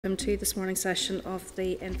Welcome to this morning's session of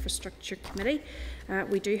the Infrastructure Committee.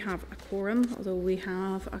 We do have a quorum, although we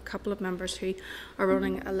have a couple of members who are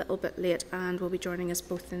running a little bit late and will be joining us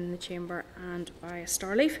both in the chamber and via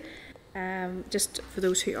Starleaf. Just for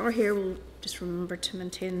those who are here, we'll just remember to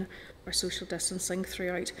maintain our social distancing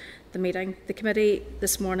throughout the meeting. The committee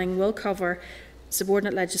this morning will cover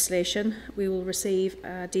subordinate legislation. We will receive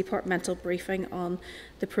a departmental briefing on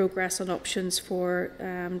the progress on options for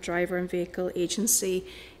driver and vehicle agency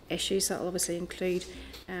issues. That will obviously include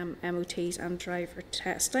MOTs and driver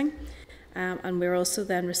testing. And we're also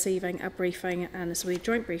then receiving a briefing, and it's a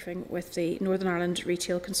joint briefing with the Northern Ireland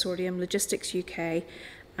Retail Consortium, Logistics UK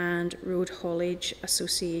and Road Haulage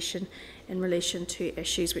Association in relation to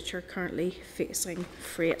issues which are currently facing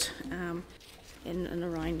freight in and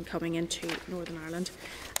around coming into Northern Ireland.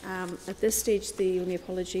 At this stage, the only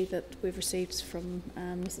apology that we've received is from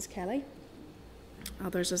Mrs. Kelly.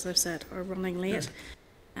 Others, as I've said, are running late.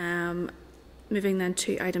 Moving then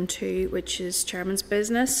to item 2, which is Chairman's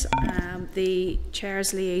business. The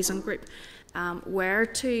Chair's liaison group were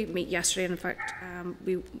to meet yesterday, and in fact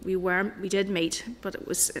we did meet, but it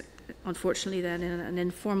was unfortunately then in an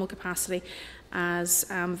informal capacity, as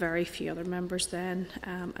very few other members then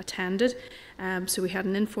attended. So we had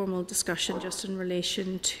an informal discussion just in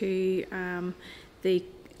relation to the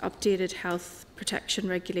updated health protection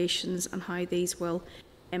regulations and how these will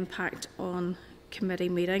impact on committee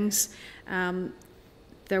meetings.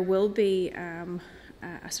 There will be a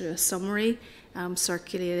sort of summary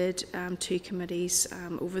circulated to committees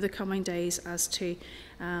over the coming days as to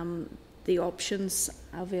the options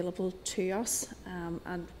available to us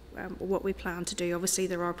and what we plan to do. Obviously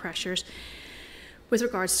there are pressures with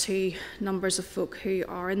regards to numbers of folk who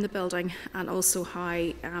are in the building, and also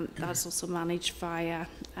how that's also managed via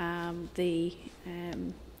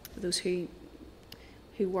those who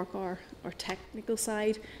work our technical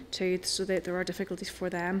side too, so that there are difficulties for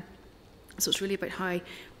them. So it's really about how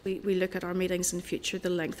we look at our meetings in the future, the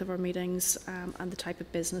length of our meetings, and the type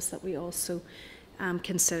of business that we also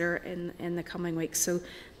consider in the coming weeks. So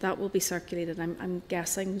that will be circulated, I'm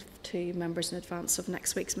guessing, to members in advance of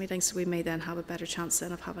next week's meeting, so we may then have a better chance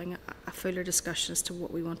then of having a fuller discussion as to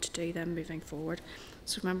what we want to do then moving forward.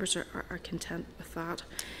 So members are content with that.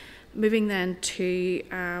 Moving then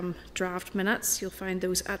to draft minutes, you'll find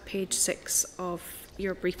those at page 6 of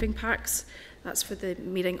your briefing packs. That's for the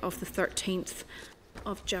meeting of the 13th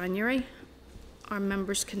of January. Are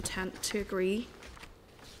members content to agree?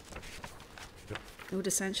 No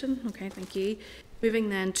dissension? Okay, thank you. Moving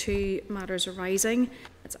then to matters arising.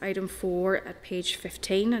 It's item 4 at page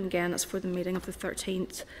 15, and again that's for the meeting of the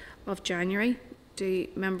 13th of January. Do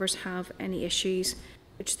members have any issues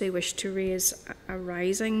which they wish to raise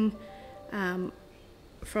arising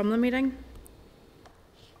from the meeting?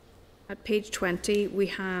 At page 20 we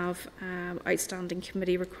have outstanding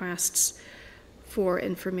committee requests for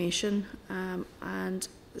information, and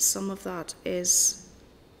some of that is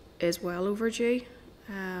well overdue.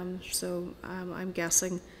 So I'm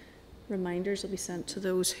guessing reminders will be sent to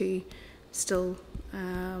those who still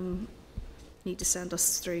need to send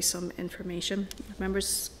us through some information. Are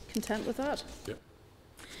members content with that? Yeah.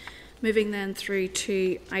 Moving then through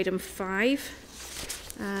to item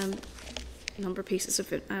 5, a number of pieces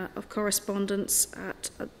of correspondence. At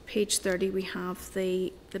page 30 we have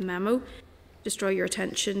the memo. Just draw your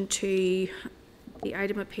attention to the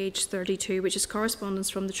item at page 32, which is correspondence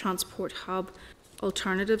from the Transport Hub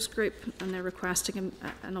Alternatives Group, and they're requesting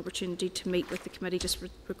an opportunity to meet with the committee just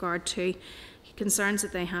with regard to concerns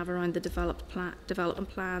that they have around the development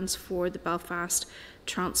plans for the Belfast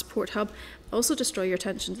Transport Hub. Also just draw your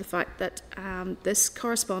attention to the fact that this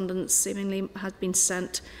correspondence seemingly had been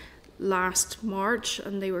sent last March,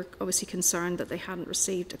 and they were obviously concerned that they hadn't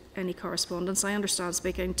received any correspondence. I understand,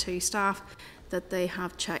 speaking to staff, that they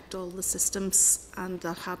have checked all the systems and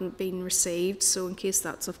that hadn't been received, so in case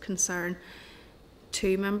that's of concern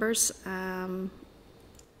to members,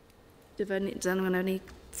 does anyone have any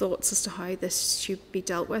thoughts as to how this should be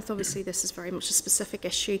dealt with? Obviously this is very much a specific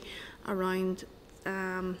issue around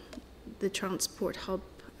the transport hub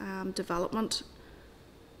development.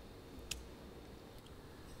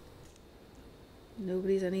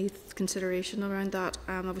 Nobody's any consideration around that.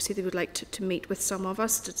 Obviously they would like to meet with some of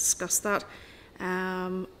us to discuss that.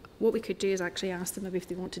 What we could do is actually ask them maybe if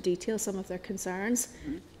they want to detail some of their concerns,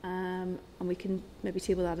 and we can maybe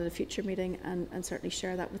table that at a future meeting and certainly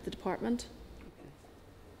share that with the department.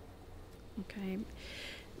 Okay.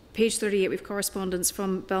 Page 38, we have correspondence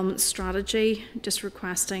from Belmont Strategy, just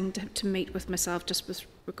requesting to meet with myself just with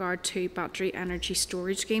regard to battery energy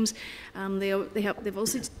storage schemes. They've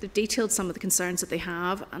also detailed some of the concerns that they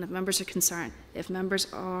have, and if members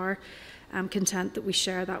are content that we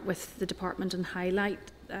share that with the department and highlight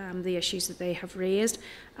the issues that they have raised,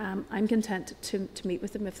 I'm content to meet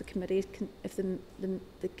with them if the committee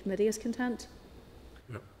the committee is content.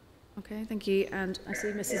 Okay, thank you. And I see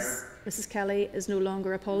Mrs. Kelly is no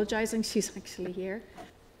longer apologising. She's actually here.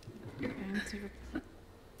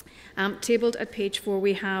 Tabled at page 4,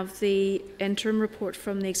 we have the interim report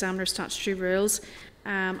from the Examiner Statutory Rules,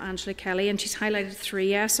 Angela Kelly, and she's highlighted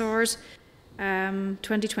 3 SRs.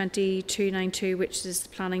 2020-292, which is the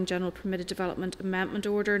Planning General Permitted Development Amendment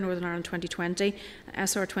Order, Northern Ireland 2020,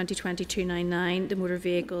 SR 2020-299, the Motor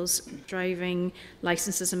Vehicles Driving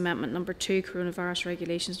Licences Amendment Number 2, Coronavirus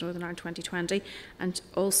Regulations, Northern Ireland 2020, and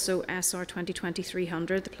also SR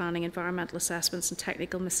 2020-300, the Planning, Environmental Assessments and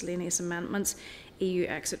Technical Miscellaneous Amendments, EU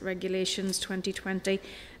Exit Regulations 2020.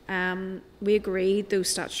 We agreed those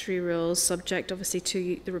statutory rules, subject obviously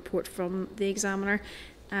to the report from the Examiner.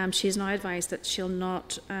 She has now advised that she'll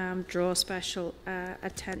not draw special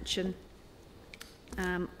attention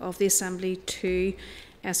of the Assembly to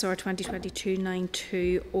SR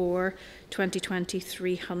 2020-292 or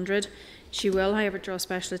 2020-300. She will, however, draw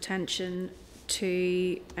special attention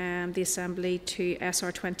to the Assembly to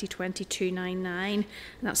SR 2020-299, and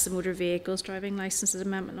that's the Motor Vehicles Driving Licences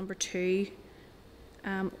Amendment Number 2.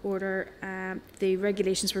 Order. The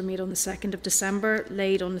regulations were made on the 2nd of December,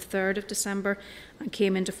 laid on the 3rd of December, and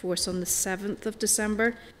came into force on the 7th of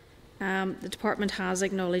December. The Department has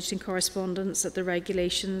acknowledged in correspondence that the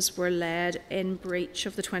regulations were led in breach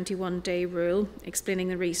of the 21-day rule, explaining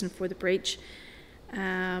the reason for the breach.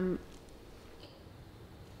 There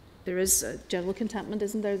is a general contentment,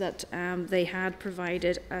 isn't there, that they had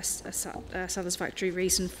provided a satisfactory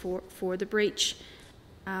reason for the breach.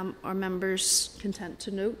 Are members content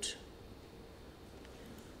to note?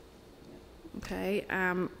 Okay.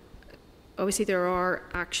 Obviously, there are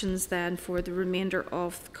actions then for the remainder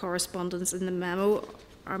of correspondence in the memo.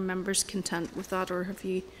 Are members content with that, or have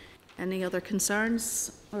you any other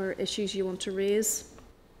concerns or issues you want to raise?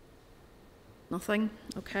 Nothing?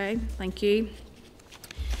 Okay, thank you.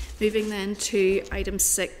 Moving then to item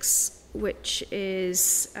 6, which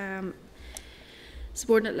is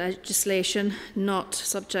subordinate legislation not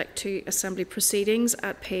subject to Assembly proceedings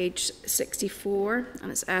at page 64, and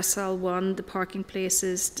it's SL1, the Parking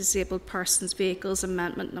Places Disabled Persons Vehicles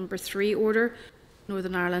Amendment Number 3 Order,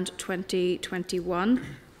 Northern Ireland 2021.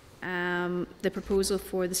 The proposal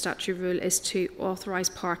for the statutory rule is to authorise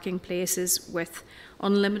parking places with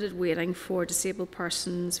unlimited waiting for disabled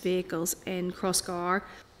persons' vehicles in Crossgar,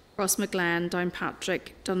 Crossmaglen,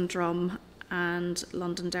 Downpatrick, Dundrum and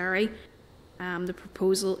Londonderry. The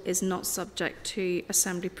proposal is not subject to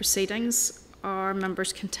Assembly proceedings. Are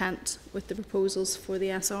members content with the proposals for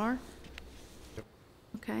the SR?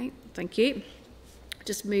 Okay, thank you.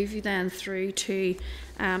 Just move you then through to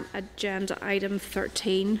agenda item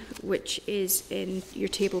 13, which is in your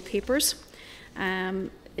table papers.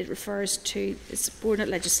 It refers to subordinate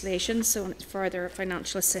legislation, so it's further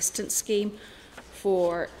financial assistance scheme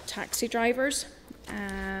for taxi drivers.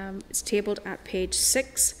 It's tabled at page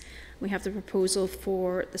 6. We have the proposal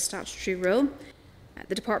for the statutory rule.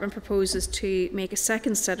 The Department proposes to make a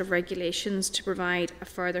second set of regulations to provide a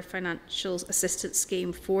further financial assistance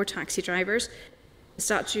scheme for taxi drivers. The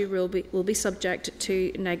statutory rule will be subject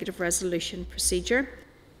to negative resolution procedure.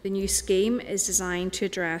 The new scheme is designed to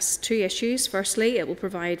address 2 issues. Firstly, it will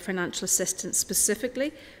provide financial assistance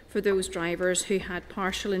specifically for those drivers who had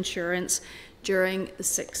partial insurance during the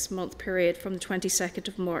 6-month period from the 22nd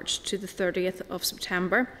of March to the 30th of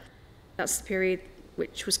September. That's the period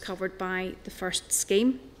which was covered by the first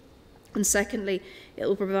scheme. And secondly, it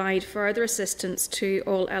will provide further assistance to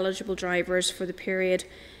all eligible drivers for the period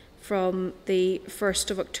from the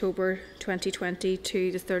 1st of October 2020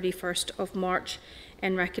 to the 31st of March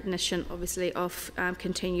in recognition, obviously, of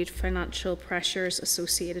continued financial pressures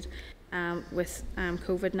associated with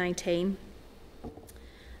COVID-19.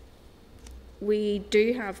 We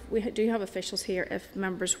do have officials here if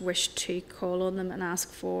members wish to call on them and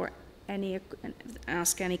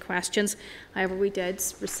ask any questions. However, we did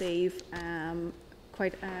receive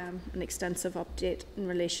quite an extensive update in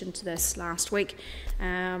relation to this last week.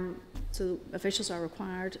 So officials are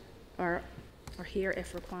here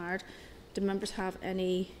if required. Do members have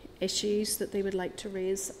any issues that they would like to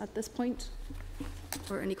raise at this point?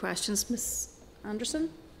 Or any questions, Ms. Anderson?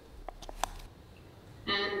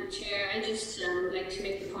 Chair. I just like to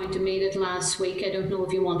make the point I made it last week. I don't know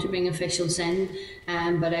if you want to bring officials in,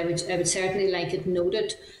 but I would certainly like it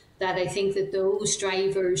noted that I think that those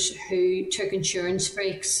drivers who took insurance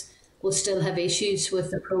breaks will still have issues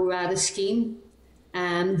with the pro rata scheme.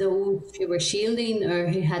 Those who were shielding or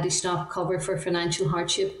who had to stop cover for financial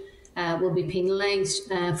hardship will be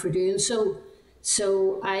penalised for doing so.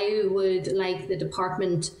 So I would like the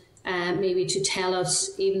department maybe to tell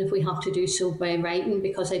us, even if we have to do so by writing,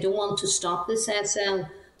 because I don't want to stop this SL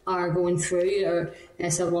or going through, or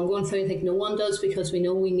SL1 going through. I think no one does, because we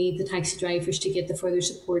know we need the taxi drivers to get the further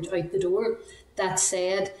support out the door. That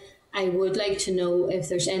said, I would like to know if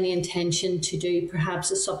there's any intention to do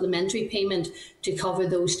perhaps a supplementary payment to cover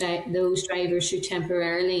those drivers who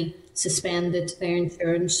temporarily suspended their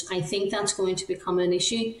insurance. I think that's going to become an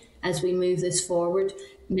issue as we move this forward.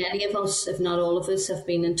 Many of us, if not all of us, have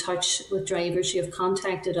been in touch with drivers who have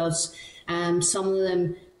contacted us. Some of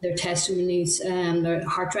them, their testimonies, are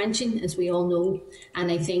heart-wrenching, as we all know. And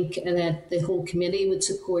I think that the whole committee would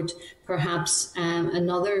support perhaps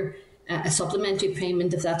another a supplementary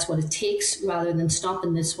payment, if that's what it takes, rather than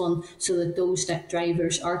stopping this one, so that those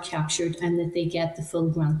drivers are captured and that they get the full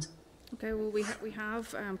grant. Okay, well, we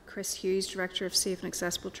have Chris Hughes, Director of Safe and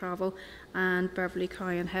Accessible Travel, and Beverly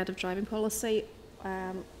Cowan, Head of Driving Policy,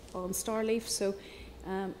 on Star Leaf. So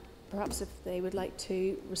perhaps if they would like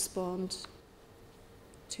to respond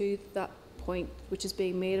to that point which is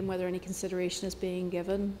being made, and whether any consideration is being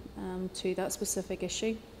given to that specific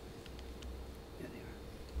issue.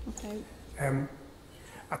 Okay.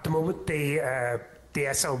 At the moment, the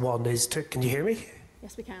SL1 is to. Can you hear me?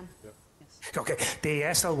 Yes, we can. Yep. Okay, the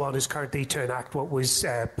SL1 is currently to enact what was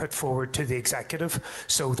put forward to the executive.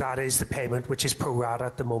 So that is the payment which is pro rata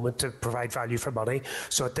at the moment to provide value for money.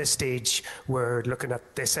 So at this stage, we're looking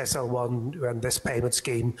at this SL1 and this payment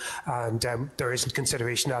scheme, and there isn't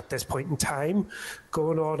consideration at this point in time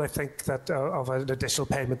going on. I think that of an additional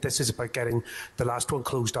payment, this is about getting the last one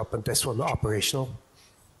closed up and this one operational.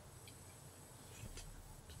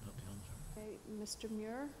 Okay, Mr.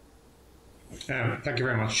 Muir. Thank you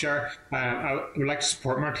very much, Chair. I would like to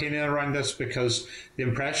support Martina around this, because the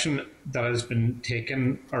impression that has been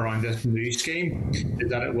taken around this new scheme is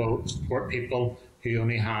that it will support people who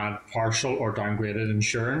only had partial or downgraded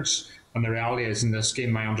insurance. And the reality is, in this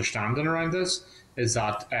scheme, my understanding around this is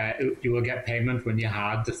that you will get payment when you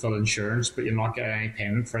had the full insurance, but you'll not get any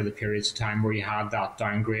payment for the periods of time where you had that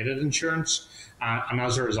downgraded insurance. And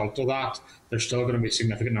as a result of that, there's still going to be a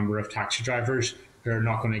significant number of taxi drivers who are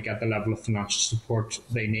not going to get the level of financial support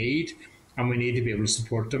they need. And we need to be able to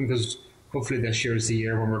support them, because hopefully this year is the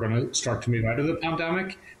year when we're going to start to move out of the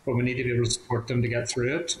pandemic, but we need to be able to support them to get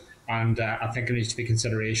through it. And I think there needs to be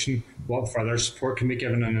consideration what further support can be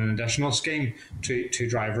given in an additional scheme to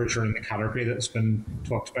drivers who are in the category that's been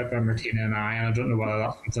talked about by Martina and I. And I don't know whether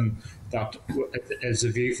that's something that is a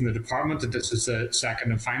view from the department, that this is the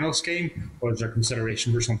second and final scheme, or is there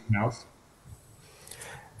consideration for something else?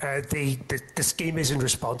 The scheme is in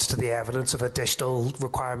response to the evidence of additional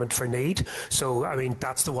requirement for need. So, I mean,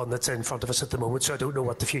 that's the one that's in front of us at the moment. So I don't know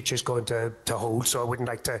what the future is going to hold. So I wouldn't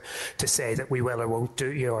like to say that we will or won't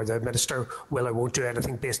do, or the Minister will or won't do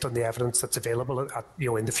anything based on the evidence that's available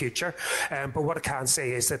in the future. But what I can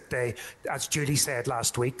say is that as Julie said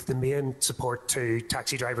last week, the main support to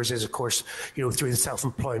taxi drivers is, of course, through the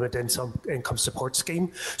self-employment income support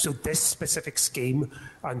scheme. So this specific scheme,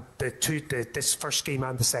 and this first scheme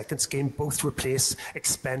and the second scheme, both replace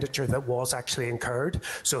expenditure that was actually incurred.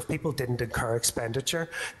 So if people didn't incur expenditure,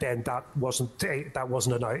 then that wasn't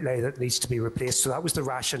an outlay that needs to be replaced. So that was the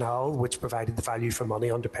rationale which provided the value for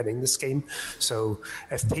money underpinning the scheme. So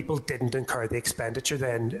if people didn't incur the expenditure,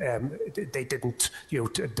 then they didn't.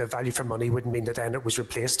 The value for money wouldn't mean that then it was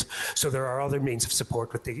replaced. So there are other means of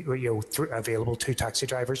support with available to taxi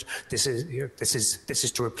drivers. This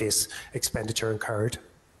is to replace expenditure incurred.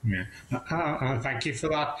 Yeah, thank you for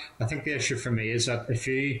that. I think the issue for me is that if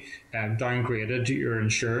you downgraded your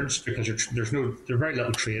insurance, because there's very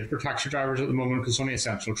little trade for taxi drivers at the moment, because it's only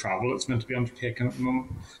essential travel that's meant to be undertaken at the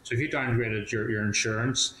moment. So if you downgraded your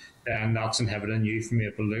insurance, then that's inhibiting you from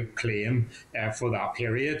able to claim for that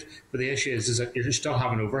period. But the issue is that you're still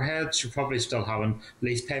having overheads. You're probably still having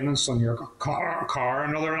lease payments on your car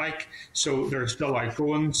and other like. So there's still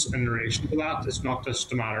outgoings in relation to that. It's not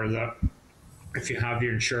just a matter that if you have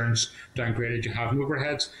your insurance downgraded, you have no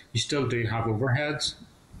overheads. You still do have overheads.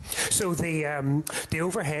 So the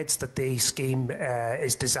overheads that the scheme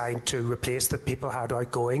is designed to replace that people had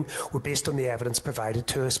outgoing were based on the evidence provided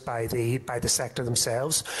to us by the sector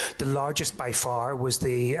themselves. The largest by far was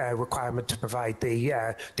the requirement to provide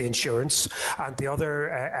the insurance, and the other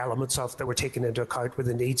elements of that were taken into account were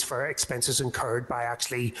the needs for expenses incurred by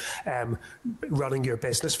actually running your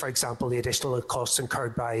business. For example, the additional costs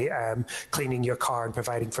incurred by cleaning your car and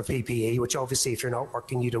providing for PPE, which obviously if you're not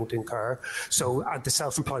working you don't incur. So and the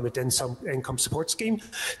self-employment income support scheme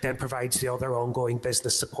then provides the other ongoing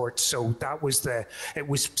business support. So that was it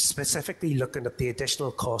was specifically looking at the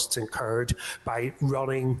additional costs incurred by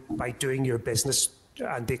doing your business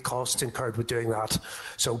and the costs incurred with doing that.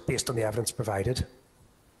 So based on the evidence provided.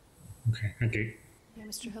 Okay, thank you. Yeah,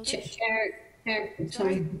 Mr. Hilditch.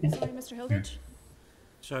 Sorry, Mr. Hilditch.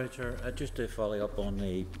 Sorry, Chair. Just to follow up on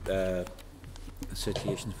the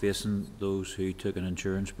situation facing those who took an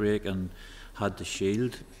insurance break and had the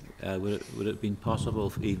shield, would it have been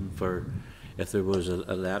possible even for if there was a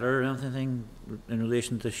letter or anything in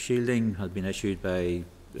relation to shielding had been issued by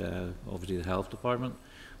obviously the health department,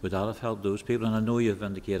 would that have helped those people? And I know you've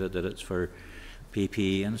indicated that it's for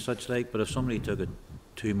PPE and such like, but if somebody took a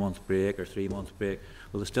 2-month break or 3-month break,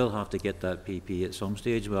 will they still have to get that PPE at some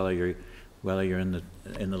stage, whether you're in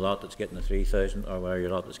the lot that's getting the 3,000 or whether your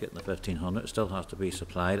lot that's getting the 1,500, it still has to be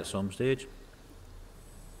supplied at some stage?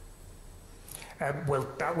 Well,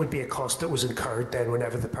 that would be a cost that was incurred then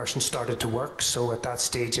whenever the person started to work. So at that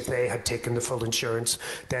stage, if they had taken the full insurance,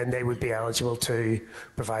 then they would be eligible to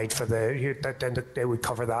provide for then they would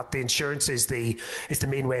cover that. The insurance is the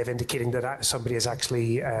main way of indicating that somebody is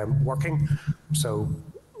actually working. So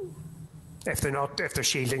if they're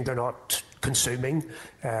shielding, they're not consuming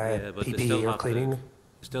PPE or cleaning.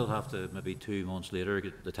 Still have to maybe 2 months later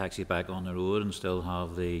get the taxi back on the road and still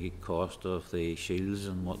have the cost of the shields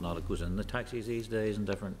and whatnot that goes in the taxis these days, and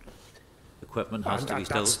different equipment has to be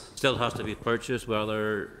still has to be purchased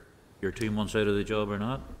whether you're 2 months out of the job or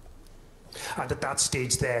not. And at that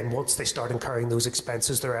stage, then once they start incurring those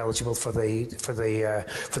expenses, they're eligible for the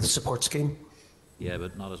support scheme. Yeah,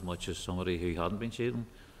 but not as much as somebody who hadn't been shielding.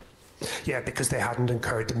 Yeah, because they hadn't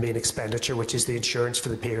incurred the main expenditure, which is the insurance for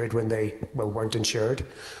the period when they weren't insured.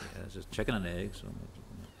 Yeah, it's just chicken and egg. So.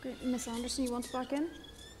 Great. Ms. Anderson, you want to back in?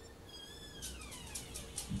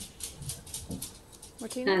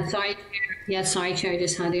 Martina? Sorry, Chair,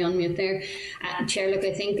 just had you on mute there. Chair, look,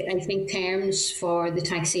 I think terms for the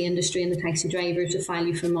taxi industry and the taxi drivers of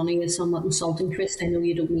value for money is somewhat insulting, Chris. I know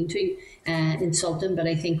you don't mean to insult them, but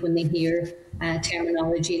I think when they hear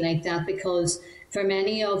terminology like that, because for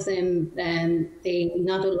many of them, they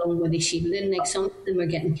not alone were they shielding, like some of them were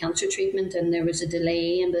getting cancer treatment and there was a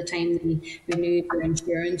delay in the time they renewed their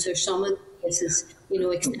insurance, or some of the cases,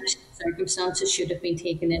 exceptional circumstances should have been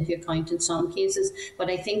taken into account in some cases. But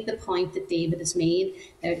I think the point that David made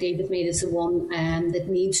is the one that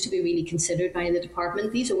needs to be really considered by the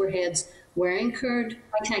department. These overheads were incurred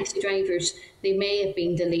by taxi drivers. They may have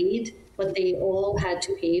been delayed, but they all had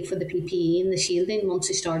to pay for the PPE and the shielding once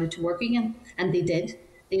they started to work again, and they did.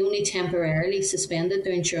 They only temporarily suspended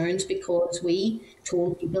their insurance because we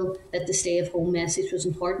told people that the stay-at-home message was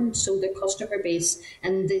important. So their customer base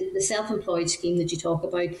and the self-employed scheme that you talk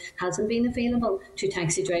about hasn't been available to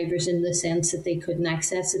taxi drivers in the sense that they couldn't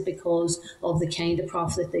access it because of the kind of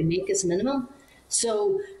profit they make is minimal.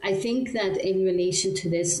 So I think that in relation to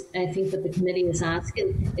this, I think what the committee is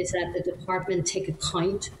asking is that the department take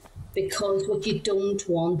account, because what you don't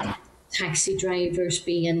want taxi drivers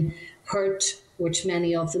being hurt, which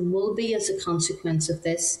many of them will be as a consequence of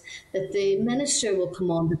this, that the minister will come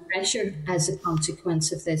under pressure as a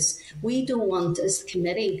consequence of this. We don't want, as a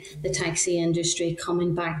committee, the taxi industry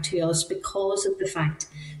coming back to us because of the fact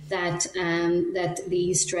that that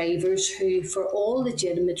these drivers who, for all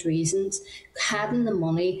legitimate reasons, hadn't the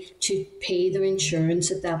money to pay their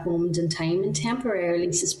insurance at that moment in time and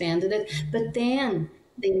temporarily suspended it, but then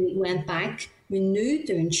they went back, renewed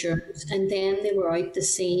their insurance, and then they were out the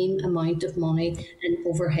same amount of money and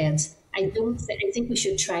overheads. I think we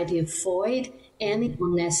should try to avoid any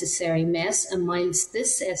unnecessary mess, and whilst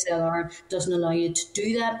this SLR doesn't allow you to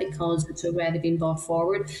do that because it's already been brought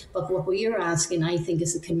forward, but what we are asking, I think,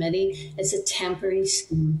 as a committee, is a temporary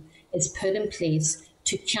scheme is put in place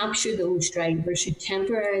to capture those drivers who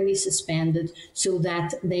temporarily suspended so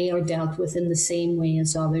that they are dealt with in the same way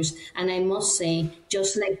as others. And I must say,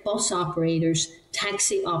 just like bus operators,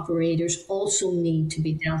 taxi operators also need to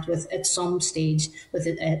be dealt with at some stage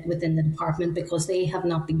within the department, because they have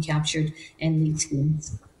not been captured in these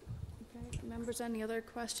schemes. Okay, members, any other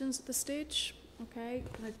questions at this stage? Okay,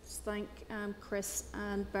 let's thank Chris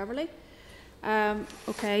and Beverly.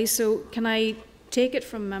 Okay, so can I take it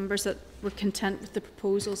from members that we're content with the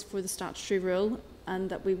proposals for the statutory rule, and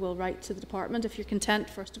that we will write to the department if you're content,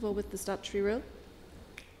 first of all, with the statutory rule.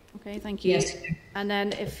 Okay, thank you. Yes. And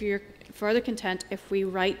then if you're further content, if we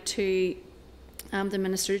write to the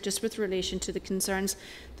Minister just with relation to the concerns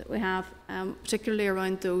that we have, particularly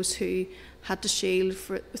around those who had to shield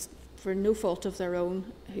for no fault of their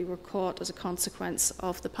own, who were caught as a consequence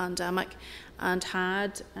of the pandemic and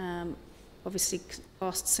had obviously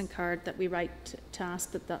costs incurred, that we write to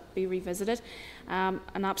ask that that be revisited.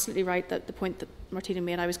 And absolutely right, that the point that Martina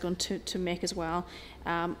made I was going to make as well,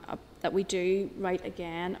 that we do write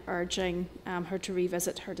again urging her to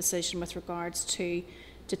revisit her decision with regards to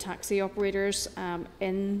taxi operators.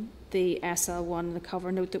 In the SL1, the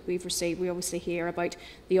cover note that we've received, we obviously hear about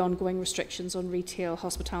the ongoing restrictions on retail,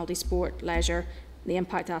 hospitality, sport, leisure, the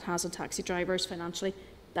impact that has on taxi drivers financially.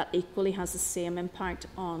 That equally has the same impact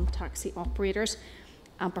on taxi operators.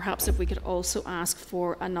 And perhaps if we could also ask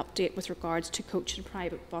for an update with regards to coach and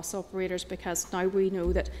private bus operators, because now we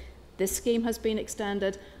know that this scheme has been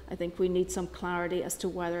extended. I think we need some clarity as to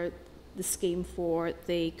whether the scheme for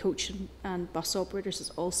the coach and bus operators is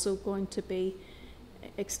also going to be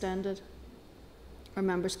extended. Are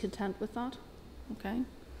members content with that? Okay.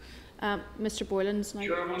 Mr. Boylan's now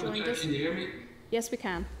joined us. Can you hear me? Yes, we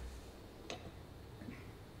can.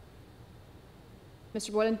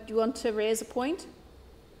 Mr. Boylan, do you want to raise a point?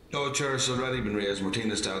 No, Chair, it's already been raised.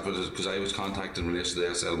 Martina's dealt with it because I was contacted in relation to the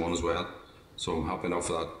SL1 as well. So I'm happy enough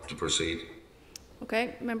for that to proceed.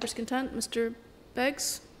 Okay, members content. Mr.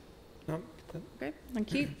 Beggs? No. Okay,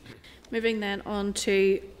 thank you. Moving then on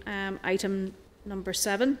to item number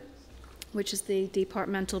 7, which is the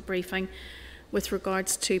departmental briefing with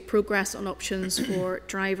regards to progress on options for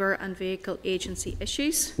driver and vehicle agency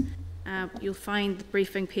issues. You'll find the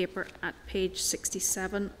briefing paper at page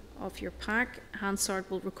 67 of your pack. Hansard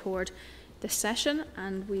will record this session,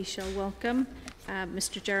 and we shall welcome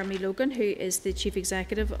Mr. Jeremy Logan, who is the Chief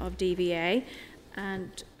Executive of DVA,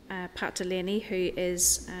 and Pat Delaney, who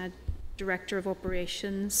is Director of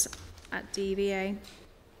Operations at DVA.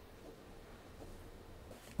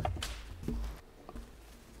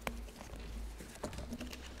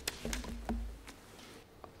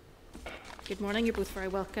 Good morning. You're both very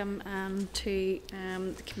welcome to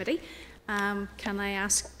the committee. Can I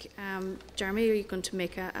ask, Jeremy, are you going to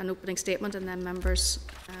make an opening statement, and then members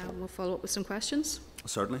will follow up with some questions?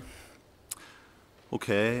 Certainly.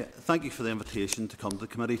 Okay, thank you for the invitation to come to the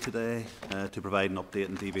committee today to provide an update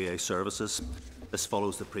on DVA services. This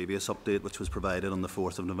follows the previous update, which was provided on the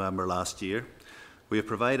 4th of November last year. We have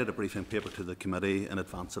provided a briefing paper to the committee in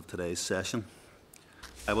advance of today's session.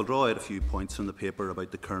 I will draw out a few points from the paper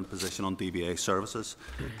about the current position on DVA services,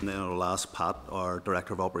 and then I will ask Pat, our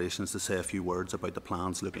Director of Operations, to say a few words about the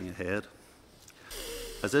plans looking ahead.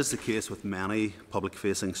 As is the case with many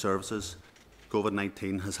public-facing services,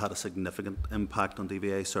 COVID-19 has had a significant impact on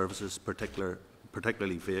DVA services,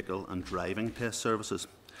 particularly vehicle and driving test services.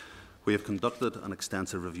 We have conducted an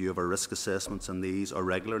extensive review of our risk assessments, and these are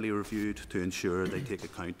regularly reviewed to ensure they take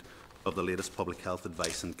account of the latest public health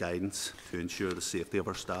advice and guidance to ensure the safety of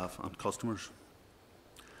our staff and customers.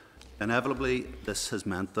 Inevitably, this has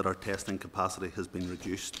meant that our testing capacity has been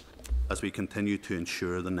reduced as we continue to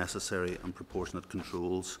ensure the necessary and proportionate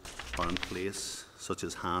controls are in place, such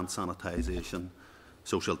as hand sanitisation,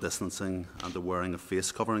 social distancing and the wearing of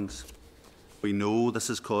face coverings. We know this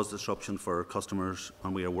has caused disruption for our customers,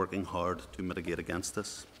 and we are working hard to mitigate against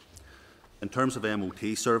this. In terms of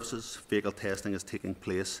MOT services, vehicle testing is taking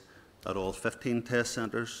place at all 15 test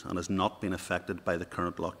centres and has not been affected by the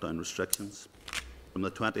current lockdown restrictions. From the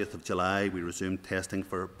 20th of July, we resumed testing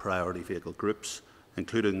for priority vehicle groups,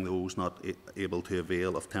 including those not able to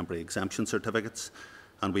avail of temporary exemption certificates,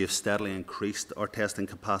 and we have steadily increased our testing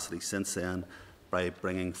capacity since then by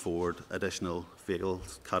bringing forward additional vehicle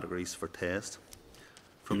categories for test.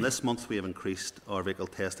 From this month, we have increased our vehicle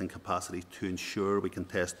testing capacity to ensure we can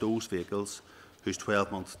test those vehicles whose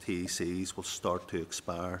 12-month TECs will start to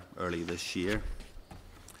expire early this year.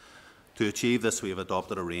 To achieve this, we have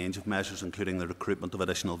adopted a range of measures, including the recruitment of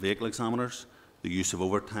additional vehicle examiners, the use of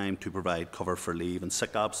overtime to provide cover for leave and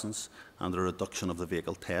sick absence, and the reduction of the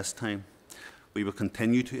vehicle test time. We will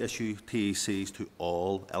continue to issue TECs to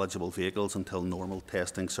all eligible vehicles until normal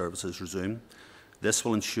testing services resume. This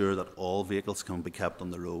will ensure that all vehicles can be kept on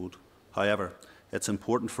the road. However, it's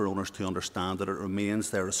important for owners to understand that it remains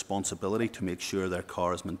their responsibility to make sure their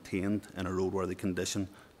car is maintained in a roadworthy condition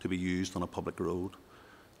to be used on a public road.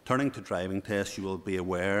 Turning to driving tests, you will be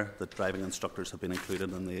aware that driving instructors have been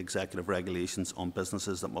included in the executive regulations on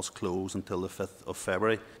businesses that must close until the 5th of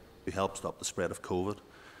February to help stop the spread of COVID.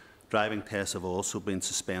 Driving tests have also been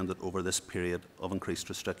suspended over this period of increased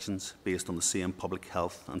restrictions based on the same public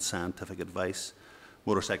health and scientific advice.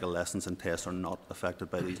 Motorcycle lessons and tests are not affected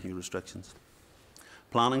by these new restrictions.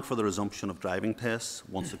 Planning for the resumption of driving tests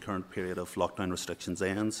once the current period of lockdown restrictions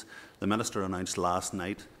ends, the Minister announced last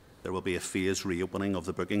night there will be a phased reopening of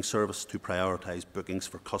the booking service to prioritise bookings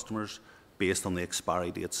for customers based on the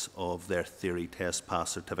expiry dates of their theory test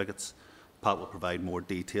pass certificates. Pat will provide more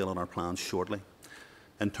detail on our plans shortly.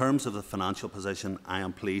 In terms of the financial position, I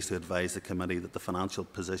am pleased to advise the Committee that the financial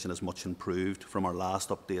position is much improved from our last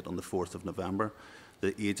update on the 4th of November.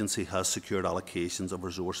 The agency has secured allocations of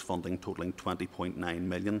resource funding totalling £20.9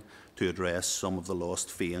 million to address some of the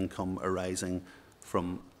lost fee income arising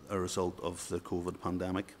from a result of the COVID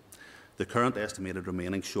pandemic. The current estimated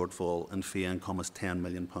remaining shortfall in fee income is £10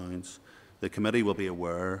 million. The Committee will be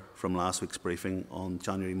aware from last week's briefing on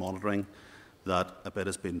January monitoring that a bid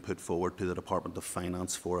has been put forward to the Department of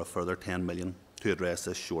Finance for a further £10 million to address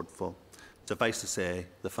this shortfall. Suffice to say,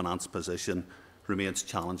 the finance position remains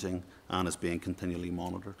challenging and is being continually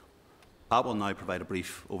monitored. Pat will now provide a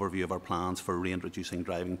brief overview of our plans for reintroducing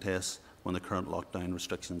driving tests when the current lockdown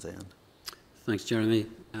restrictions end. Thanks, Jeremy.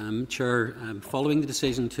 Chair, following the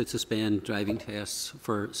decision to suspend driving tests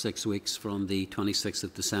for 6 weeks from the 26th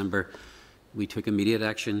of December, we took immediate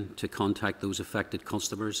action to contact those affected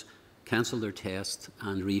customers, cancel their test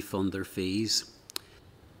and refund their fees.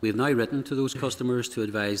 We have now written to those customers to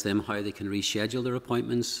advise them how they can reschedule their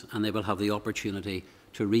appointments, and they will have the opportunity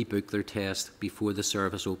to rebook their test before the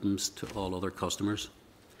service opens to all other customers.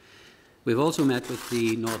 We have also met with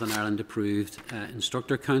the Northern Ireland Approved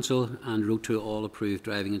Instructor Council and wrote to all approved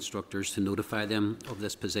driving instructors to notify them of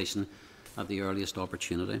this position at the earliest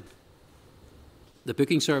opportunity. The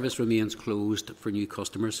booking service remains closed for new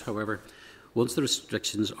customers. However, once the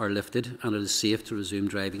restrictions are lifted and it is safe to resume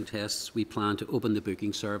driving tests, we plan to open the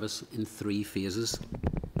booking service in 3 phases.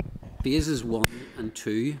 Phases 1 and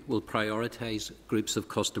 2 will prioritise groups of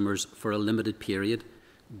customers for a limited period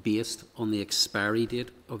based on the expiry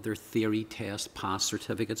date of their theory test pass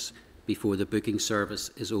certificates before the booking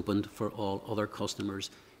service is opened for all other customers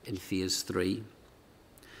in Phase 3.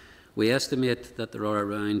 We estimate that there are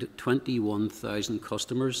around 21,000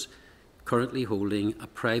 customers currently holding a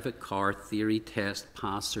private car theory test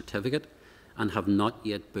pass certificate and have not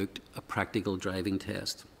yet booked a practical driving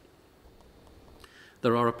test.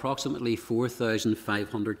 There are approximately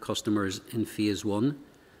 4,500 customers in Phase 1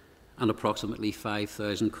 and approximately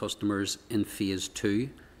 5,000 customers in Phase 2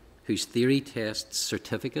 whose theory test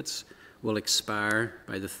certificates will expire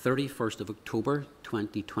by the 31st of October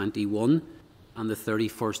 2021 and the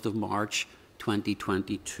 31st of March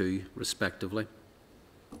 2022 respectively.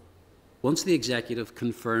 Once the Executive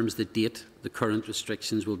confirms the date the current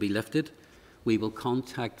restrictions will be lifted, we will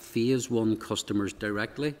contact Phase 1 customers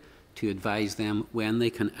directly to advise them when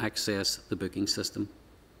they can access the booking system.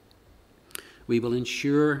 We will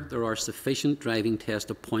ensure there are sufficient driving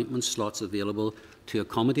test appointment slots available to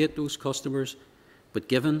accommodate those customers, but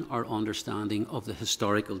given our understanding of the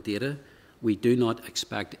historical data, we do not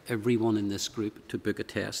expect everyone in this group to book a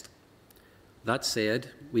test. That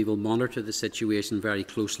said, we will monitor the situation very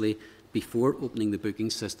closely before opening the booking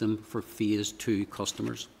system for Phase 2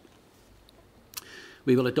 customers.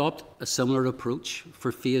 We will adopt a similar approach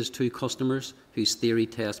for Phase 2 customers whose theory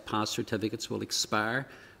test pass certificates will expire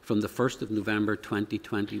from the 1st of November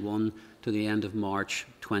 2021 to the end of March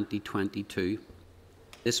 2022.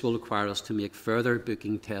 This will require us to make further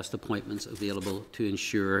booking test appointments available to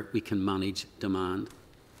ensure we can manage demand.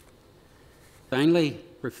 Finally,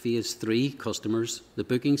 for Phase 3 customers, the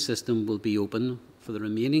booking system will be open for the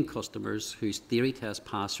remaining customers whose theory test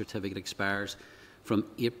pass certificate expires from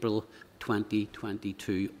April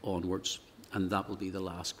 2022 onwards, and that will be the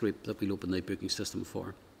last group that we'll open the booking system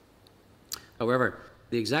for. However,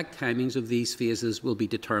 the exact timings of these phases will be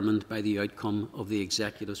determined by the outcome of the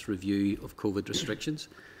Executive's review of COVID restrictions,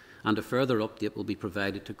 and a further update will be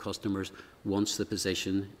provided to customers once the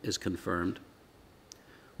position is confirmed.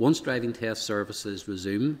 Once driving test services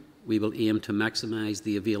resume, we will aim to maximise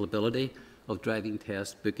the availability of driving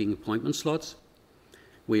test booking appointment slots.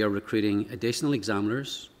 We are recruiting additional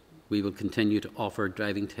examiners. We will continue to offer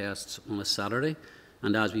driving tests on a Saturday,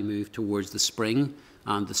 and as we move towards the spring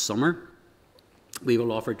and the summer, we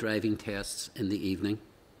will offer driving tests in the evening.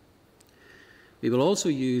 We will also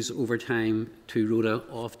use overtime to rota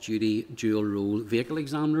off-duty dual-role vehicle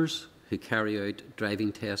examiners who carry out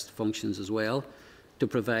driving test functions as well, to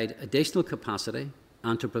provide additional capacity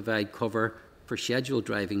and to provide cover for scheduled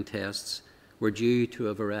driving tests where, due to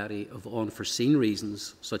a variety of unforeseen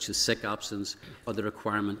reasons such as sick absence or the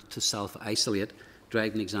requirement to self-isolate,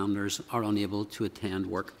 driving examiners are unable to attend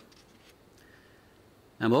work.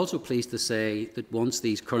 I'm also pleased to say that once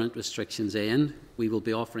these current restrictions end, we will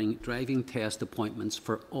be offering driving test appointments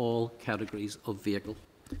for all categories of vehicle.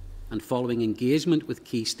 And following engagement with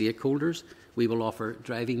key stakeholders, we will offer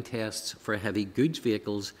driving tests for heavy goods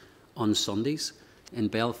vehicles on Sundays in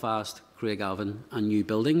Belfast, Craigavon and new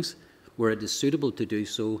buildings, where it is suitable to do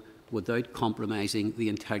so without compromising the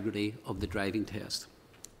integrity of the driving test.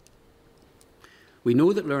 We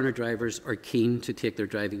know that learner drivers are keen to take their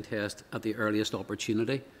driving test at the earliest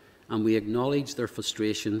opportunity, and we acknowledge their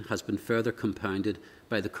frustration has been further compounded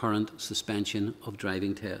by the current suspension of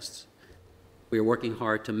driving tests. We are working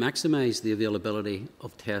hard to maximise the availability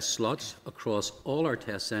of test slots across all our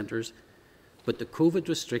test centres, but the COVID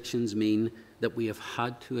restrictions mean that we have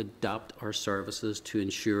had to adapt our services to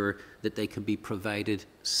ensure that they can be provided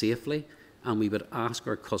safely, and we would ask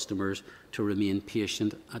our customers to remain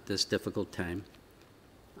patient at this difficult time.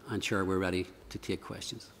 And Chair, we're ready to take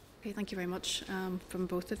questions. Okay, thank you very much from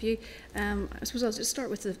both of you. I suppose I'll just start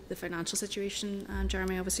with the financial situation.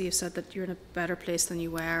 Jeremy, obviously you've said that you're in a better place than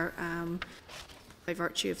you were by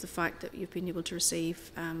virtue of the fact that you've been able to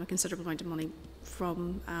receive a considerable amount of money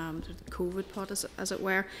from the COVID pot, as it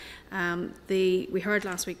were. We heard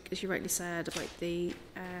last week, as you rightly said, about the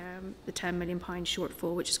 £10 million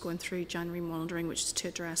shortfall, which is going through January monitoring, which is to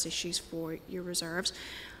address issues for your reserves.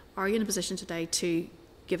 Are you in a position today to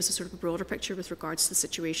give us a sort of a broader picture with regards to the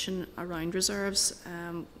situation around reserves?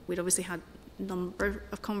 We'd obviously had a number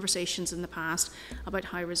of conversations in the past about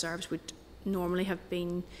how reserves would normally have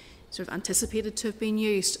been sort of anticipated to have been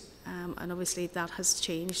used, and obviously that has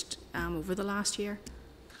changed over the last year.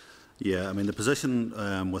 Yeah, I mean the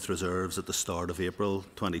position with reserves at the start of April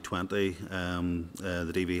 2020,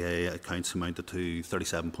 the DVA accounts amounted to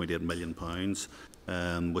 £37.8 million.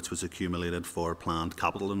 Which was accumulated for planned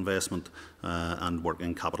capital investment and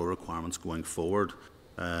working capital requirements going forward.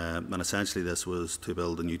 And essentially this was to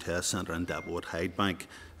build a new test centre in Depot at Hydebank,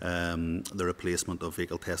 the replacement of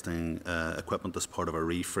vehicle testing equipment as part of a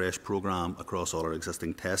refresh programme across all our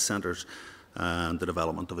existing test centres, and the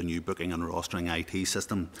development of a new booking and rostering IT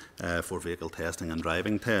system for vehicle testing and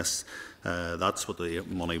driving tests. That's what the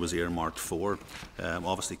money was earmarked for.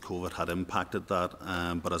 Obviously COVID had impacted that,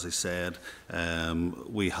 but as I said,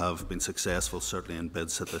 we have been successful certainly in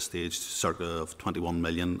bids at this stage, circa of 21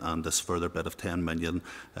 million, and this further bid of 10 million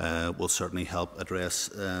will certainly help address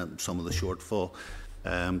some of the shortfall.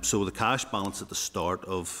 So the cash balance at the start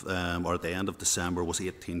of, or at the end of December, was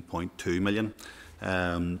 18.2 million.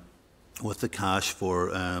 With the cash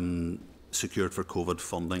for secured for COVID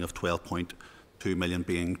funding of 12.2 million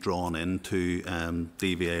being drawn into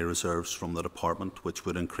DVA reserves from the department, which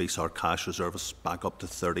would increase our cash reserves back up to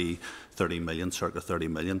 30 million, circa 30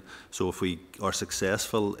 million. So if we are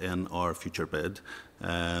successful in our future bid,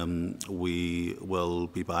 we will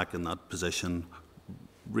be back in that position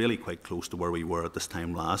really quite close to where we were at this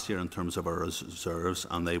time last year in terms of our reserves,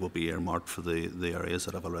 and they will be earmarked for the areas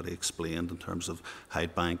that I've already explained in terms of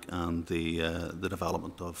Hydebank and the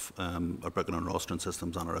development of our booking and rostering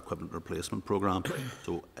systems and our equipment replacement programme.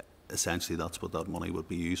 So essentially that's what that money would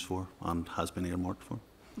be used for and has been earmarked for.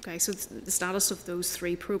 Okay, so the status of those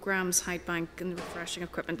three programmes, Hydebank and the refreshing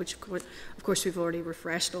equipment, which of course we've already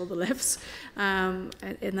refreshed all the lifts in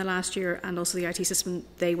the last year, and also the IT system,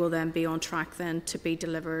 they will then be on track then to be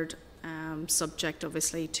delivered, subject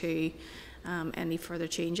obviously to any further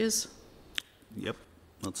changes? Yep,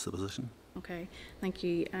 that's the position. Okay, thank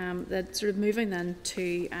you. Then sort of moving then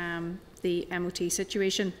to the MOT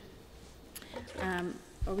situation.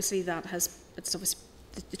 Obviously that it's obviously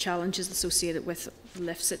the challenges associated with the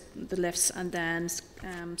lifts, and then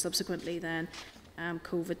subsequently then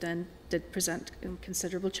COVID then did present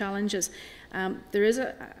considerable challenges. There is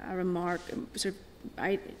a remark, sort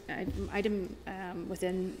of item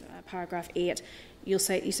within paragraph 8. You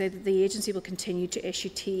say that the agency will continue to issue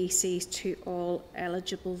TECs to all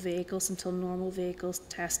eligible vehicles until normal vehicles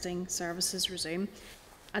testing services resume.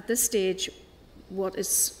 At this stage, what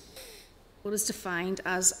is defined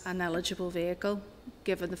as an eligible vehicle,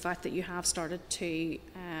 given the fact that you have started to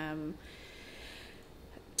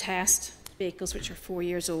test vehicles which are 4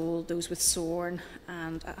 years old, those with SORN,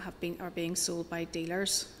 and are being sold by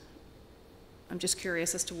dealers? I'm just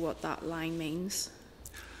curious as to what that line means.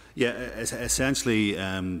 Yeah, essentially,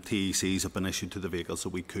 TECs have been issued to the vehicles that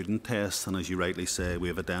we couldn't test, and as you rightly say, we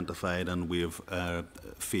have identified and we have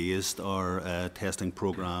phased our testing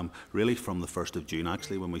programme really from the 1st of June,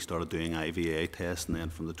 actually, when we started doing IVA tests, and then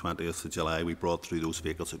from the 20th of July, we brought through those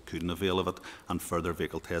vehicles that couldn't avail of it, and further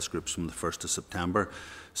vehicle test groups from the 1st of September.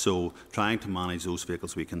 So, trying to manage those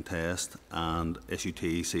vehicles we can test and issue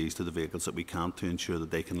TECs to the vehicles that we can't to ensure that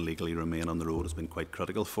they can legally remain on the road has been quite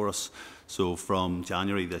critical for us. So, from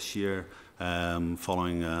January this year,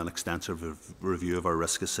 following an extensive review of our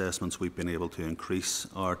risk assessments, we've been able to increase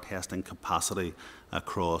our testing capacity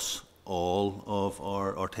across all of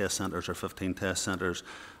our test centres, our 15 test centres,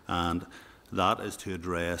 and that is to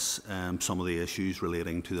address some of the issues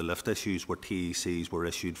relating to the lift issues where TECs were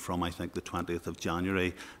issued from, I think, the 20th of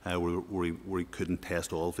January, where we couldn't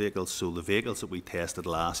test all vehicles. So the vehicles that we tested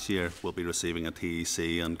last year will be receiving a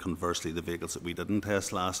TEC, and conversely, the vehicles that we didn't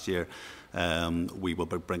test last year, we will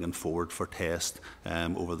be bringing forward for test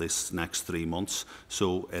over this next 3 months.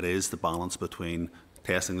 So it is the balance between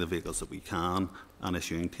testing the vehicles that we can and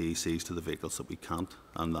issuing TECs to the vehicles that we can't,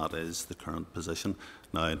 and that is the current position.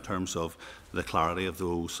 Now, in terms of the clarity of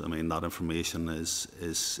those, I mean, that information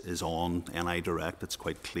is on NI Direct. It's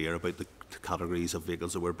quite clear about the categories of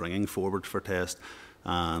vehicles that we're bringing forward for test,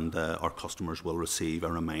 and our customers will receive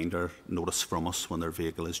a reminder notice from us when their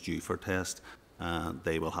vehicle is due for test.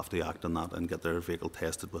 They will have to act on that and get their vehicle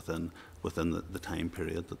tested within the time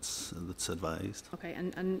period that's advised. Okay,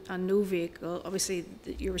 and no vehicle, obviously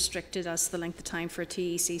you're restricted as to the length of time for a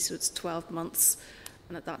TEC, so it's 12 months,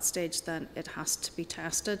 and at that stage then it has to be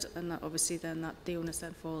tested, and that obviously then that the onus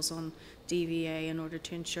then falls on DVA in order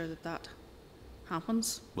to ensure that that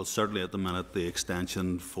happens. Well, certainly at the minute the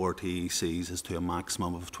extension for TECs is to a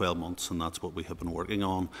maximum of 12 months, and that's what we have been working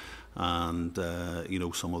on. And you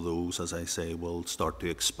know, some of those, as I say, will start to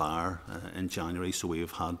expire in January, so we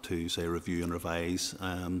have had to, say, review and revise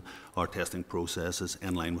our testing processes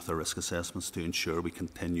in line with our risk assessments to ensure we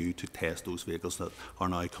continue to test those vehicles that are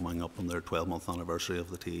now coming up on their 12-month anniversary of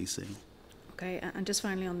the TEC. Okay, and just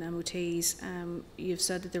finally on the MOTs, you've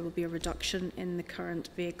said that there will be a reduction in the current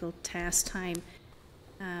vehicle test time.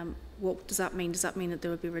 What does that mean? Does that mean that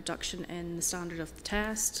there will be a reduction in the standard of the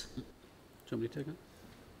test? Somebody take it?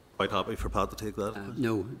 Quite happy for Pat to take that.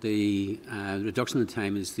 No, the reduction in the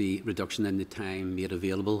time is the reduction in the time made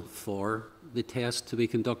available for the test to be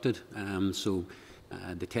conducted. So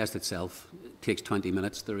the test itself takes 20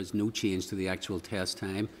 minutes. There is no change to the actual test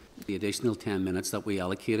time. The additional 10 minutes that we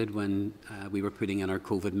allocated when we were putting in our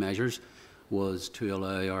COVID measures was to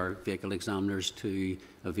allow our vehicle examiners to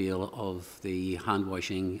avail of the hand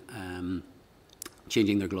washing,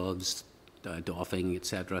 changing their gloves, doffing,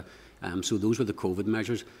 etc. So those were the COVID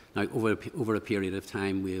measures. Now, over a period of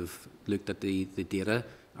time, we've looked at the data.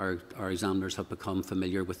 Our examiners have become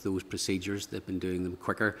familiar with those procedures. They've been doing them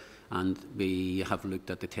quicker, and we have looked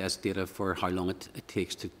at the test data for how long it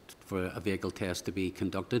takes for a vehicle test to be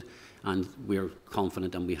conducted, and we're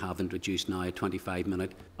confident, and we have introduced now a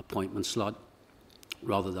 25-minute appointment slot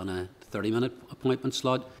rather than a 30-minute appointment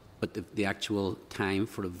slot. But the actual time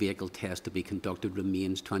for a vehicle test to be conducted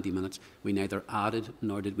remains 20 minutes. We neither added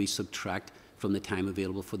nor did we subtract from the time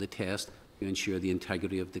available for the test to ensure the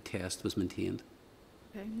integrity of the test was maintained.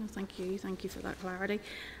 Okay, no, thank you. Thank you for that clarity.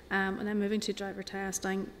 And then moving to driver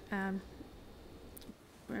testing,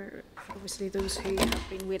 where obviously those who have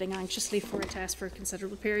been waiting anxiously for a test for a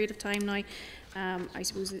considerable period of time now, I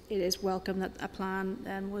suppose it is welcome that a plan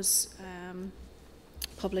then was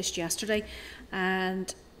published yesterday,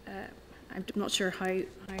 and I'm not sure how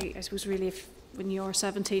I suppose really if when you're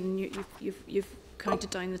 17 you've counted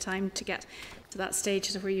down the time to get to that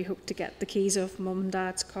stage where you hope to get the keys off mum and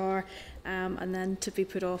dad's car, and then to be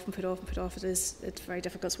put off, it's very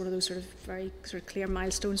difficult. It's one of those very clear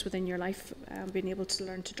milestones within your life, being able to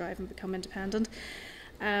learn to drive and become independent.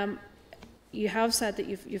 You have said that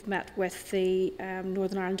you've met with the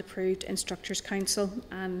Northern Ireland Approved Instructors Council,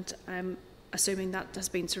 and I'm assuming that has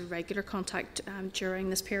been regular contact during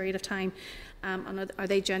this period of time. And are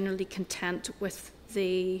they generally content with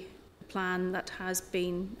the plan that has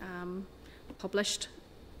been published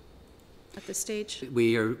at this stage?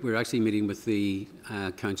 We're actually meeting with the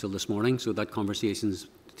council this morning, so that conversation's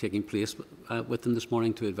taking place with them this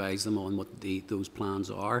morning to advise them on what those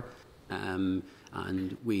plans are,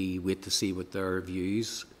 and we wait to see what their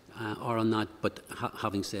views are on that. But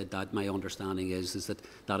having said that, my understanding is that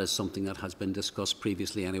that is something that has been discussed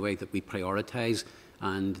previously anyway, that we prioritise,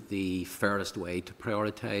 and the fairest way to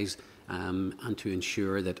prioritise and to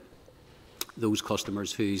ensure that those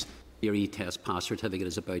customers whose theory test pass certificate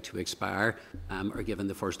is about to expire are given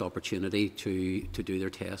the first opportunity to do their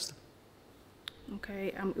test.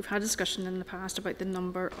 Okay, we've had a discussion in the past about the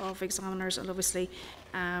number of examiners and obviously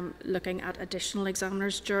looking at additional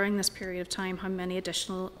examiners during this period of time. How many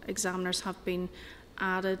additional examiners have been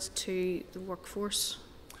added to the workforce?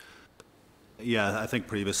 Yeah, I think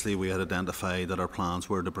previously we had identified that our plans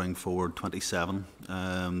were to bring forward 27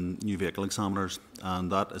 new vehicle examiners,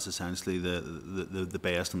 and that is essentially the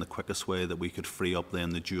best and the quickest way that we could free up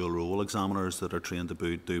then the dual role examiners that are trained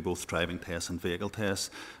to do both driving tests and vehicle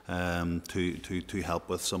tests to help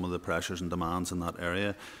with some of the pressures and demands in that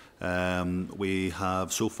area. We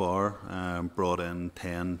have so far brought in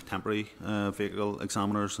 10 temporary vehicle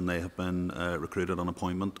examiners, and they have been recruited on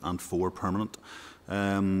appointment, and 4 permanent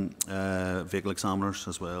vehicle examiners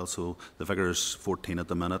as well. So the figure is 14 at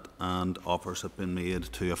the minute, and offers have been made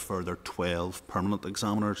to a further 12 permanent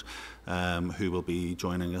examiners who will be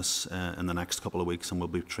joining us in the next couple of weeks and will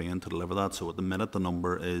be trained to deliver that. So at the minute the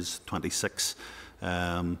number is 26.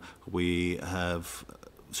 We have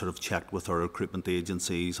sort of checked with our recruitment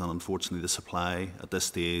agencies, and unfortunately the supply at this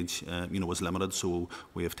stage was limited, so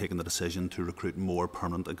we have taken the decision to recruit more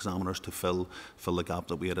permanent examiners to fill the gap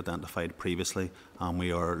that we had identified previously, and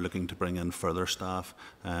we are looking to bring in further staff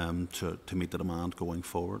to meet the demand going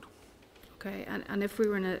forward. Okay, and if we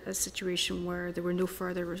were in a situation where there were no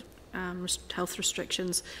further health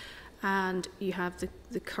restrictions, and you have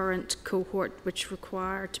the current cohort which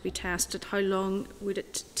require to be tested, how long would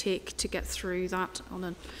it take to get through that on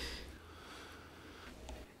a...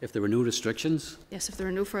 If there were no restrictions? Yes, if there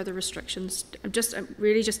are no further restrictions. I'm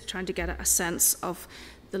really just trying to get a sense of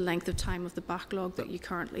the length of time of the backlog that you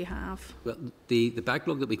currently have. Well, the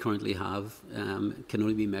backlog that we currently have can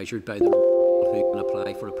only be measured by the number of people who can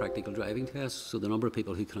apply for a practical driving test. So the number of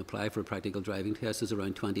people who can apply for a practical driving test is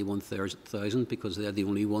around 21,000, because they're the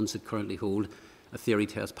only ones that currently hold a theory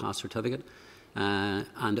test pass certificate.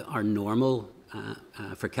 And our normal,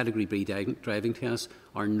 for Category B driving tests,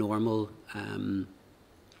 our normal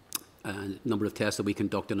number of tests that we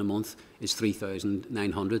conduct in a month is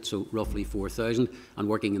 3,900, so roughly 4,000. And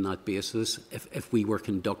working on that basis, if we were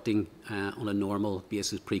conducting on a normal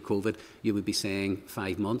basis pre-COVID, you would be saying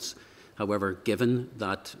 5 months. However, given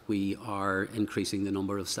that we are increasing the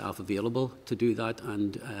number of staff available to do that,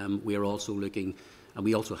 and we are also looking, and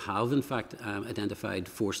we also have in fact identified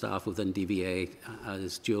 4 staff within DVA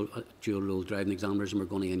as dual role driving examiners, and we're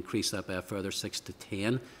going to increase that by a further 6 to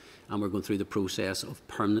 10. And we're going through the process of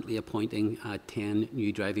permanently appointing 10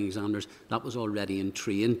 new driving examiners. That was already in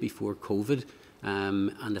train before COVID,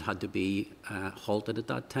 and it had to be halted at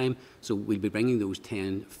that time. So we'll be bringing those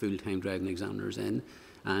 10 full-time driving examiners in,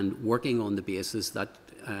 and working on the basis that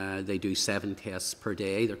they do 7 tests per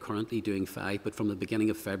day. They're currently doing 5, but from the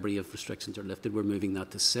beginning of February, if restrictions are lifted, we're moving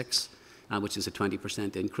that to 6, which is a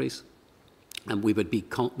 20% increase. And we would be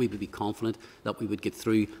confident that we would get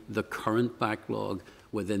through the current backlog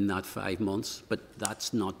within that 5 months. But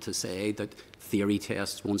that's not to say that theory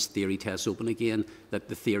tests, once theory tests open again, that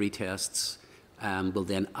the theory tests will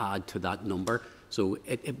then add to that number. So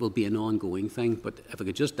it will be an ongoing thing. But if I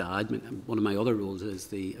could just add, one of my other roles is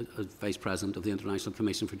the Vice President of the International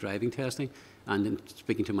Commission for Driving Testing, and in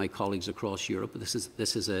speaking to my colleagues across Europe, this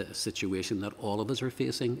is a situation that all of us are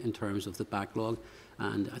facing in terms of the backlog.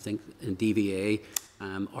 And I think in DVA,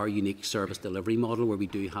 our unique service delivery model, where we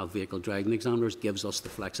do have vehicle driving examiners, gives us the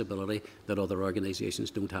flexibility that other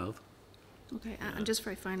organisations don't have. Okay, and just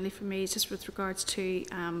very finally for me, just with regards to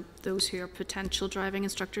those who are potential driving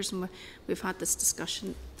instructors, and we've had this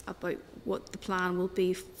discussion about what the plan will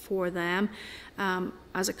be for them.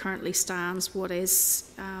 As it currently stands, what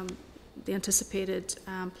is the anticipated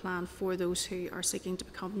plan for those who are seeking to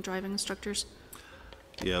become driving instructors?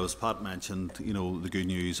 Yeah, as Pat mentioned, the good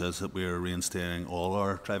news is that we're reinstating all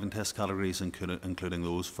our driving test categories, including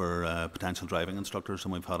those for potential driving instructors,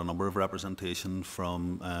 and we've had a number of representation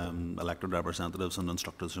from elected representatives and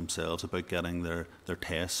instructors themselves about getting their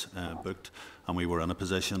tests booked. And we were in a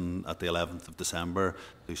position at the 11th of December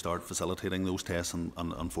to start facilitating those tests, and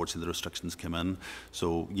unfortunately the restrictions came in.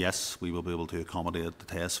 So yes, we will be able to accommodate the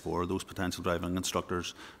tests for those potential driving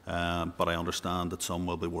instructors, but I understand that some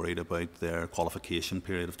will be worried about their qualification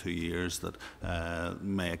period of 2 years that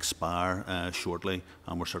may expire shortly,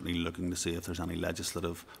 and we're certainly looking to see if there's any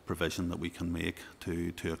legislative provision that we can make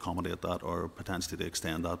to accommodate that, or potentially to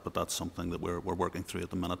extend that, but that's something that we're working through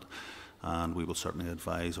at the minute. And we will certainly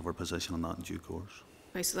advise of our position on that in due course.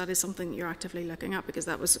 Okay, so that is something you're actively looking at, because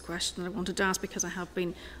that was a question I wanted to ask, because I have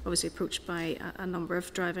been obviously approached by a number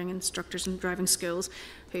of driving instructors and driving schools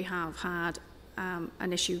who have had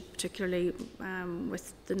an issue, particularly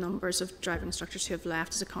with the numbers of driving instructors who have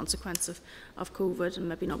left as a consequence of COVID, and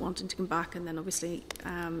maybe not wanting to come back, and then obviously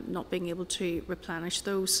not being able to replenish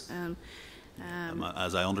those.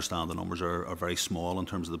 As I understand, the numbers are very small in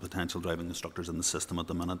terms of the potential driving instructors in the system at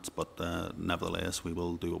the minute, but nevertheless, we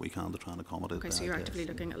will do what we can to try and accommodate. Okay, so you're actively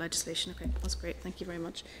looking at legislation. Okay, that's great. Thank you very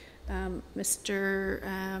much. Mr.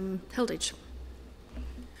 Hilditch.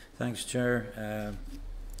 Thanks, Chair.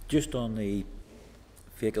 Just on the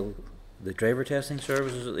vehicle, the driver testing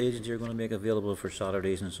services that the agency are going to make available for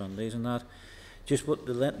Saturdays and Sundays and that, just what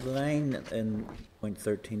the line in point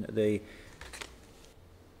 13, the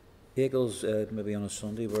vehicles maybe on a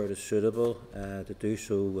Sunday where it is suitable to do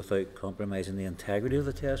so without compromising the integrity of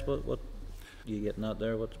the test. What you getting at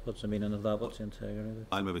there? What's the meaning of that? What's the integrity of it?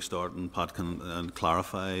 I'll maybe start and Pat can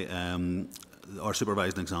clarify. Our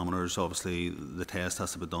supervising examiners, obviously the test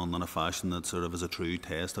has to be done in a fashion that sort of is a true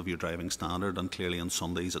test of your driving standard, and clearly on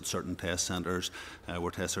Sundays at certain test centres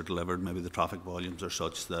where tests are delivered, maybe the traffic volumes are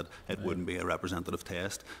such that it wouldn't be a representative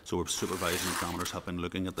test. So our supervising examiners have been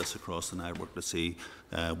looking at this across the network to see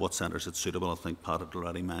what centres it's suitable. I think Pat had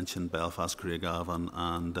already mentioned Belfast, Craigavon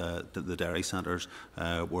and the dairy centres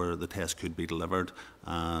where the test could be delivered,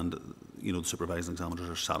 and the supervising examiners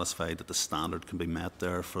are satisfied that the standard can be met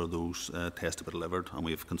there for those tests to be delivered, and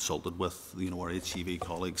we've consulted with our HGV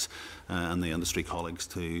colleagues and the industry colleagues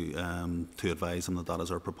to advise them that that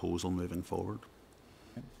is our proposal moving forward.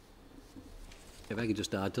 If I could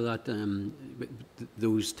just add to that,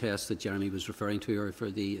 those tests that Jeremy was referring to are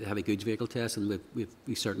for the heavy goods vehicle test, and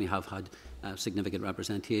we certainly have had significant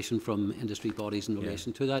representation from industry bodies in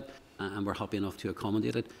relation to that, and we're happy enough to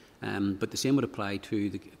accommodate it. But the same would apply to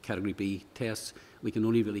the Category B tests. We can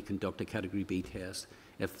only really conduct a Category B test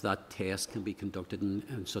if that test can be conducted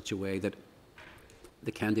in such a way that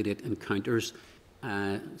the candidate encounters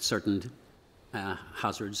certain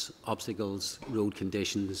hazards, obstacles, road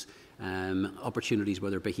conditions, opportunities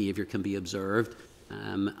where their behaviour can be observed,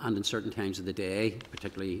 and in certain times of the day,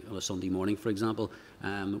 particularly on a Sunday morning, for example,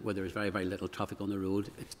 where there is very, very little traffic on the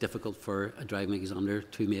road, it's difficult for a driving examiner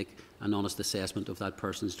to make an honest assessment of that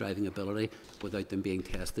person's driving ability without them being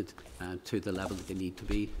tested to the level that they need to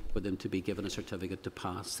be, for them to be given a certificate to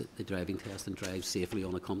pass the driving test and drive safely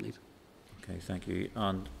unaccompanied. Okay, thank you.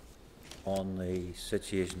 And on the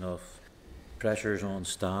situation of pressures on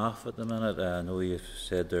staff at the minute, I know you've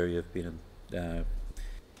said there you've been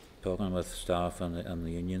talking with staff and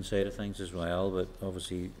the union side of things as well, but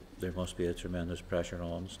obviously there must be a tremendous pressure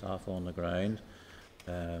on staff on the ground.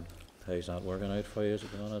 How's that working out for you at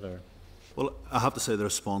the minute? Or? Well, I have to say the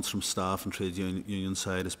response from staff and trade union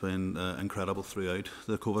side has been incredible throughout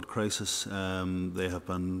the COVID crisis. They have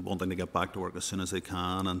been wanting to get back to work as soon as they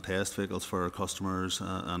can and test vehicles for our customers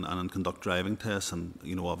and conduct driving tests. And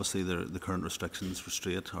obviously the current restrictions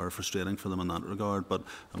are frustrating for them in that regard. But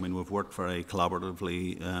I mean, we've worked very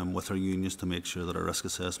collaboratively with our unions to make sure that our risk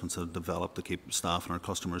assessments are developed to keep staff and our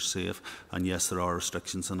customers safe. And yes, there are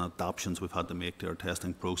restrictions and adaptations we've had to make to our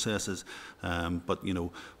testing processes. But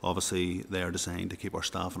obviously they are designed to keep our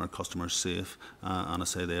staff and our customers safe, and I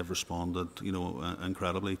say they have responded,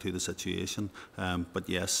 incredibly to the situation. But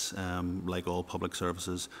yes, like all public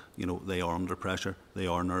services, they are under pressure. They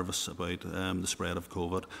are nervous about the spread of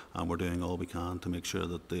COVID, and we're doing all we can to make sure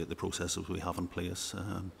that the processes we have in place,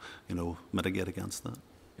 mitigate against that.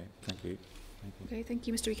 Okay, thank you. Okay, thank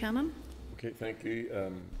you, Mr. Buchanan. Okay, thank you,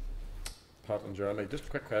 Pat and Jeremy. Just a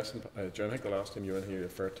quick question, Jeremy. I think the last time you were in here, you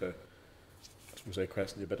referred to. I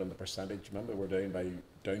questioned you a bit on the percentage. Remember, we're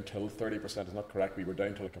down till 30%. Is not correct? We were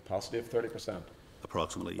down to a capacity of 30%.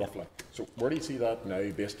 Approximately, roughly. Yeah. So where do you see that now,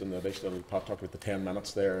 based on the additional, Pat talked about the 10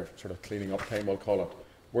 minutes there, sort of cleaning up time, we'll call it.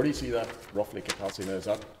 Where do you see that roughly capacity now?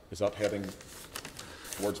 Is that heading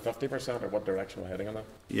towards 50%, or what direction we're heading on that?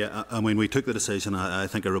 Yeah, I mean, we took the decision, I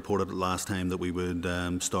think I reported it last time, that we would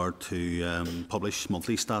start to publish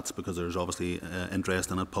monthly stats, because there's obviously interest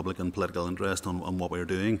in it, public and political interest on what we're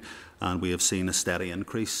doing, and we have seen a steady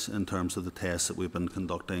increase in terms of the tests that we've been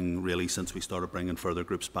conducting really since we started bringing further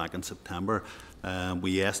groups back in September.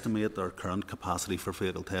 We estimate our current capacity for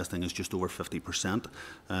vehicle testing is just over 50%,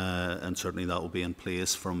 and certainly that will be in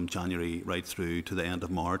place from January right through to the end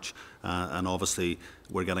of March, and obviously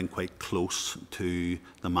we're getting quite close to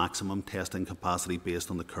the maximum testing capacity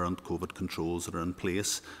based on the current COVID controls that are in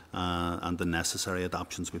place and the necessary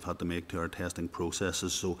adaptations we've had to make to our testing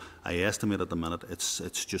processes. So I estimate at the minute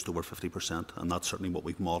it's just over 50%, and that's certainly what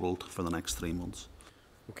we've modelled for the next 3 months.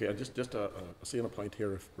 Okay, and just I see on a point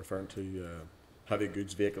here referring to heavy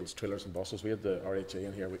goods vehicles, trailers and buses. We had the RHA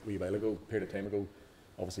in here a wee while ago, period of time ago.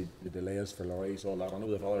 Obviously the delays for lorries, all that. I know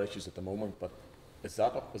they have other issues at the moment, but is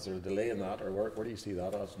there a delay in that, or where do you see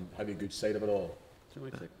that as, and heavy goods side of it all?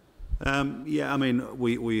 Yeah, I mean,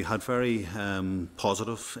 we had very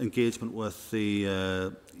positive engagement with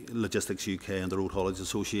the Logistics UK and the Road Haulage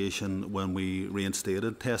Association when we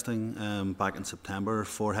reinstated testing back in September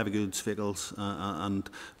for heavy goods vehicles, and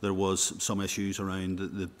there was some issues around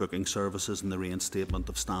the booking services and the reinstatement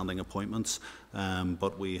of standing appointments,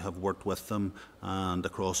 but we have worked with them, and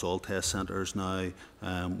across all test centres now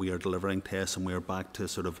we are delivering tests, and we are back to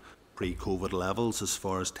sort of pre-COVID levels as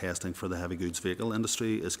far as testing for the heavy goods vehicle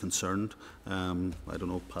industry is concerned. I don't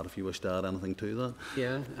know, Pat, if you wish to add anything to that.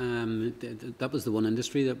 Yeah, that was the one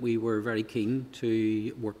industry that we were very keen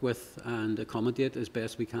to work with and accommodate as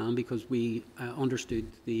best we can, because we understood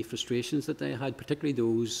the frustrations that they had, particularly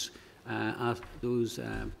those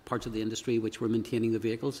parts of the industry which were maintaining the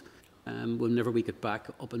vehicles. Whenever we got back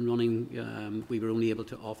up and running, we were only able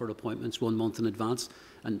to offer appointments 1 month in advance,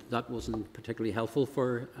 and that wasn't particularly helpful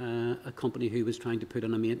for a company who was trying to put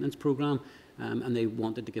on a maintenance programme, and they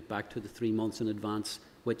wanted to get back to the 3 months in advance,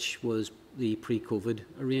 which was the pre-COVID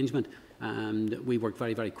arrangement. And we worked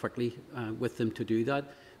very, very quickly with them to do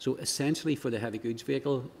that. So essentially for the heavy goods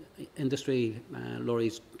vehicle industry,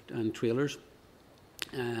 lorries and trailers,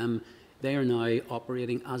 they are now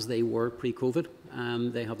operating as they were pre-COVID.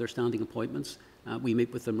 They have their standing appointments. We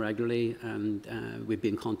meet with them regularly, and we've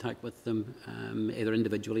been in contact with them either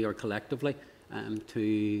individually or collectively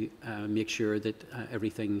to make sure that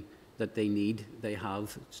everything that they need, they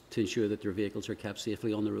have to ensure that their vehicles are kept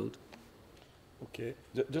safely on the road. Okay,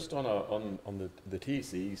 just on the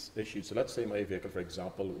TECs issued. So let's say my vehicle, for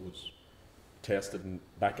example, was tested in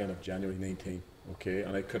back end of January 19, okay,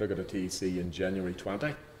 and I could have got a TEC in January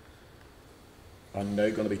 20. I'm now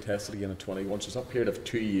going to be tested again in 21. So it's a period of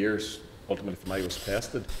 2 years, ultimately, from I was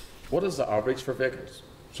tested. What is the average for vehicles?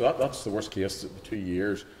 So that's the worst case, the 2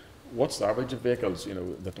 years. What's the average of vehicles,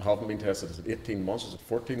 that haven't been tested? Is it 18 months? Is it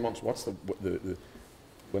 14 months? What's the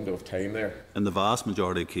window of time there? In the vast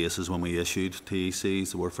majority of cases, when we issued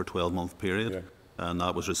TECs, they were for a 12-month period. Yeah. And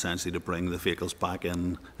that was essentially to bring the vehicles back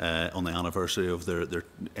in on the anniversary of their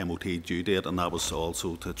MOT due date, and that was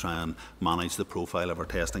also to try and manage the profile of our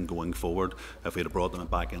testing going forward. If we had brought them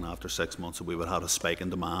back in after 6 months, we would have a spike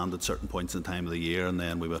in demand at certain points in time of the year, and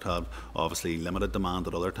then we would have obviously limited demand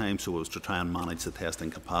at other times, so it was to try and manage the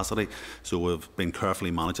testing capacity. So we've been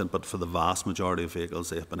carefully managing, but for the vast majority of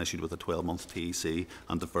vehicles, they have been issued with a 12-month TEC,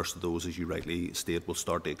 and the first of those, as you rightly state, will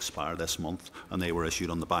start to expire this month, and they were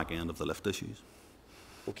issued on the back end of the lift issues.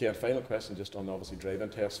 Okay, and final question just on obviously driving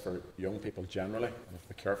tests for young people generally. And have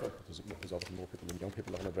to be careful, because there's obviously more people than young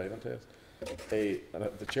people on a driving test.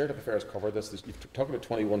 The Chair of Affairs covered this. You're talking about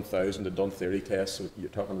 21,000 that done theory tests, so you're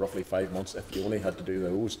talking roughly 5 months if you only had to do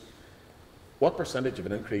those. What percentage of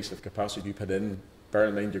an increase of capacity do you put in? Bear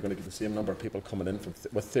in mind you're going to get the same number of people coming in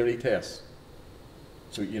with theory tests.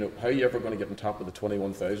 So, how are you ever going to get on top of the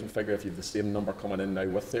 21,000 figure if you have the same number coming in now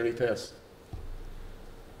with theory tests?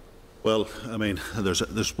 Well, I mean, I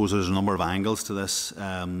suppose there's a number of angles to this.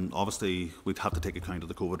 Obviously, we'd have to take account of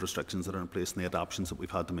the COVID restrictions that are in place and the adaptations that we've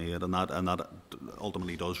had to make, and that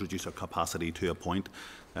ultimately does reduce our capacity to a point.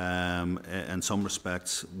 In some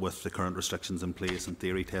respects, with the current restrictions in place, and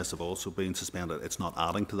theory tests have also been suspended, it's not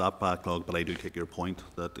adding to that backlog, but I do take your point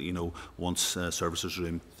that, once services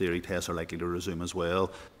resume, theory tests are likely to resume as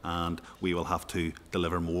well, and we will have to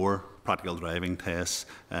deliver more practical driving tests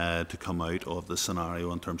to come out of the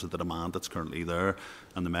scenario in terms of the demand that's currently there,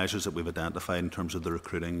 and the measures that we've identified in terms of the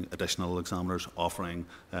recruiting additional examiners, offering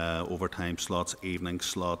overtime slots, evening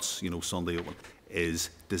slots, Sunday open, is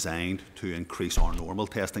designed to increase our normal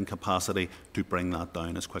testing capacity to bring that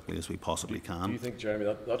down as quickly as we possibly can. Do you think, Jeremy,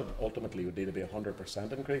 that ultimately would need to be a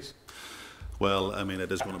 100% increase? Well, I mean,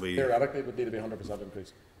 it is going to be... Theoretically, it would need to be a 100%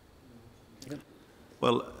 increase. Yeah.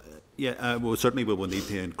 Well, yeah, well, certainly we will need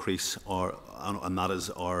to increase and that is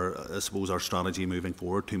I suppose, our strategy moving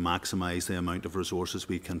forward, to maximise the amount of resources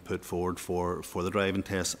we can put forward for the driving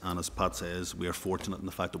tests. And as Pat says, we are fortunate in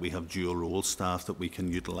the fact that we have dual role staff that we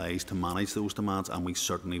can utilise to manage those demands, and we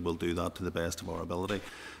certainly will do that to the best of our ability.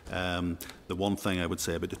 The one thing I would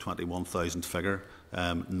say about the 21,000 figure,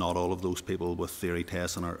 not all of those people with theory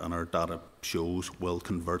tests, and our data shows, will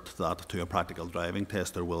convert that to a practical driving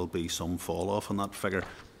test. There will be some fall off on that figure.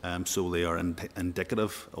 So they are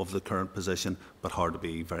indicative of the current position, but hard to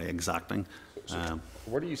be very exacting. So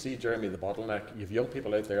where do you see, Jeremy, the bottleneck? You have young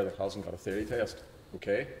people out there that hasn't got a theory test,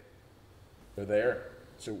 okay? They're there.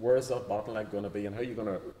 So where is that bottleneck going to be, and how are you going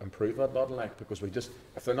to improve that bottleneck? Because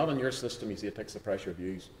if they're not on your system, you see it takes the pressure of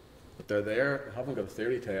use. But they're there, they haven't got a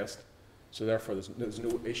theory test, so therefore there's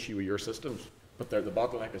no issue with your systems. But the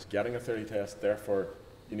bottleneck is getting a theory test, therefore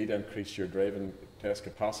you need to increase your driving test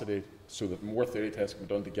capacity so that more theory tests can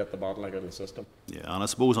be done to get the bottleneck out of the system. Yeah, and I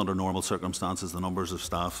suppose under normal circumstances, the numbers of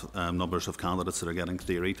staff, numbers of candidates that are getting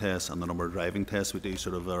theory tests and the number of driving tests we do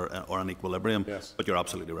sort of are in equilibrium. Yes. But you're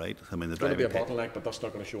absolutely right. I mean, There's going to be a bottleneck, but that's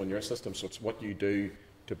not going to show in your system. So it's what you do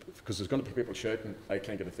to, because there's going to be people shouting, "I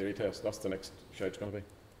can't get a theory test." That's the next shout's going to be.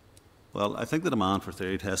 Well, I think the demand for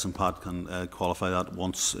theory tests, and Pat can qualify that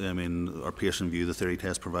once. I mean, our Pearson View, the theory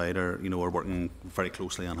test provider, are working very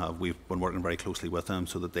closely we've been working very closely with them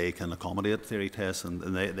so that they can accommodate theory tests, and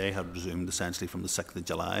they have resumed essentially from the 6th of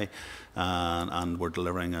July, and we're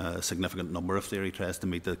delivering a significant number of theory tests to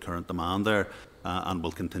meet the current demand there, and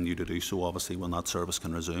will continue to do so obviously when that service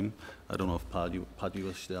can resume. I don't know if Pat, you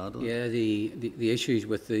wish to add? Yeah, the issues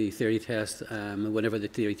with the theory test, whenever the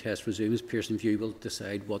theory test resumes, Pearson View will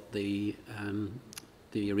decide what the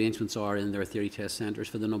arrangements are in their theory test centres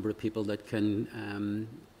for the number of people that can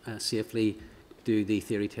safely do the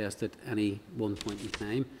theory test at any one point in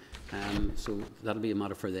time. So that'll be a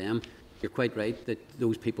matter for them. You're quite right that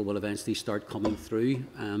those people will eventually start coming through,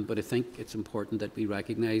 but I think it's important that we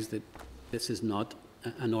recognise that this is not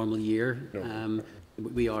a normal year. No.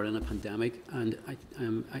 We are in a pandemic, and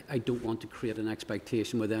I don't want to create an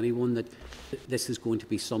expectation with anyone that this is going to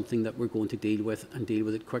be something that we're going to deal with and deal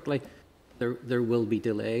with it quickly. There will be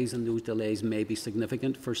delays, and those delays may be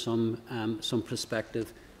significant for some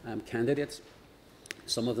prospective candidates.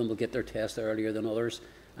 Some of them will get their test earlier than others,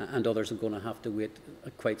 and others are going to have to wait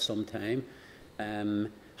quite some time.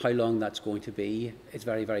 How long that's going to be, it's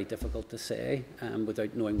very, very difficult to say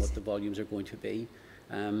without knowing what the volumes are going to be.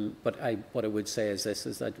 But what I would say is this,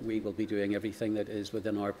 is that we will be doing everything that is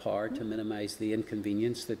within our power to minimise the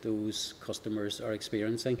inconvenience that those customers are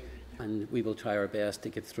experiencing, and we will try our best to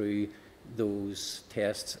get through those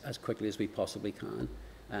tests as quickly as we possibly can.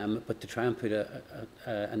 But to try and put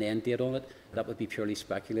an end date on it, that would be purely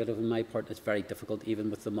speculative on my part. It's very difficult, even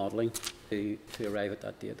with the modelling, to arrive at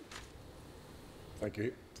that date. Thank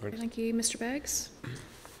you. Thanks. Thank you, Mr. Beggs.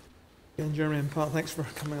 Again, Jeremy and Pat, thanks for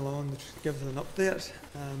coming along to give us an update.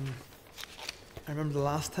 I remember the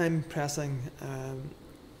last time pressing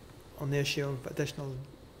on the issue of additional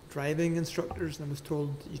driving instructors, and I was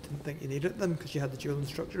told you didn't think you needed them because you had the dual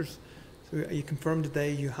instructors. So are you confirmed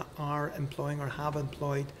today you are employing or have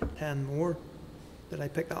employed 10 more? Did I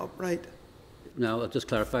pick that up right? No, I'll just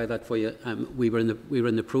clarify that for you. We were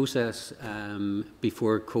in the process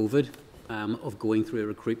before COVID of going through a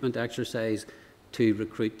recruitment exercise to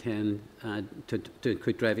recruit 10 to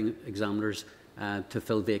recruit driving examiners to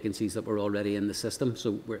fill vacancies that were already in the system.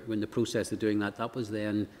 So we're in the process of doing that. That was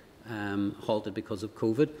then halted because of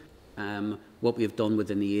COVID. What we have done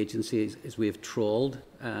within the agency is we have trawled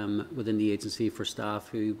within the agency for staff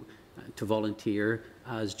who to volunteer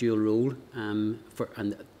as dual role.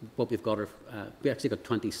 And what we've got are we actually got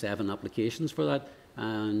 27 applications for that,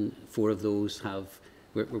 and 4 of those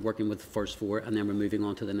we're working with the first 4, and then we're moving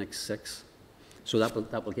on to the next 6. So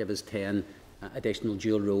that will give us 10 additional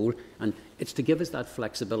dual role, and it's to give us that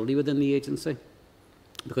flexibility within the agency,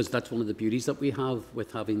 because that's one of the beauties that we have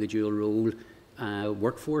with having the dual role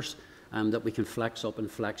workforce, that we can flex up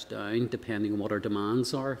and flex down depending on what our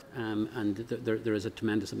demands are, and there is a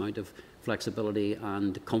tremendous amount of flexibility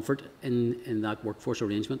and comfort in that workforce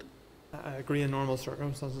arrangement. I agree in normal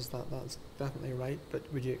circumstances that's definitely right, but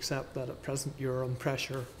would you accept that at present you're on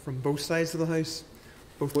pressure from both sides of the house,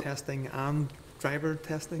 both testing and driver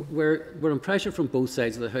testing? We're on pressure from both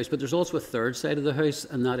sides of the house, but there's also a third side of the house,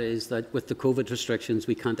 and that is that with the COVID restrictions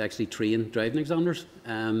we can't actually train driving examiners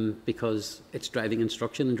because it's driving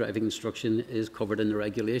instruction, and driving instruction is covered in the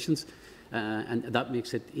regulations, and that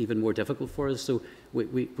makes it even more difficult for us. So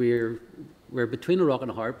we're between a rock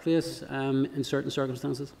and a hard place in certain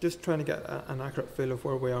circumstances. Just trying to get an accurate feel of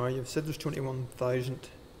where we are. You've said there's 21,000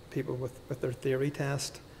 people with their theory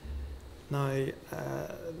test. Now,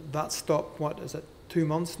 that's stopped, what is it, 2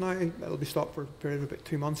 months now? It'll be stopped for a period of about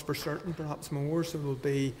 2 months for certain, perhaps more, so there'll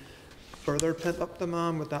be further pent-up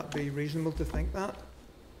demand. Would that be reasonable to think that?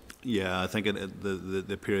 Yeah, I think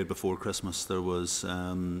the period before Christmas there was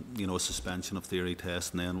a suspension of theory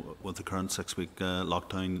tests, and then with the current 6-week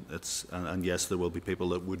lockdown, and yes, there will be people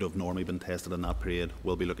that would have normally been tested in that period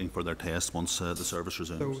will be looking for their test once the service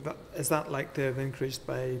resumes. So is that like to have increased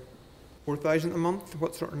by 4,000 a month?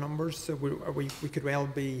 What sort of numbers? So we could well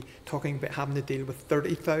be talking about having to deal with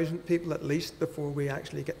 30,000 people at least before we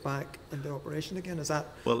actually get back into operation again. Is that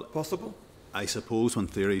possible? I suppose when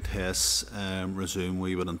theory tests resume,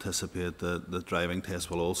 we would anticipate that the driving tests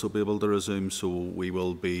will also be able to resume. So we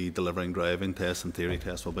will be delivering driving tests, and theory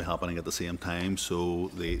tests will be happening at the same time.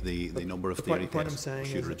 So the number of theory tests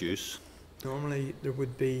should reduce. Normally there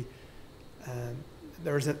would be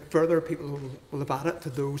there's further people who will have added to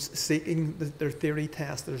those seeking their theory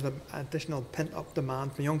test. There's an additional pent-up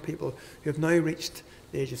demand for young people who have now reached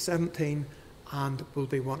the age of 17 and will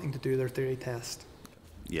be wanting to do their theory test.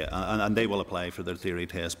 Yeah, and they will apply for their theory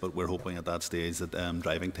test, but we're hoping at that stage that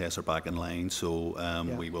driving tests are back in line, so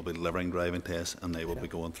we will be delivering driving tests and they will be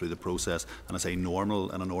going through the process. And I say in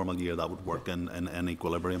a normal year that would work in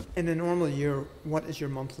equilibrium. In a normal year, what is your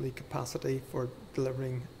monthly capacity for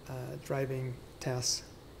delivering driving tests?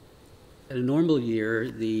 In a normal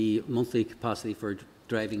year, the monthly capacity for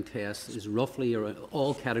driving tests is roughly around,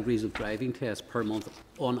 all categories of driving tests per month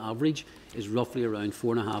on average is roughly around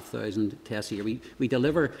 4,500 tests a year. We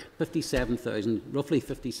deliver roughly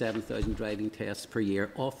 57,000 driving tests per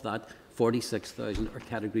year. Off that, 46,000 are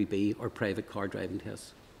category B or private car driving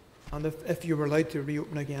tests. And if you were allowed to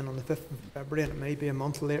reopen again on the 5th of February, and it may be a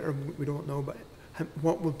month later, we don't know, but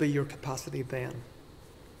what would be your capacity then?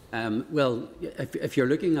 Well, if you're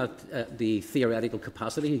looking at the theoretical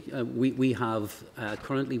capacity, we have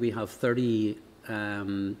currently we have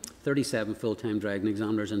 37 full-time driving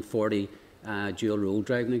examiners and 40 dual-role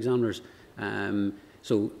driving examiners.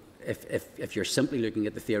 So if you're simply looking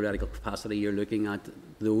at the theoretical capacity, you're looking at,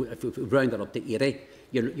 though, if we round that up to 80,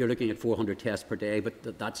 you're looking at 400 tests per day, but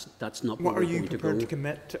that's not what we're are you going prepared to to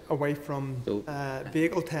commit away from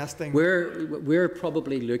vehicle testing? We're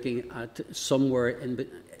probably looking at somewhere in.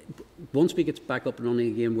 Once we get back up and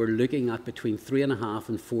running again, we're looking at between 3,500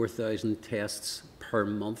 and 4,000 tests per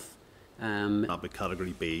month. That would be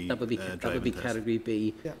category B. That would be category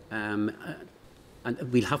B, yeah. And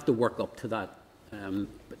we'll have to work up to that.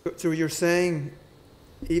 So you're saying,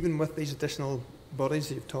 even with these additional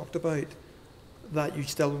bodies you've talked about, that you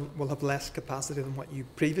still will have less capacity than what you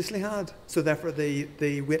previously had, so therefore the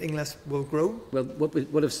waiting list will grow? Well,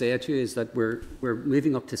 what I've said to you is that we're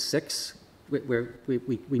moving up to 6. We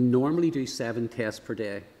normally do 7 tests per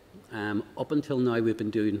day. Up until now, we've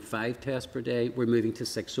been doing 5 tests per day. We're moving to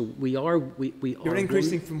 6. So we are. You're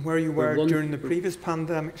increasing from where you were during the previous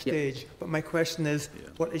pandemic stage. But my question is,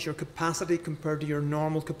 what is your capacity compared to your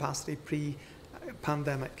normal capacity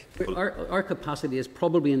pre-pandemic? Our capacity is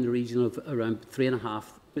probably in the region of around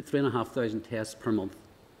 3,500 tests per month.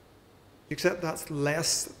 Except that's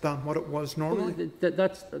less than what it was normally?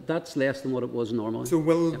 That's less than what it was normally. So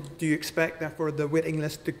do you expect, therefore, the waiting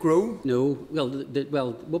list to grow? No.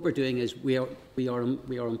 Well, what we're doing is we are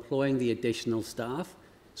employing the additional staff.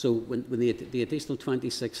 So when the additional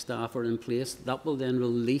 26 staff are in place, that will then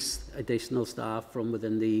release additional staff from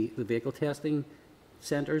within the vehicle testing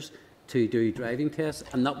centres to do driving tests,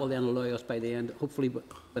 and that will then allow us by the end, hopefully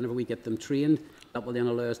whenever we get them trained, that will then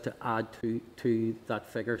allow us to add to that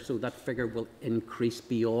figure. So that figure will increase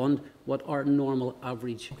beyond what our normal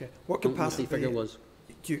average what capacity figure was.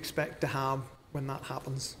 Do you expect to have when that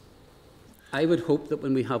happens? I would hope that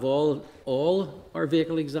when we have all our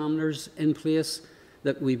vehicle examiners in place,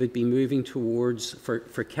 that we would be moving towards,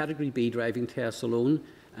 for category B driving tests alone,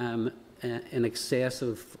 in excess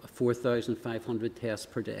of 4,500 tests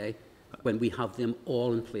per day, when we have them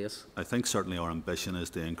all in place. I think certainly our ambition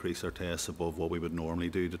is to increase our tests above what we would normally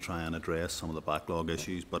do to try and address some of the backlog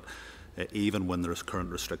issues, but even when there's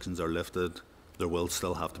current restrictions are lifted, there will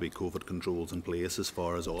still have to be COVID controls in place as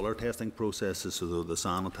far as all our testing processes, so the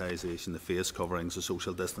sanitisation, the face coverings, the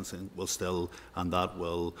social distancing will still, and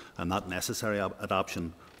that necessary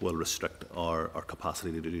adoption will restrict our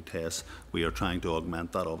capacity to do tests. We are trying to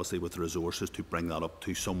augment that, obviously, with resources to bring that up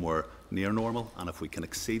to somewhere near normal, and if we can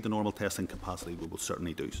exceed the normal testing capacity, we will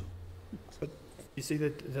certainly do so. But you see the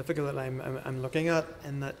difficulty that I'm looking at,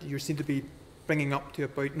 in that you seem to be bringing up to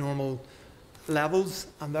about normal levels,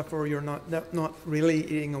 and therefore you're not really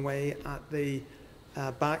eating away at the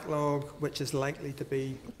backlog, which is likely to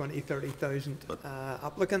be 20,000-30,000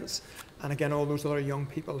 applicants, and again all those other young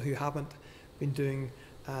people who haven't been doing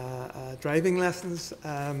driving lessons.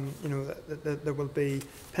 There will be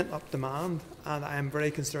pent-up demand, and I am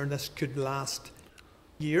very concerned this could last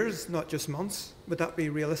years, not just months. Would that be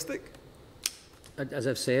realistic? As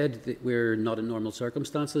I've said, we're not in normal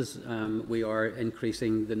circumstances. We are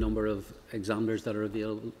increasing the number of examiners that are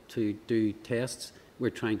available to do tests.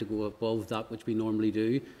 We're trying to go above that which we normally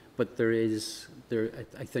do, but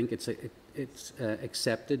I think it's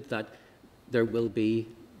accepted that there will be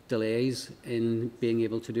delays in being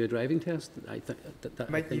able to do a driving test. I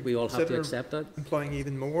think we all have to accept that. Employing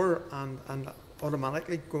even more and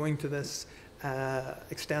automatically going to this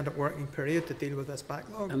extended working period to deal with this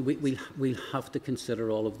backlog. And we'll have to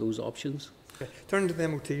consider all of those options. Okay. Turning to the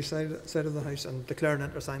MOT side of the house and declaring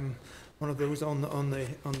interest, I'm one of those on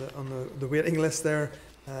the waiting list there.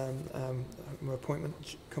 My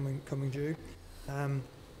appointment coming due.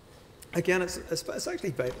 again, it's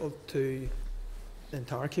actually vital to the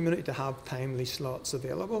entire community to have timely slots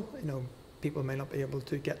available. You know, people may not be able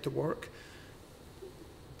to get to work.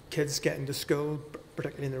 Kids getting to school,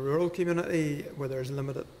 particularly in the rural community where there's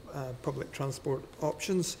limited public transport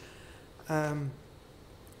options. I'm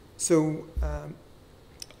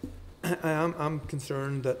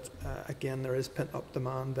concerned that again there is pent-up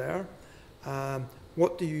demand there.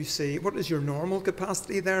 What do you see? What is your normal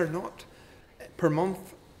capacity there, not per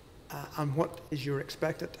month, and what is your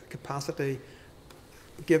expected capacity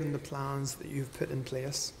given the plans that you've put in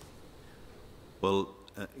place? Well,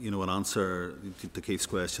 in answer to Keith's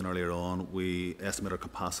question earlier on, we estimate our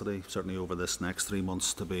capacity, certainly over this next 3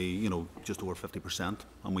 months, to be, just over 50%.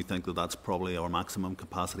 And we think that that's probably our maximum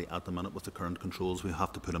capacity at the minute with the current controls we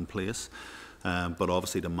have to put in place. But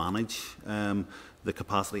obviously to manage the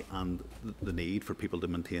capacity and the need for people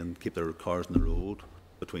to keep their cars on the road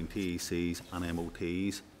between TECs and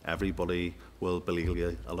MOTs, everybody will be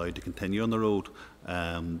legally allowed to continue on the road.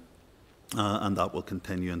 And that will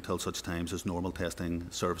continue until such times as normal testing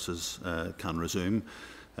services can resume.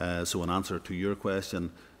 So in answer to your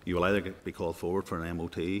question, you will either be called forward for an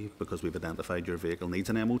MOT because we've identified your vehicle needs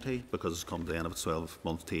an MOT because it's come to the end of its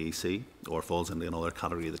 12-month TEC or falls into another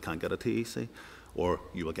category that can't get a TEC, or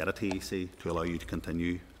you will get a TEC to allow you to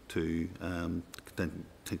continue to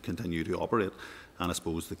continue to operate. And I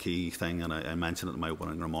suppose the key thing, and I mentioned it in my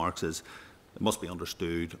opening remarks, is it must be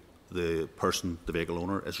understood the vehicle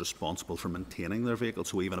owner, is responsible for maintaining their vehicle.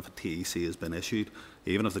 So even if a TEC has been issued,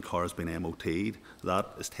 even if the car has been MOT'd, that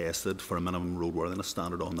is tested for a minimum roadworthiness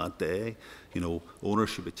standard on that day. Owners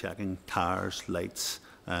should be checking tires, lights,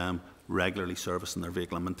 regularly servicing their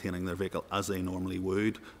vehicle and maintaining their vehicle as they normally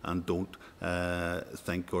would, and don't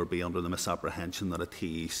think or be under the misapprehension that a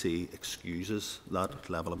TEC excuses that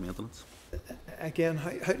level of maintenance. Again,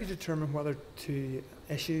 how do you determine whether to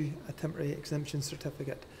issue a temporary exemption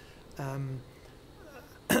certificate?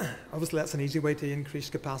 Obviously that's an easy way to increase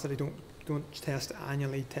capacity. Don't test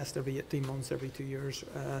annually, test every 18 months, every 2 years,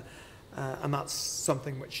 and that's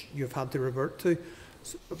something which you've had to revert to.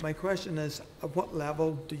 So, but my question is, at what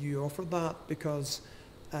level do you offer that? Because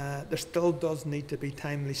there still does need to be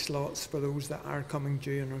timely slots for those that are coming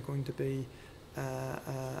due and are going to be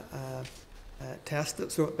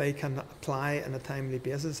tested, so that they can apply on a timely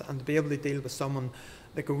basis, and to be able to deal with someone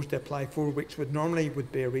that goes to apply 4 weeks would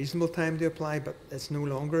be a reasonable time to apply, but it's no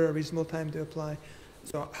longer a reasonable time to apply.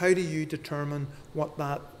 So how do you determine what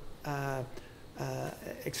that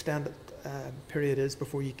extended period is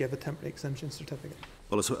before you give a temporary exemption certificate?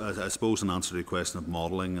 Well, I suppose in answer to your question of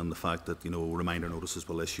modelling and the fact that reminder notices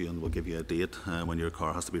will issue and will give you a date when your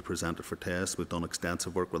car has to be presented for test. We've done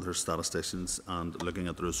extensive work with our statisticians and looking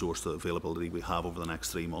at the resource availability we have over the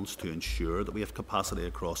next 3 months to ensure that we have capacity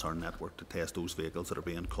across our network to test those vehicles that are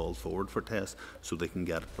being called forward for test, so they can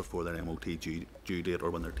get it before their MOT due date or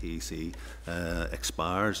when their TEC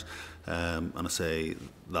expires. And I say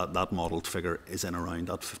that modelled figure is in around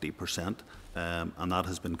that 50%, and that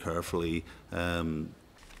has been carefully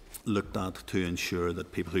looked at to ensure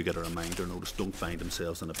that people who get a reminder notice don't find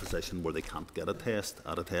themselves in a position where they can't get a test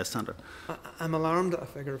at a test centre. I'm alarmed at a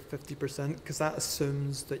figure of 50% because that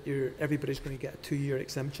assumes that everybody's going to get a 2-year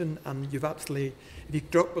exemption, and if you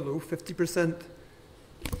drop below 50%,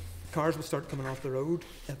 cars will start coming off the road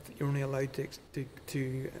if you're only allowed to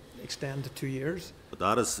extend to 2 years. But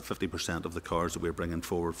that is 50% of the cars that we're bringing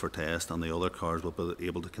forward for test, and the other cars will be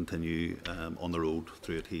able to continue on the road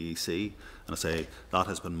through a TEC. And I say that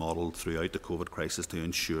has been modelled throughout the COVID crisis to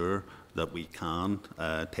ensure that we can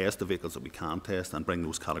test the vehicles that we can test and bring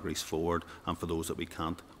those categories forward, and for those that we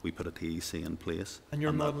can't, we put a TEC in place. And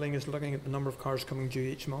your modelling is looking at the number of cars coming due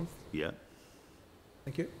each month? Yeah.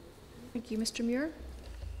 Thank you. Thank you, Mr. Muir.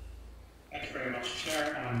 Thank you very much,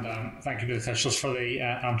 Chair, and thank you to the officials for the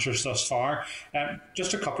answers thus far.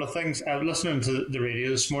 Just a couple of things. Listening to the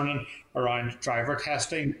radio this morning around driver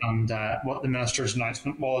testing and what the Minister's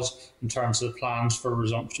announcement was in terms of the plans for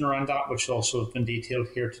resumption around that, which also have been detailed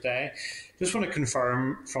here today. Just want to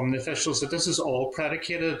confirm from the officials that this is all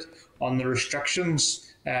predicated on the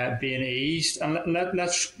restrictions being eased. And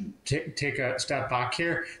let's take a step back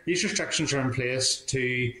here. These restrictions are in place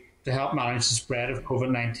to help manage the spread of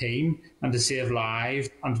COVID-19 and to save lives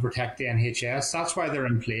and to protect the NHS. That's why they're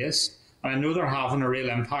in place. And I know they're having a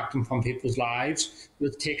real impact on people's lives, but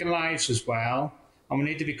it's taking lives as well. And we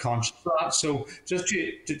need to be conscious of that. So just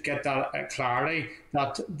to get that clarity,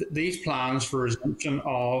 that these plans for resumption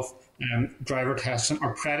of driver testing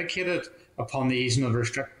are predicated upon the easing of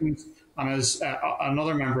restrictions And as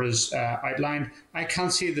another member has outlined, I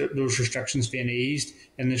can't see those restrictions being eased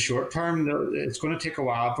in the short term. It's going to take a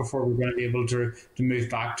while before we're going to be able to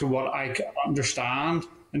move back to what I understand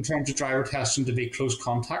in terms of driver testing to be close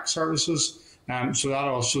contact services. So that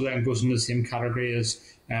also then goes into the same category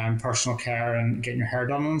as personal care and getting your hair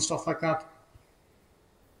done and stuff like that.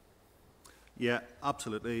 Yeah,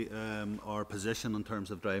 absolutely. Our position in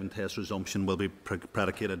terms of driving test resumption will be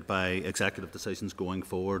predicated by executive decisions going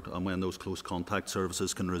forward and when those close contact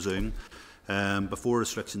services can resume. Before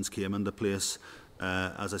restrictions came into place,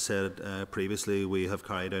 as I said previously, we have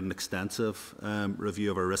carried out an extensive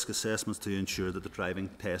review of our risk assessments to ensure that the driving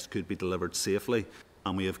test could be delivered safely,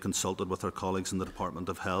 and we have consulted with our colleagues in the Department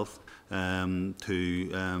of Health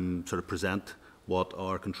to sort of present what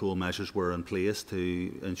our control measures were in place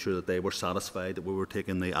to ensure that they were satisfied that we were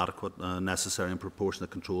taking the adequate, necessary and proportionate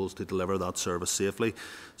controls to deliver that service safely.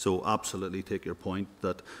 So absolutely take your point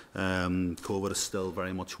that COVID is still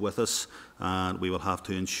very much with us, and we will have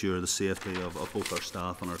to ensure the safety of both our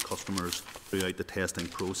staff and our customers throughout the testing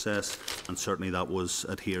process, and certainly that was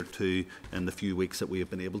adhered to in the few weeks that we have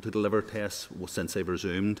been able to deliver tests since they've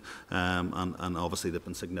resumed, and obviously they've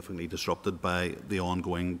been significantly disrupted by the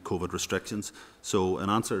ongoing COVID restrictions. So in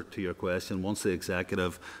answer to your question, once the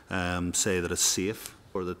executive say that it's safe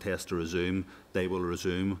for the test to resume, they will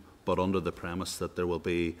resume, but under the premise that there will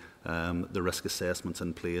be the risk assessments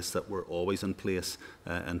in place that were always in place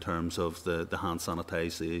in terms of the hand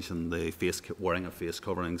sanitisation, the wearing of face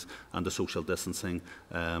coverings and the social distancing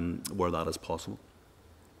where that is possible.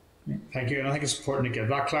 Thank you. And I think it's important to give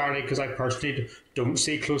that clarity, because I personally don't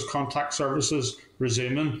see close contact services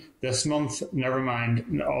resuming this month, never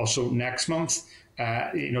mind also next month.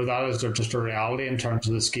 That is just a reality in terms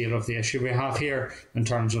of the scale of the issue we have here, in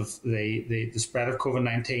terms of the spread of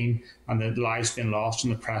COVID-19 and the lives being lost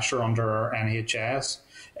and the pressure under our NHS.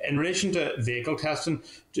 In relation to vehicle testing,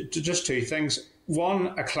 just two things.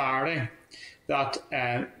 One, a clarity that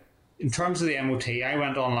in terms of the MOT, I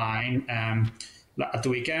went online at the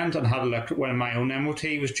weekend and had a look at when my own MOT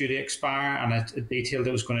was due to expire, and it detailed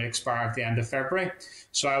it was going to expire at the end of February.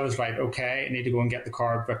 So I was like, okay, I need to go and get the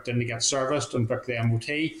car booked in to get serviced and book the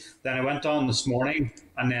MOT. Then I went on this morning,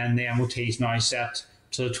 and then the MOT is now set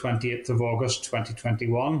to the 28th of August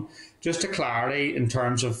 2021. Just a clarity in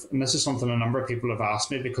terms of, and this is something a number of people have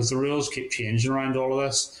asked me, because the rules keep changing around all of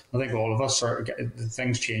this. I think all of us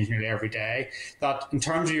things change nearly every day. That in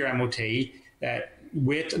terms of your MOT,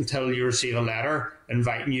 wait until you receive a letter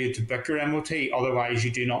inviting you to book your MOT. Otherwise, you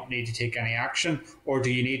do not need to take any action. Or do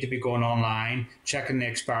you need to be going online, checking the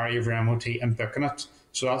expiry of your MOT and booking it?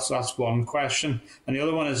 So that's one question. And the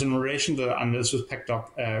other one is in relation to, and this was picked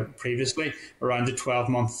up previously, around the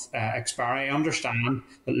 12-month expiry. I understand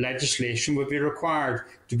that legislation would be required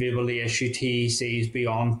to be able to issue TECs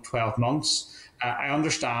beyond 12 months. I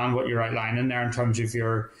understand what you're outlining there in terms of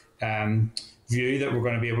your view that we're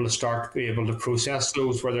going to be able to process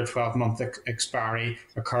those where their 12-month expiry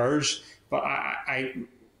occurs. But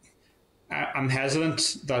I'm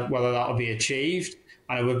hesitant that whether that will be achieved,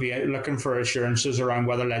 and I would be looking for assurances around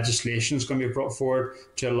whether legislation is going to be brought forward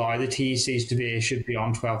to allow the TECs to be issued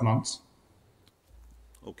beyond 12 months.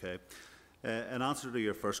 Okay. In answer to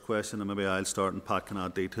your first question, and maybe I'll start and Pat can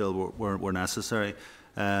add detail where necessary.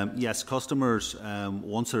 Yes, customers,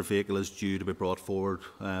 once their vehicle is due to be brought forward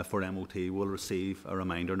for MOT, will receive a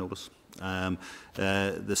reminder notice.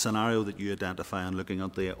 The scenario that you identify in looking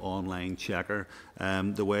at the online checker,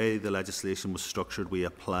 the way the legislation was structured, we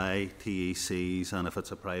apply TECs, and if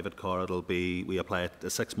it's a private car, we apply a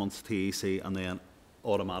 6-month TEC and then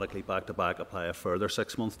automatically back-to-back apply a further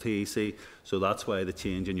 6-month TEC. So that's why the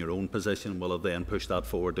change in your own position will have then pushed that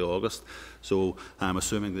forward to August. So I'm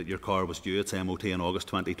assuming that your car was due its MOT in August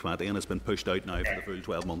 2020 and has been pushed out now for the full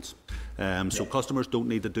 12 months. So customers don't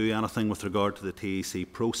need to do anything with regard to the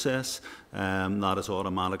TEC process. That is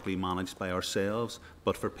automatically managed by ourselves.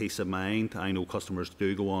 But for peace of mind, I know customers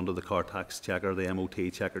do go onto the car tax checker, the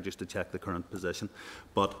MOT checker, just to check the current position.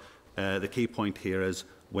 But the key point here is,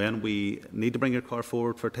 when we need to bring your car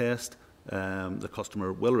forward for test, the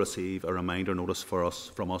customer will receive a reminder notice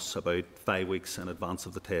from us about 5 weeks in advance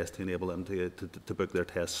of the test to enable them to book their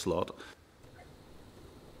test slot.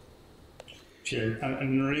 Sure. And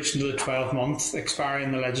in relation to the 12-month expiry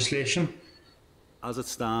in the legislation? As it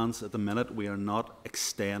stands at the minute, we are not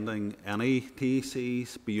extending any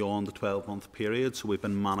TECs beyond the 12-month period, so we've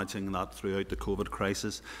been managing that throughout the COVID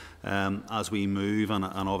crisis. As we move, and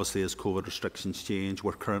obviously as COVID restrictions change,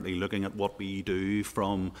 we're currently looking at what we do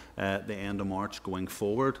from the end of March going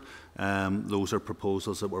forward. Those are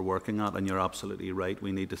proposals that we're working at, and you're absolutely right.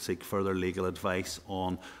 We need to seek further legal advice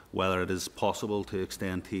on whether it is possible to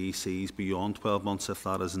extend TECs beyond 12 months, if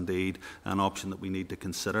that is indeed an option that we need to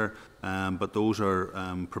consider. But those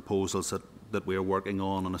are proposals that we are working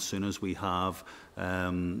on, and as soon as we have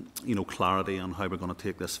clarity on how we're going to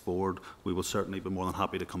take this forward, we will certainly be more than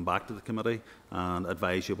happy to come back to the committee and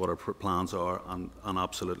advise you what our plans are, and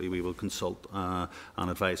absolutely we will consult and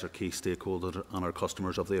advise our key stakeholders and our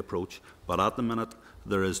customers of the approach. But at the minute,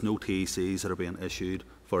 there is no TECs that are being issued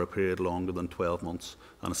for a period longer than 12 months.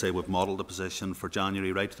 And I say we've modelled the position for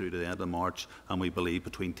January right through to the end of March, and we believe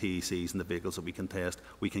between TECs and the vehicles that we can test,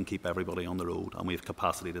 we can keep everybody on the road, and we have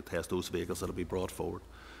capacity to test those vehicles that will be brought forward.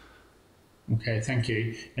 Okay, thank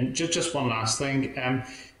you. And just one last thing.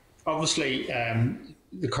 Obviously,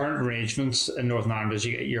 the current arrangements in Northern Ireland is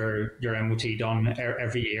you get your MOT done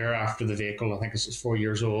every year after the vehicle, I think it's 4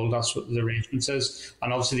 years old. That's what the arrangements is.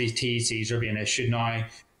 And obviously these TECs are being issued now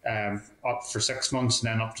up for 6 months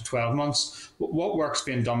and then up to 12 months. What work's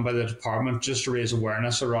being done by the department just to raise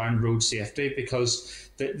awareness around road safety? Because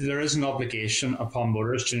there is an obligation upon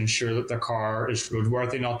motorists to ensure that their car is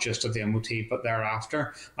roadworthy, not just at the MOT but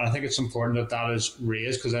thereafter. And I think it's important that that is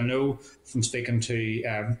raised, because I know from speaking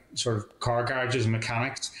to sort of car garages and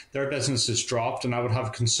mechanics, their business has dropped, and I would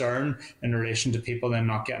have concern in relation to people then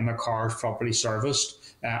not getting their cars properly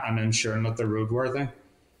serviced and ensuring that they're roadworthy.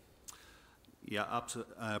 Yeah,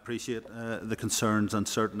 absolutely. I appreciate the concerns, and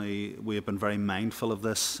certainly we have been very mindful of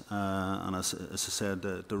this. And as I said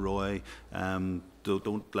to Roy,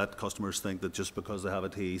 don't let customers think that just because they have a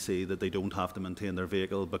TEC that they don't have to maintain their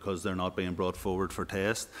vehicle because they're not being brought forward for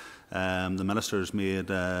test. The Minister's made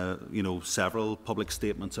several public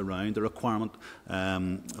statements around the requirement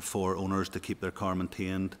for owners to keep their car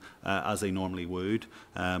maintained as they normally would.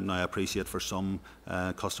 Now, I appreciate for some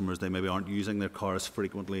customers they maybe aren't using their car as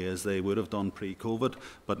frequently as they would have done pre-COVID,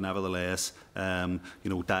 but nevertheless,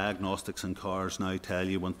 diagnostics in cars now tell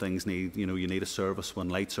you when things need, you need a service, when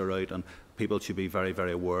lights are out, and people should be very,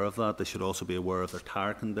 very aware of that. They should also be aware of their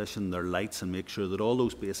tyre condition, their lights, and make sure that all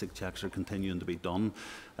those basic checks are continuing to be done.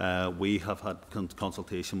 We have had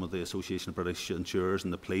consultation with the Association of British Insurers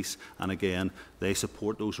and the police, and again, they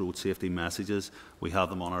support those road safety messages. We have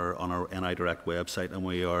them on our NI Direct website, and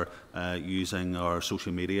we are using our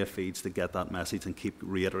social media feeds to get that message and keep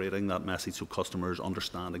reiterating that message so customers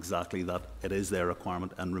understand exactly that it is their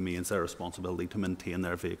requirement and remains their responsibility to maintain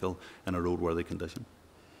their vehicle in a roadworthy condition.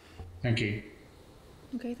 Thank you.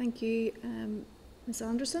 Okay, thank you. Ms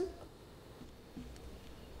Anderson?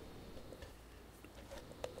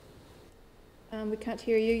 We can't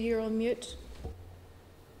hear you. You're on mute.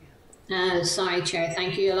 Sorry, Chair.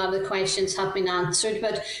 Thank you. A lot of the questions have been answered,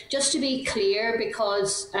 but just to be clear,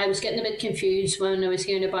 because I was getting a bit confused when I was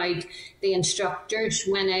hearing about the instructors,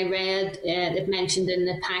 when I read it mentioned in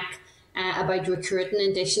the pack about recruiting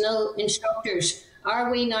additional instructors.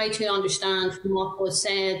 Are we now to understand from what was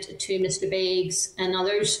said to Mr Biggs and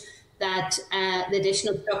others that the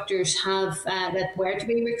additional instructors that were to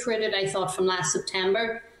be recruited, I thought from last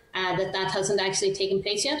September, that hasn't actually taken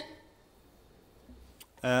place yet?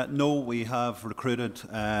 No, we have recruited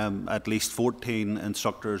at least 14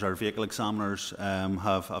 instructors. Our vehicle examiners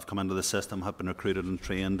have come into the system, have been recruited and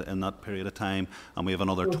trained in that period of time, and we have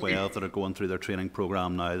another 12 that are going through their training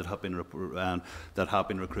programme now that have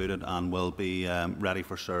been recruited and will be ready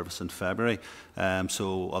for service in February.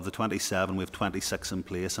 So of the 27, we have 26 in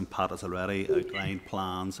place, and Pat has already outlined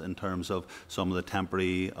plans in terms of some of the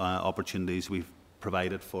temporary opportunities we've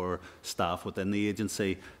provided for staff within the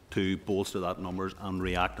agency to bolster that numbers and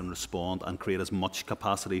react and respond and create as much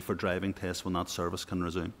capacity for driving tests when that service can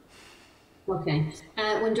resume. Okay.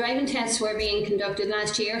 When driving tests were being conducted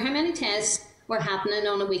last year, how many tests were happening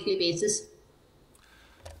on a weekly basis?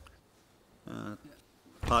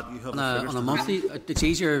 Pat, you have on a monthly, it's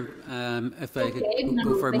easier if I could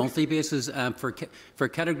go for a monthly basis. For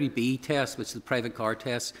Category B tests, which is the private car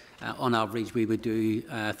tests, on average we would do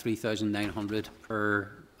 3,900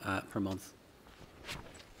 per month.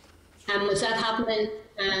 And was that happening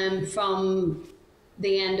from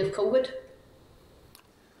the end of COVID?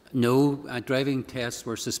 No, driving tests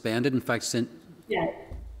were suspended. In fact,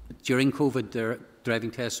 during COVID,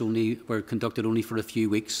 driving tests were conducted only for a few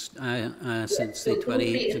weeks since the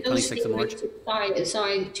 26th of March.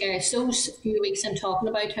 Sorry, Chair. So those few weeks I'm talking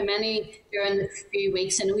about, how many during the few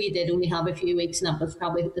weeks? I know you did only have a few weeks, and that was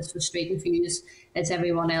probably as frustrating for you as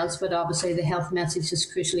everyone else, but obviously the health message is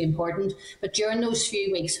crucially important. But during those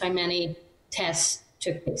few weeks, how many tests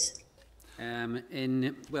took place?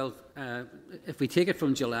 If we take it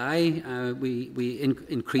from July, we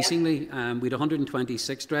increasingly we had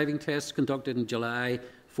 126 driving tests conducted in July,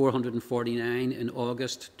 449 in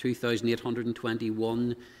August,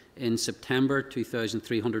 2,821 in September,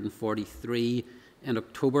 2,343 in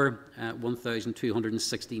October,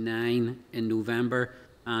 1,269 in November,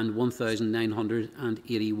 and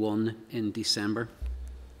 1,981 in December.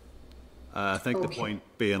 I think the point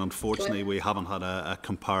being, unfortunately, we haven't had a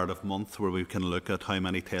comparative month where we can look at how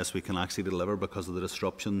many tests we can actually deliver because of the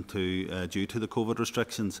disruption due to the COVID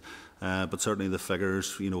restrictions. But certainly the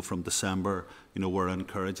figures, from December, were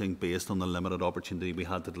encouraging based on the limited opportunity we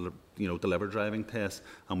had to deliver driving tests.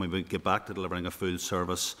 And when we get back to delivering a full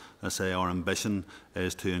service, I say our ambition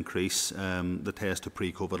is to increase the test to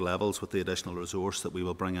pre-COVID levels with the additional resource that we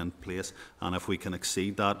will bring in place. And if we can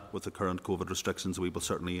exceed that with the current COVID restrictions, we will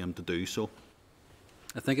certainly aim to do so.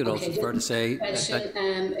 I think it also is fair to say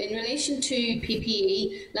in relation to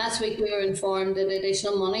PPE, last week we were informed that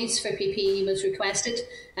additional monies for PPE was requested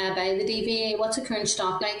by the DVA. What's the current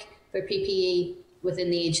stock like for PPE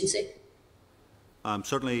within the agency?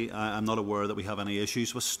 Certainly, I'm not aware that we have any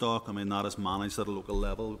issues with stock. I mean, that is managed at a local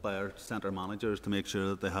level by our centre managers to make sure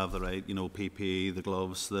that they have the right, PPE, the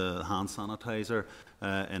gloves, the hand sanitizer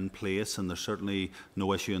in place. And there's certainly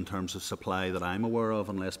no issue in terms of supply that I'm aware of,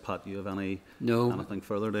 unless, Pat, you have anything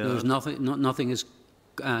further to add? There's nothing has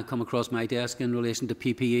come across my desk in relation to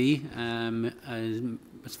PPE.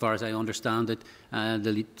 As far as I understand it,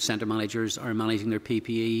 the centre managers are managing their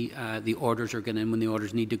PPE. The orders are going in when the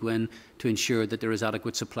orders need to go in to ensure that there is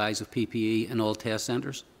adequate supplies of PPE in all test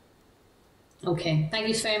centres. Okay, thank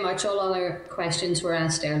you very much. All other questions were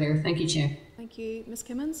asked earlier. Thank you, Chair. Thank you. Ms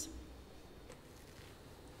Kimmins.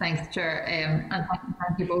 Thanks, Chair. And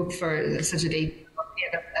thank you both for such a deep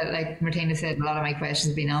update. Like Martina said, a lot of my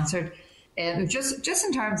questions have been answered. Just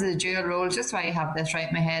in terms of the dual role, just so I have this right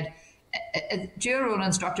in my head, dual role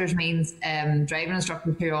instructors means driving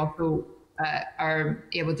instructors who also are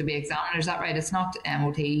able to be examiners. Is that right? It's not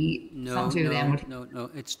MOT. No,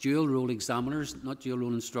 it's dual role examiners, not dual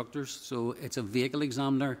role instructors. So it's a vehicle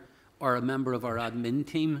examiner or a member of our admin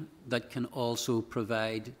team that can also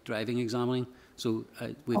provide driving examining. So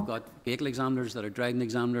we've got vehicle examiners that are driving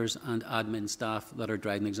examiners and admin staff that are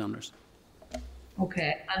driving examiners.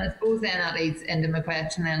 Okay, and I suppose then that leads into my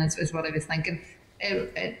question then, is what I was thinking.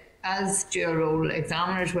 As dual role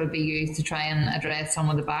examiners will be used to try and address some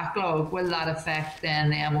of the backlog, will that affect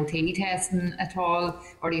then the MOT testing at all,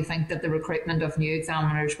 or do you think that the recruitment of new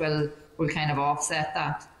examiners will kind of offset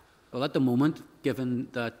that? Well, at the moment, given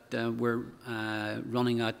that we're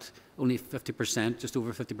running at only 50%, just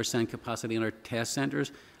over 50% capacity in our test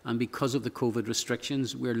centres, and because of the COVID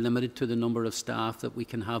restrictions, we're limited to the number of staff that we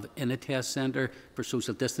can have in a test centre for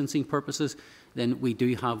social distancing purposes. Then we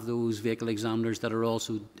do have those vehicle examiners that are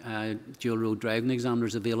also dual road driving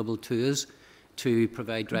examiners available to us to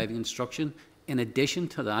provide driving instruction. In addition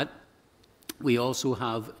to that, we also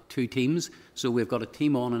have two teams. So we've got a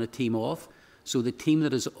team on and a team off. So the team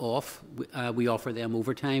that is off, we offer them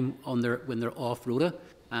overtime on when they're off rota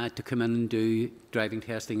to come in and do driving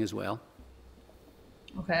testing as well.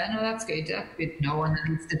 Okay, no, that's good. That's good to know, and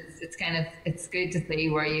it's good to see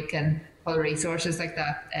where you can pull resources like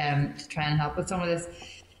that to try and help with some of this.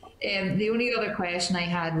 The only other question I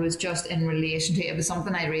had was just in relation to, it was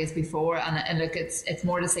something I raised before, and look, it's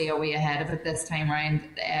more to say, are we ahead of it this time around?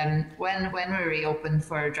 When we reopened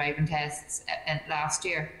for driving tests last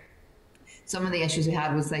year, some of the issues we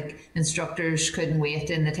had was like instructors couldn't wait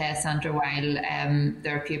in the test centre while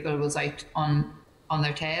their pupil was out on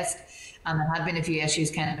their test. And there had been a few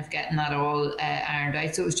issues kind of getting that all ironed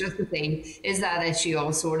out. So it was just to see, is that issue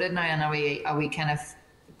all sorted now? And are we kind of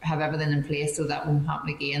have everything in place so that won't happen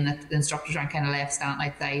again, that the instructors aren't kind of left standing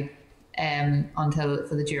outside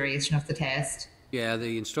for the duration of the test? Yeah,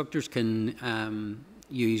 the instructors can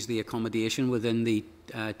use the accommodation within the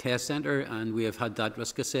test centre, and we have had that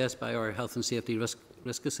risk assessed by our health and safety risk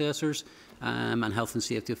assessors and health and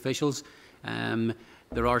safety officials.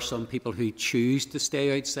 There are some people who choose to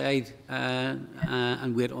stay outside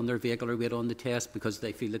and wait on their vehicle or wait on the test because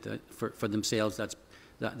they feel that for themselves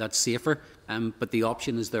that's safer. But the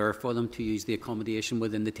option is there for them to use the accommodation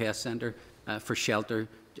within the test centre for shelter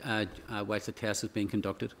whilst the test is being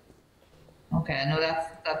conducted. Okay, no,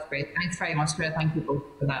 that's great. Thanks very much, Claire. Thank you both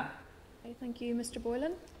for that. Okay, thank you, Mr.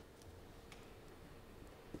 Boylan.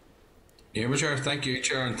 Yeah, Chair, thank you,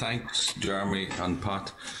 Chair, and thanks, Jeremy and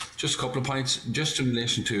Pat. Just a couple of points, just in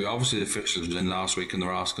relation to, obviously the officials was in last week and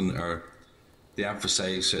they're asking, or they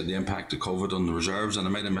emphasise the impact of COVID on the reserves, and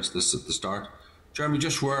I might have missed this at the start. Jeremy,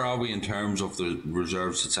 just where are we in terms of the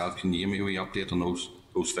reserves itself? Can you give me a wee update on those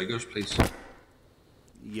figures, please?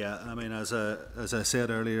 Yeah, I mean, as I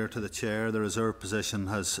said earlier to the chair, the reserve position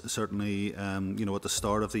has certainly, you know, at the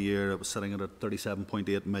start of the year, it was sitting at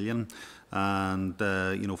 37.8 million, and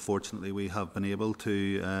you know, fortunately, we have been able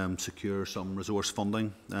to secure some resource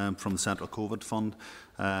funding from the Central COVID Fund,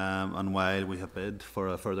 and while we have bid for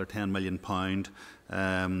a further £10 million,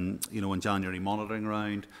 you know, in January monitoring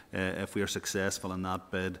round, if we are successful in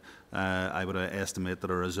that bid, I would estimate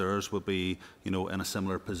that our reserves will be, you know, in a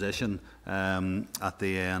similar position at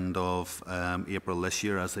the end of April this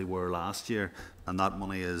year as they were last year, and that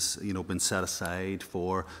money is, you know, been set aside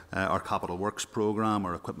for our capital works programme,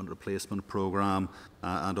 our equipment replacement programme,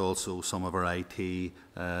 and also some of our IT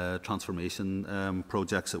transformation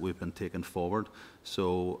projects that we've been taking forward.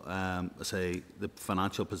 So, I say the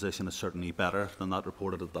financial position is certainly better than that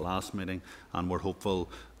reported at the last meeting, and we're hopeful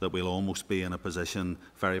that we'll almost be in a position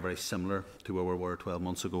very, very similar to where we were 12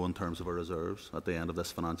 months ago in terms of our reserves at the end of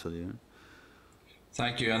this financial year.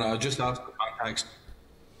 Thank you. And I'll just ask the context.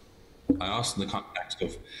 I asked in the context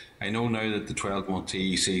of, I know now that the 12-month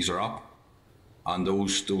TECs are up, and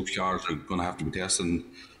those cars are going to have to be tested. And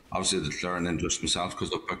obviously, the declaring interest myself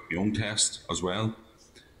because I've booked my own test as well.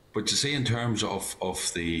 But to see in terms of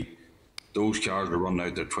those cars that run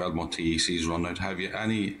out, their 12-month TECs run out, have you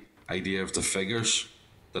any idea of the figures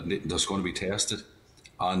that's going to be tested,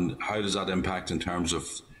 and how does that impact in terms of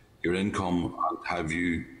your income? And have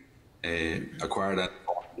you acquired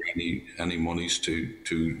any monies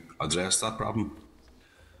to address that problem?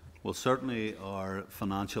 Well, certainly our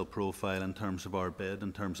financial profile in terms of our bid,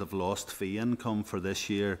 in terms of lost fee income for this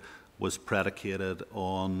year, was predicated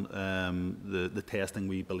on the testing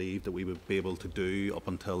we believed that we would be able to do up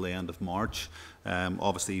until the end of March.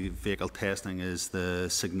 Obviously, vehicle testing is the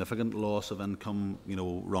significant loss of income, you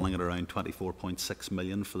know, running at around 24.6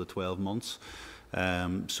 million for the 12 months.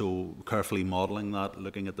 So carefully modelling that,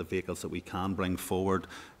 looking at the vehicles that we can bring forward,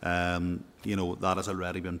 you know, that has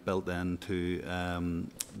already been built into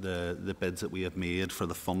the bids that we have made for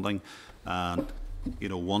the funding. And you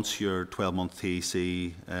know, once your 12-month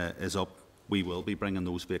TEC is up, we will be bringing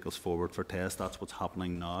those vehicles forward for test. That's what's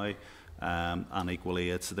happening now. And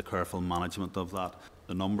equally, it's the careful management of that.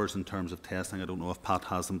 The numbers in terms of testing, I don't know if Pat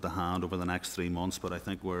has them to hand over the next 3 months, but I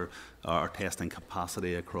think our testing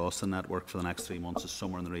capacity across the network for the next 3 months is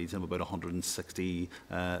somewhere in the region of about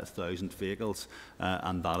 160,000 vehicles,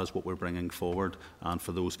 and that is what we're bringing forward. And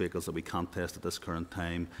for those vehicles that we can't test at this current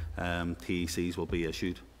time, TECs will be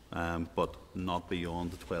issued. But not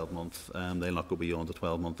beyond the 12-month. They'll not go beyond the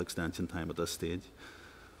 12-month extension time at this stage.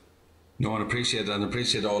 No, I appreciate that, and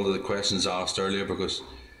appreciate all of the questions asked earlier, because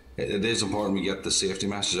it is important we get the safety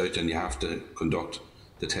message out, and you have to conduct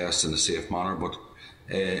the tests in a safe manner. But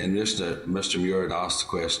in relation to Mr. Muir had asked a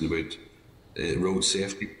question about road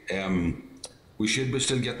safety, we should be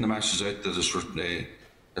still getting the message out that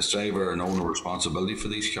it's driver and owner responsibility for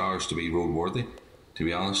these cars to be roadworthy, to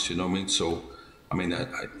be honest, you know what I mean? So, I mean,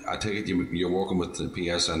 I take it you're working with the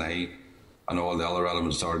PSNA and all the other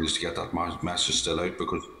relevant authorities to get that message still out,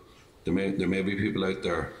 because there may be people out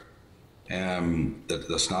there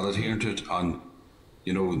that's not adhering to it, and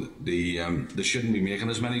you know they shouldn't be making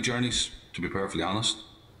as many journeys, to be perfectly honest,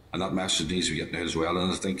 and that message needs to be getting out as well.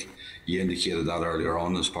 And I think you indicated that earlier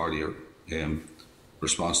on as part of your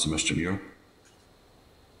response to Mr. Muir.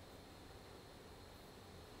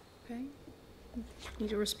 Okay.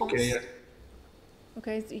 Need a response? Okay. Yeah.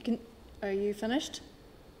 Okay, so you can. Are you finished?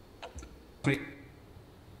 Right.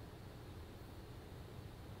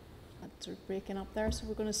 That's sort of breaking up there, so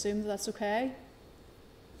we're going to assume that that's okay.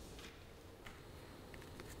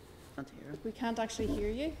 We can't actually hear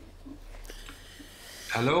you.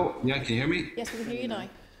 Hello. Yeah, can you hear me? Yes, we can hear you now.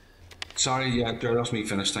 Sorry. Yeah, that's me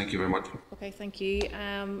finished. Thank you very much. Okay, thank you.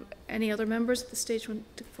 Any other members at the stage want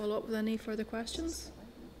to follow up with any further questions?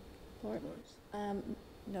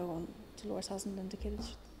 No, Dolores hasn't indicated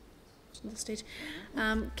at this stage.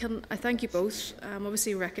 Can I thank you both?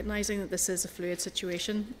 Obviously recognising that this is a fluid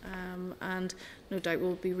situation, and no doubt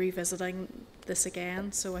we'll be revisiting this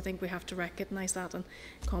again. So I think we have to recognise that, and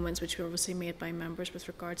comments which were obviously made by members with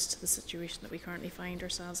regards to the situation that we currently find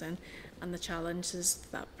ourselves in and the challenges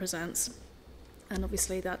that presents. And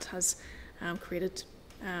obviously that has created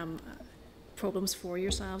problems for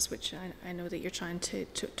yourselves, which I know that you're trying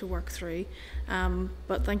to work through.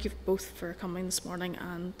 But thank you both for coming this morning,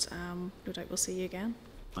 and no doubt we'll see you again.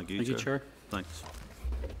 Thank you, Thank you, Chair. Thanks.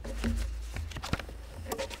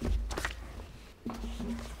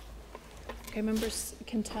 Okay, members,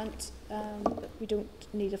 content that we don't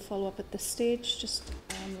need a follow-up at this stage. Just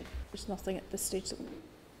there's nothing at this stage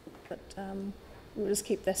that we'll just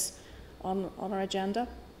keep this on our agenda.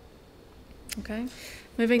 Okay,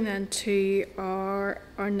 moving then to our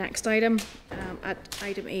next item, at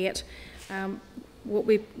item 8. What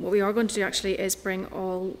we are going to do actually is bring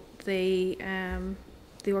all the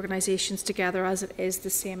organisations together, as it is the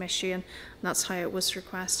same issue, and that's how it was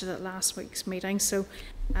requested at last week's meeting. So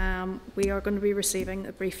we are going to be receiving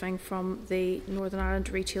a briefing from the Northern Ireland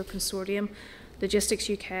Retail Consortium, Logistics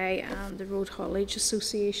UK and the Road Haulage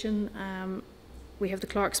Association. We have the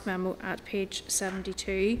Clerk's memo at page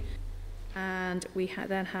 72, and we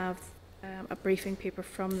then have a briefing paper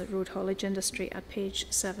from the road haulage industry at page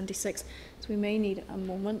 76. So we may need a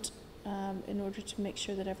moment in order to make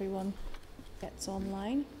sure that everyone gets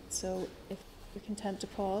online. So if you're content to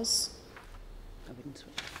pause. I wouldn't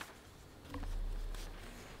switch.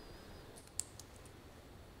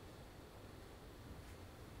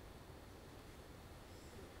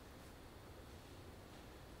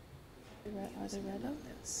 Are they ready?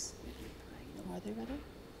 Yes. Are they ready?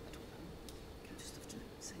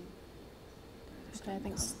 Okay, I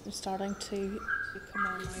think they're starting to come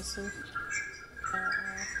on now, so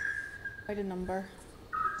quite a number.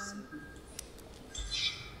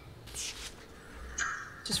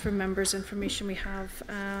 Just for members' information, we have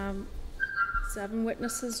 7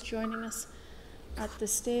 witnesses joining us at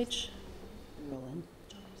this stage. Rolling.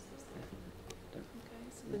 Okay,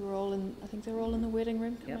 so they were all in. I think they were all in the waiting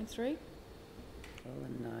room coming through.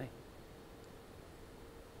 Rolling now.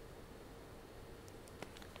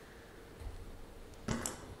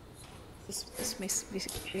 This may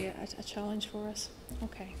be a challenge for us.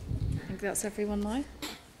 Okay, I think that's everyone now.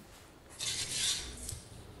 Yes,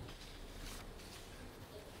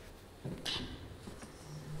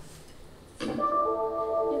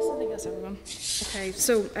 I think that's everyone. Okay,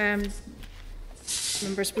 so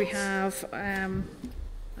members, we have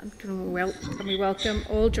and can we welcome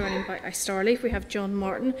all joining by Starleaf. We have John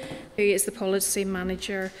Martin, who is the Policy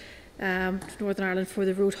Manager Northern Ireland for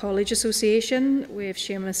the Road Haulage Association. We have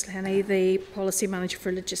Seamus Lenny, the Policy Manager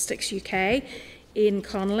for Logistics UK. Ian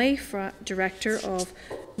Connolly, Director of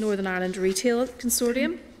Northern Ireland Retail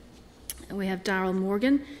Consortium. And we have Darrell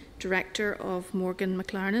Morgan, Director of Morgan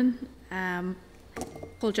McLaren.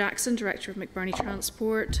 Paul Jackson, Director of McBurney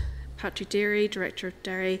Transport. Patrick Deary, Director of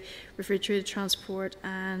Derry Refrigerated Transport,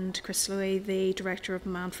 and Chris Louis, the Director of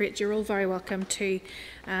Man Freight. You're all very welcome to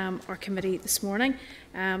our committee this morning.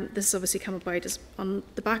 This has obviously come about on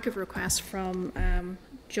the back of a request from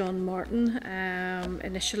John Martin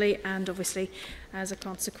initially, and obviously as a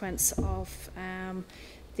consequence of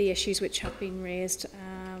the issues which have been raised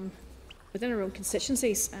within our own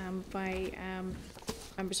constituencies by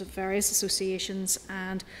members of various associations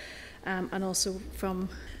and also from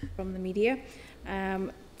the media.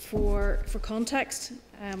 For context,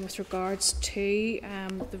 with regards to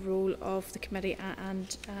the role of the committee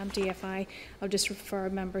and DFI, I'll just refer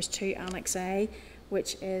members to Annex A,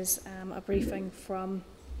 which is a briefing from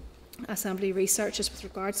Assembly Researchers with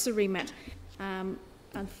regards to remit.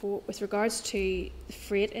 With regards to the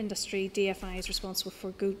freight industry, DFI is responsible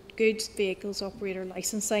for goods vehicles operator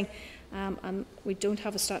licensing, and we don't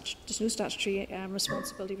have there's no statutory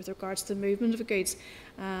responsibility with regards to the movement of goods,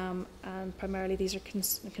 and primarily these are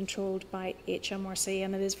controlled by HMRC,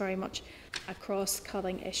 and it is very much a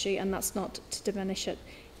cross-cutting issue, and that's not to diminish it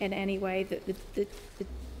in any way.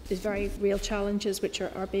 There's very real challenges which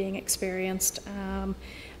are being experienced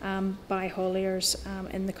by hauliers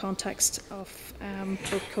in the context of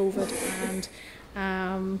both COVID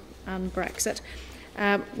and Brexit.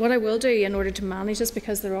 What I will do in order to manage this,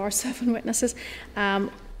 because there are 7 witnesses,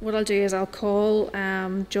 what I'll do is I'll call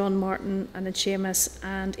John Martin and then Seamus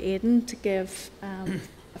and Aidan to give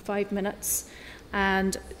 5 minutes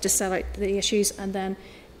and just set out the issues, and then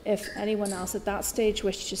if anyone else at that stage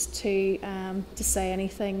wishes to say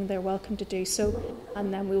anything, they're welcome to do so,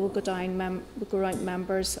 and then we will go around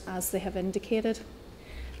members as they have indicated.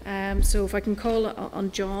 So if I can call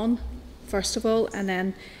on John first of all, and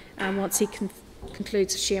then once he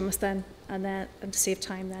concludes, Seamus then, and to save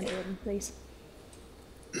time then, Aidan, please.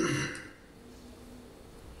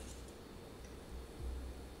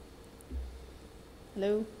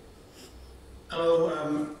 Hello.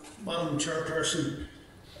 Hello, Madam Chairperson.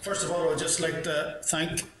 First of all, I would just like to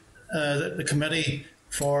thank the committee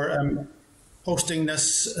for hosting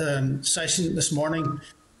this session this morning.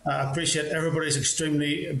 I appreciate everybody's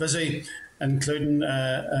extremely busy, including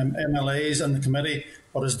MLAs and the committee,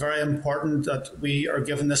 but it's very important that we are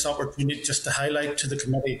given this opportunity just to highlight to the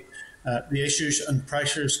committee the issues and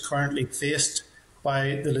pressures currently faced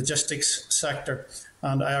by the logistics sector.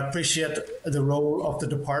 And I appreciate the role of the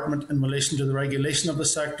department in relation to the regulation of the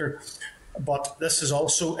sector, but this is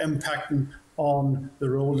also impacting on the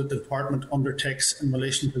role that the department undertakes in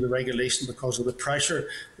relation to the regulation because of the pressure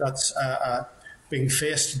that's being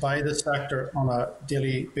faced by the sector on a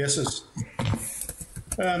daily basis.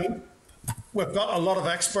 We've got a lot of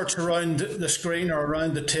experts around the screen or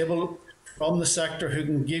around the table from the sector who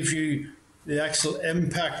can give you the actual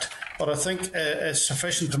impact, but I think it's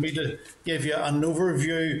sufficient for me to give you an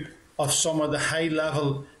overview of some of the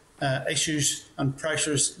high-level issues and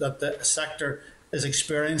pressures that the sector is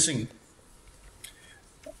experiencing.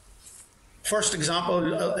 First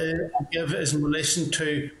example I'll give is in relation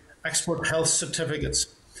to export health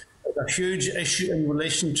certificates. There's a huge issue in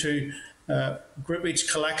relation to group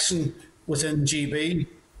each collection within GB,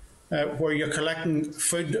 where you're collecting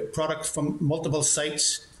food product from multiple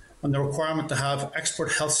sites and the requirement to have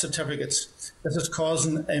export health certificates. This is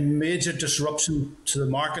causing a major disruption to the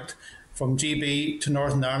market from GB to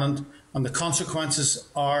Northern Ireland, and the consequences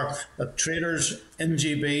are that traders in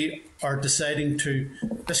GB are deciding to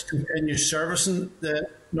discontinue servicing the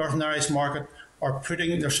Northern Irish market or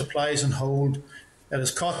putting their supplies on hold. It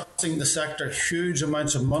is costing the sector huge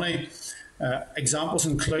amounts of money. Examples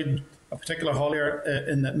include a particular haulier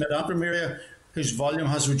in the Mid-Antrim area whose volume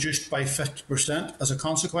has reduced by 50% as a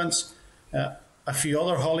consequence. A few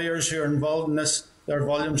other hauliers who are involved in this, their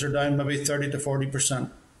volumes are down maybe 30 to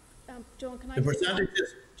 40%. John,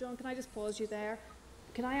 can I just pause you there?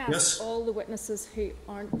 Can I ask all the witnesses who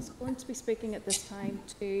aren't going to be speaking at this time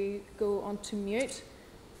to go onto mute,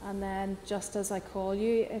 and then just as I call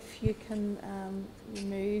you, if you can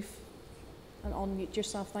remove and unmute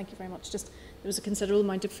yourself. Thank you very much. Just there was a considerable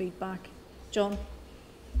amount of feedback. John.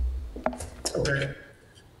 Okay.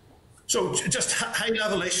 So just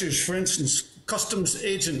high-level issues, for instance, customs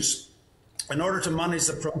agents. In order to manage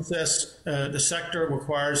the process, the sector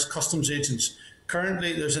requires customs agents.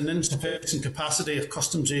 Currently, there's an insufficient capacity of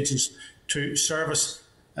customs agents to service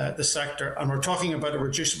the sector, and we're talking about a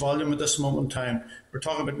reduced volume at this moment in time. We're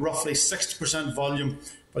talking about roughly 60% volume,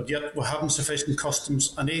 but yet we haven't sufficient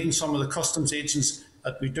customs, and even some of the customs agents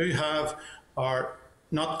that we do have are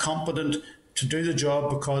not competent to do the job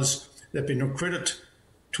because they've been recruited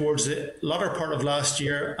towards the latter part of last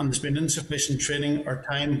year, and there's been insufficient training or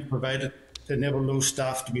time provided to enable those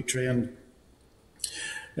staff to be trained.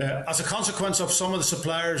 As a consequence of some of the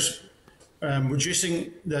suppliers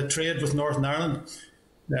reducing the trade with Northern Ireland,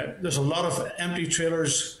 there's a lot of empty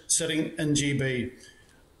trailers sitting in GB.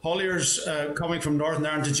 Hauliers coming from Northern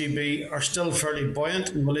Ireland to GB are still fairly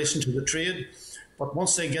buoyant in relation to the trade, but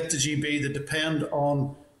once they get to GB, they depend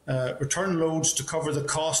on return loads to cover the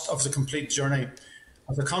cost of the complete journey.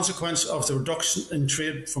 As a consequence of the reduction in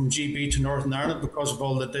trade from GB to Northern Ireland because of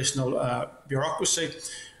all the additional bureaucracy,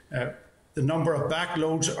 the number of back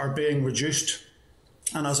loads are being reduced,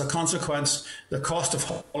 and as a consequence, the cost of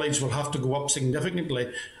haulage will have to go up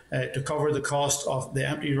significantly to cover the cost of the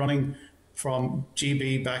empty running from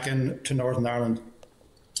GB back into Northern Ireland.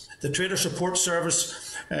 The Trader Support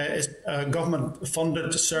Service is a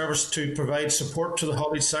government-funded service to provide support to the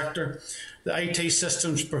haulage sector. The IT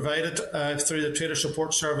systems provided through the Trader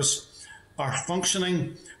Support Service are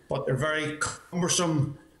functioning, but they're very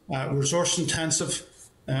cumbersome, resource-intensive.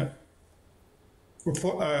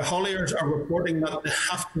 Hauliers are reporting that they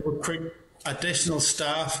have to recruit additional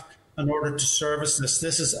staff in order to service this.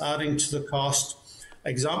 This is adding to the cost.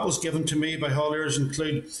 Examples given to me by hauliers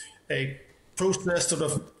include a process that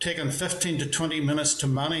would have taken 15 to 20 minutes to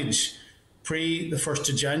manage pre the 1st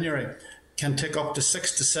of January can take up to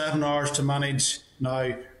 6 to 7 hours to manage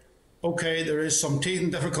now. Okay, there is some teething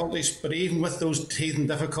difficulties, but even with those teething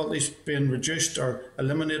difficulties being reduced or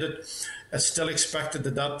eliminated, it's still expected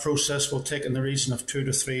that that process will take in the region of 2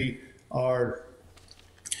 to 3 hours.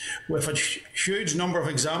 We've had huge number of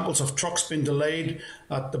examples of trucks being delayed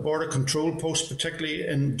at the border control post, particularly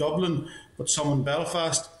in Dublin, but some in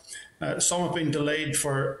Belfast. Some have been delayed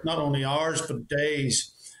for not only hours, but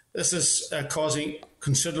days. This is causing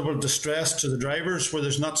considerable distress to the drivers where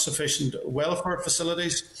there's not sufficient welfare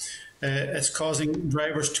facilities. It's causing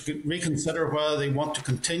drivers to reconsider whether they want to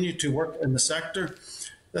continue to work in the sector.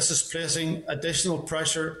 This is placing additional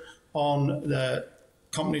pressure on the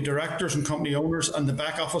company directors and company owners and the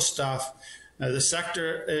back office staff. The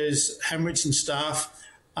sector is hemorrhaging staff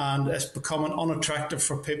and it's becoming unattractive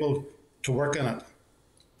for people to work in it.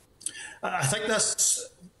 I think that's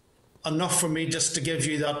enough for me just to give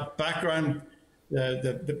you that background.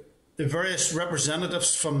 The various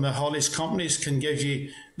representatives from the haulage companies can give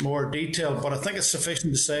you more detail, but I think it's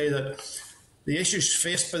sufficient to say that the issues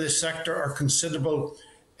faced by the sector are considerable.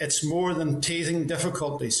 It's more than teething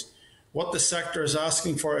difficulties. What the sector is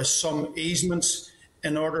asking for is some easements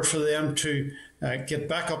in order for them to get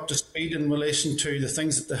back up to speed in relation to the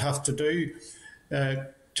things that they have to do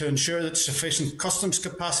to ensure that sufficient customs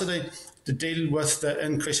capacity to deal with the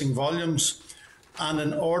increasing volumes. And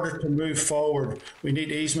in order to move forward, we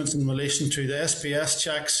need easements in relation to the SPS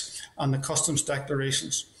checks and the customs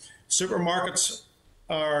declarations. Supermarkets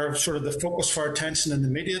are sort of the focus for attention in the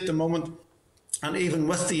media at the moment. And even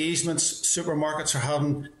with the easements, supermarkets are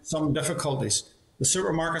having some difficulties. The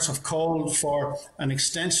supermarkets have called for an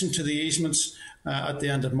extension to the easements at the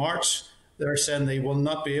end of March. They're saying they will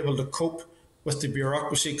not be able to cope with the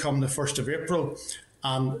bureaucracy come the 1st of April.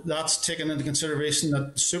 And that's taken into consideration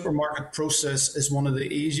that the supermarket process is one of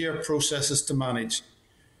the easier processes to manage.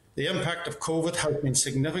 The impact of COVID has been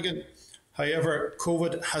significant. However,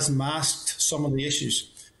 COVID has masked some of the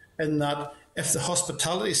issues in that if the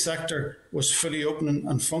hospitality sector was fully open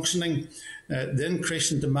and functioning, the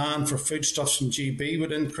increase in demand for foodstuffs from GB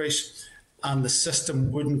would increase and the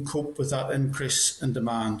system wouldn't cope with that increase in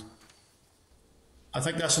demand. I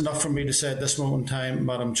think that's enough for me to say at this moment in time,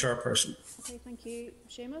 Madam Chairperson. Okay, thank you.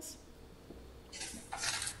 Seamus?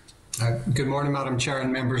 Good morning, Madam Chair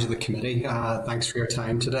and members of the committee. Thanks for your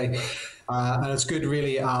time today. And it's good,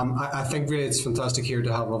 really. I think really it's fantastic here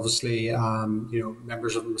to have, obviously,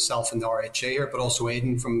 members of myself and the RHA here, but also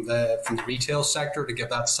Aidan from the retail sector to give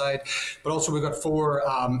that side. But also we've got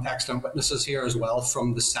 4 excellent witnesses here as well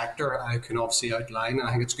from the sector I can obviously outline. And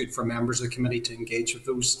I think it's good for members of the committee to engage with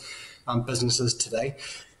those businesses today.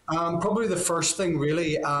 Probably the first thing,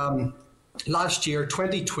 really. Last year,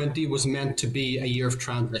 2020, was meant to be a year of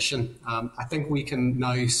transition. I think we can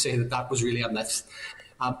now say that that was really a myth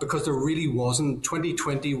because there really wasn't.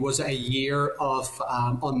 2020 was a year of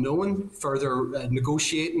unknown, further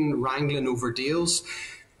negotiating, wrangling over deals.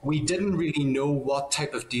 We didn't really know what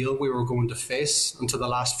type of deal we were going to face until the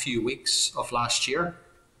last few weeks of last year.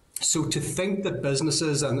 So to think that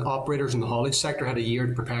businesses and operators in the haulage sector had a year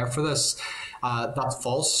to prepare for this, that's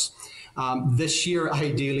false. This year,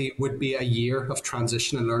 ideally, would be a year of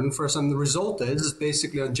transition and learning for us. And the result is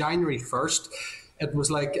basically on January 1st, it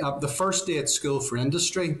was like the first day at school for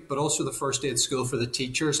industry, but also the first day at school for the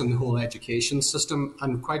teachers and the whole education system.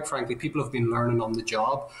 And quite frankly, people have been learning on the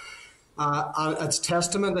job. And it's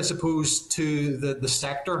testament, I suppose, to the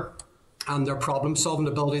sector and their problem-solving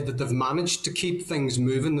ability that they've managed to keep things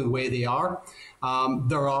moving the way they are.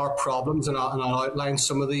 There are problems, and I'll outline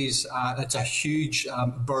some of these. It's a huge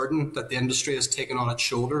burden that the industry has taken on its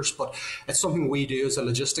shoulders, but it's something we do as a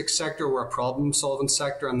logistics sector. We're a problem-solving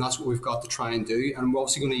sector, and that's what we've got to try and do. And we're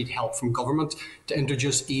obviously going to need help from government to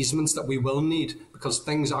introduce easements that we will need because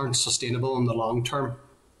things aren't sustainable in the long term.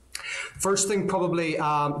 First thing, probably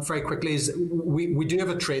very quickly, is we do have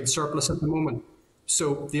a trade surplus at the moment.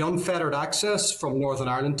 So the unfettered access from Northern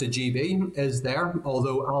Ireland to GB is there,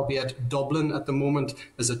 although albeit Dublin at the moment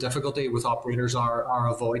is a difficulty with operators are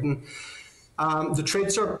avoiding. The trade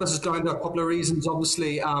surplus is down to a couple of reasons.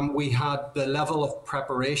 Obviously, we had the level of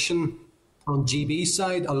preparation on GB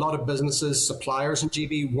side. A lot of businesses, suppliers in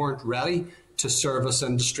GB weren't ready to service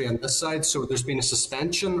industry on this side. So there's been a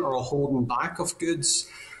suspension or a holding back of goods.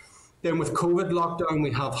 Then with COVID lockdown, we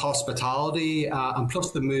have hospitality and plus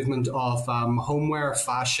the movement of homeware,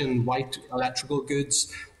 fashion, white electrical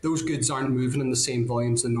goods. Those goods aren't moving in the same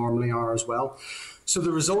volumes they normally are as well. So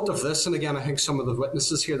the result of this, and again, I think some of the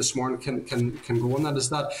witnesses here this morning can go on that, is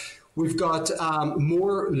that we've got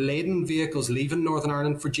more laden vehicles leaving Northern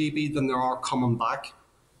Ireland for GB than there are coming back.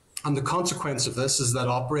 And the consequence of this is that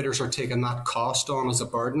operators are taking that cost on as a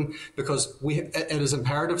burden because it is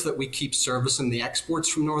imperative that we keep servicing the exports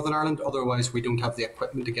from Northern Ireland. Otherwise, we don't have the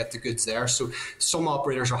equipment to get the goods there. So some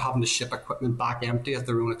operators are having to ship equipment back empty at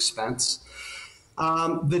their own expense.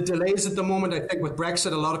 The delays at the moment, I think with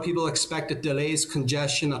Brexit, a lot of people expected delays,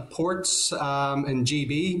 congestion at ports in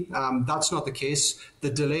GB. That's not the case.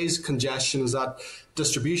 The delays, congestion is at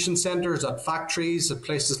distribution centres, at factories, at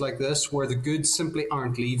places like this where the goods simply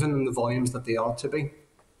aren't leaving in the volumes that they ought to be.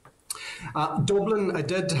 Dublin, I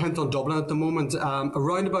did hint on Dublin at the moment,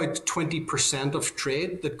 around about 20% of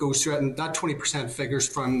trade that goes through it, and that 20% figures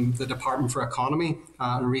from the Department for Economy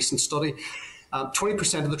in a recent study.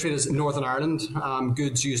 20% of the trade is in Northern Ireland,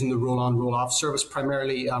 goods using the roll-on, roll-off service,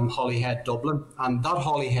 primarily Holyhead, Dublin. And that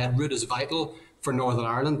Holyhead route is vital for Northern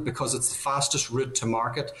Ireland because it's the fastest route to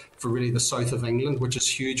market for really the south of England, which is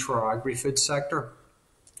huge for our agri-food sector.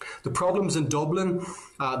 The problems in Dublin,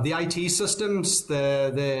 the IT systems, the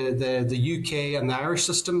UK and the Irish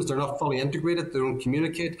systems, they're not fully integrated, they don't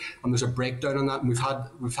communicate, and there's a breakdown on that. And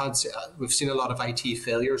we've seen a lot of IT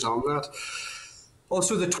failures on that.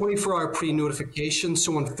 Also, the 24-hour pre-notification.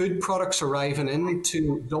 So when food products arriving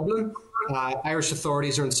into Dublin, Irish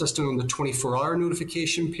authorities are insisting on the 24-hour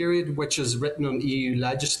notification period, which is written on EU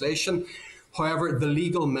legislation. However, the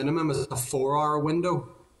legal minimum is a 4-hour window.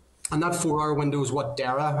 And that 4-hour window is what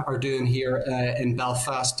DERA are doing here in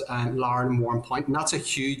Belfast, Larne and Warrenpoint. And that's a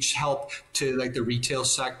huge help to like the retail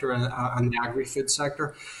sector and the agri-food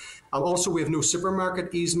sector. Also, we have no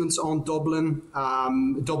supermarket easements on Dublin.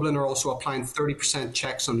 Dublin are also applying 30%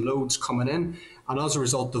 checks on loads coming in. And as a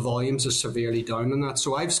result, the volumes are severely down on that.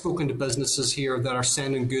 So I've spoken to businesses here that are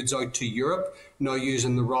sending goods out to Europe, now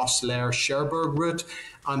using the Rosslare-Cherbourg route.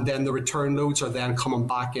 And then the return loads are then coming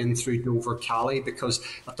back in through Dover-Cali, because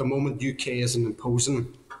at the moment UK isn't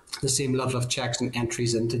imposing the same level of checks and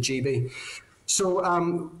entries into GB. So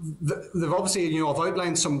they've obviously, I've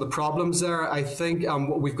outlined some of the problems there. I think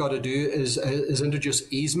what we've got to do is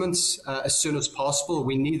introduce easements as soon as possible.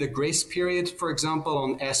 We need a grace period, for example,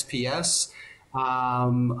 on SPS,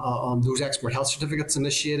 on those export health certificates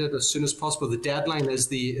initiated as soon as possible. The deadline is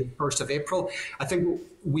the 1st of April. I think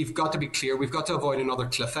we've got to be clear. We've got to avoid another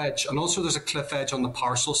cliff edge. And also there's a cliff edge on the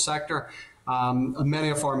parcel sector. Many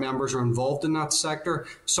of our members are involved in that sector.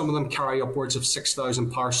 Some of them carry upwards of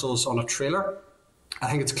 6,000 parcels on a trailer. I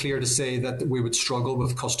think it's clear to say that we would struggle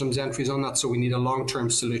with customs entries on that, so we need a long-term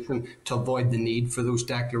solution to avoid the need for those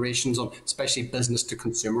declarations on especially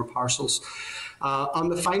business-to-consumer parcels. On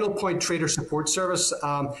the final point, Trader Support Service,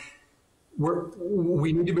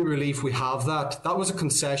 we need to be relieved we have that. That was a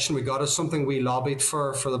concession we got. As something we lobbied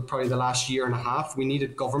for probably the last year and a half. We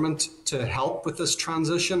needed government to help with this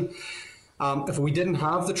transition. If we didn't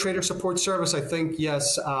have the Trader Support Service, I think,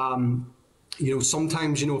 yes,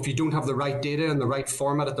 sometimes, if you don't have the right data in the right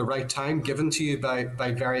format at the right time given to you by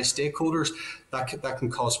various stakeholders, that can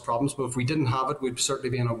cause problems. But if we didn't have it, we'd certainly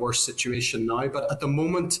be in a worse situation now. But at the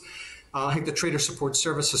moment, I think the Trader Support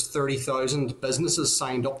Service has 30,000 businesses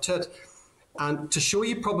signed up to it. And to show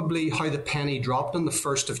you probably how the penny dropped on the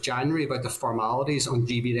 1st of January about the formalities on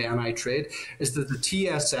GB to NI trade, is that the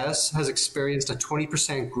TSS has experienced a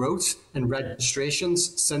 20% growth in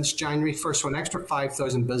registrations since January 1st. So an extra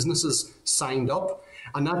 5,000 businesses signed up.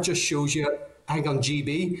 And that just shows you, I think on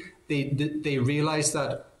GB, they realised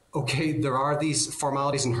that, okay, there are these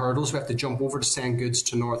formalities and hurdles we have to jump over to send goods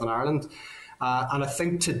to Northern Ireland. And I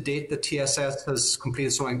think to date, the TSS has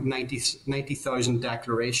completed something like 90,000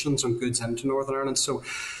 declarations on goods into Northern Ireland. So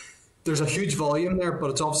there's a huge volume there,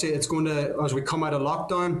 but it's going to, as we come out of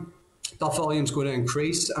lockdown, that volume is going to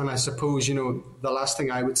increase. And I suppose, the last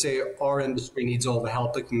thing I would say, our industry needs all the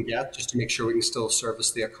help it can get just to make sure we can still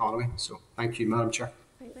service the economy. So thank you, Madam Chair.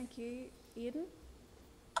 Right, thank you. Aidan?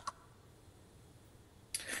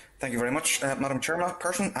 Thank you very much, Madam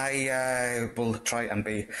Chairperson. I will try and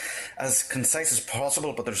be as concise as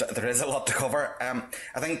possible, but there is a lot to cover.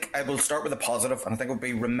 I think I will start with the positive, and I think it would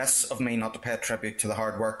be remiss of me not to pay a tribute to the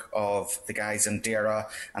hard work of the guys in DERA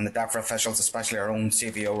and the DEFRA officials, especially our own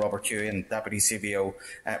CVO, Robert Huey, and Deputy CVO,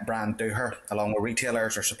 Brian Dooher, along with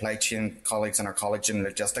retailers, our supply chain colleagues and our college in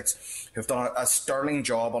logistics, who have done a sterling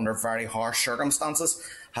job under very harsh circumstances,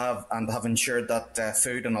 have ensured that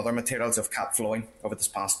food and other materials have kept flowing over this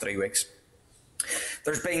past 3 weeks.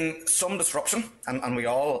 There's been some disruption, and we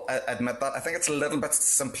all admit that. I think it's a little bit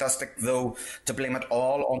simplistic, though, to blame it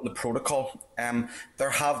all on the protocol. There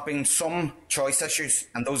have been some choice issues,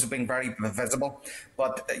 and those have been very visible.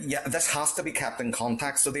 But yeah, this has to be kept in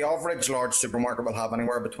context. So the average large supermarket will have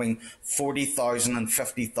anywhere between 40,000 and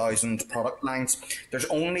 50,000 product lines. There's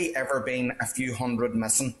only ever been a few hundred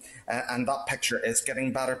missing, and that picture is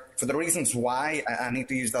getting better. For the reasons why, I need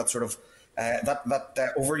to use that sort of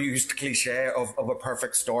that overused cliche of a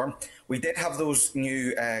perfect storm. We did have those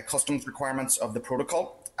new customs requirements of the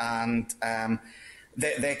protocol, and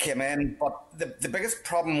they came in, but the biggest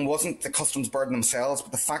problem wasn't the customs burden themselves,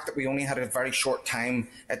 but the fact that we only had a very short time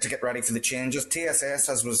to get ready for the changes. TSS,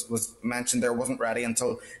 as was mentioned there, wasn't ready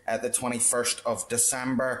until the 21st of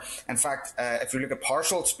December. In fact, if you look at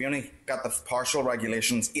parcels, we only got the parcel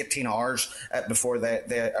regulations 18 hours before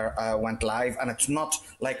they went live, and it's not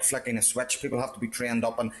like flicking a switch. People have to be trained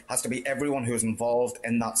up, and has to be everyone who is involved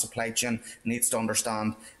in that supply chain needs to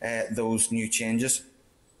understand those new changes.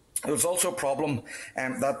 There was also a problem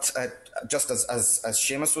that, just as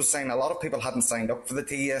Seamus was saying, a lot of people hadn't signed up for the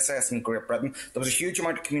TSS in Great Britain. There was a huge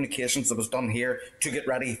amount of communications that was done here to get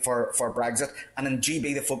ready for Brexit. And in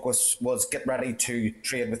GB, the focus was get ready to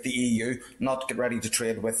trade with the EU, not get ready to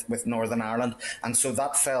trade with Northern Ireland. And so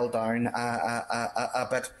that fell down a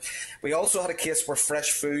bit. We also had a case where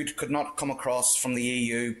fresh food could not come across from the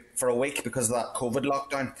EU for a week because of that COVID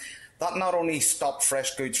lockdown. That not only stopped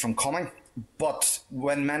fresh goods from coming, but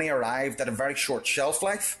when many arrived, they had a very short shelf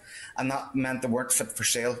life, and that meant they weren't fit for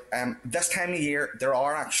sale. This time of year, there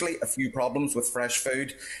are actually a few problems with fresh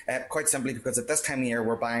food, quite simply because at this time of year,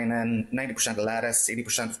 we're buying in 90% of lettuce,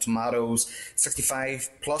 80% of tomatoes,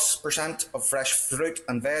 65+% of fresh fruit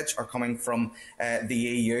and veg are coming from the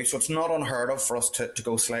EU. So it's not unheard of for us to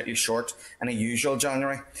go slightly short in a usual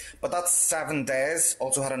January. But that 7 days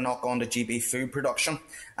also had a knock on to GB food production,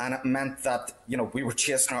 and it meant that, you know, we were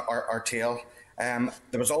chasing our tail.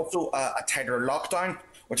 There was also a tighter lockdown,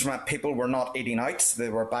 which meant people were not eating out, they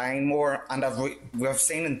were buying more. And we have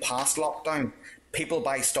seen in past lockdown, people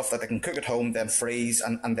buy stuff that they can cook at home, then freeze,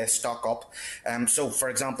 and they stock up. So, for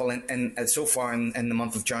example, so far in the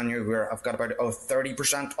month of January, I've got about a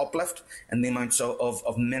 30% uplift in the amounts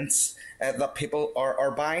of mince that people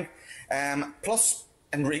are buying. Plus,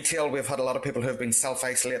 in retail, we've had a lot of people who have been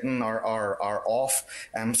self-isolating or are off,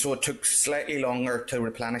 so it took slightly longer to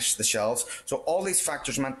replenish the shelves. So all these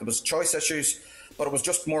factors meant there was choice issues, but it was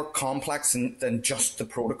just more complex than just the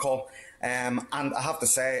protocol. And I have to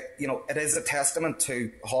say, you know, it is a testament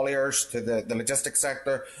to hauliers, to the logistics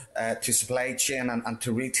sector, to supply chain and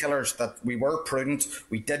to retailers that we were prudent.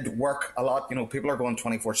 We did work a lot. You know, people are going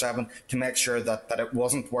 24/7 to make sure that it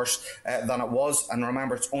wasn't worse than it was. And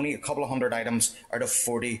remember, it's only a couple of hundred items out of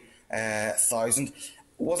 40,000. It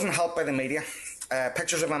wasn't helped by the media.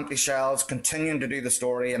 Pictures of empty shelves, continuing to do the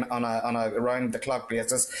story on a round the clock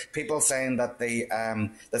basis. People saying that the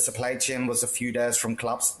supply chain was a few days from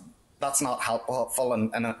collapse. That's not helpful,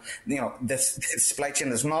 and you know, this supply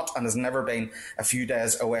chain is not and has never been a few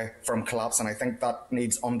days away from collapse, and I think that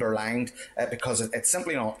needs underlined because it's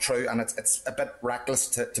simply not true, and it's a bit reckless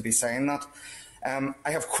to be saying that. I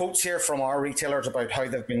have quotes here from our retailers about how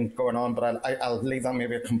they've been going on, but I'll leave that,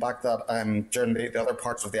 maybe I'll come back to that during the other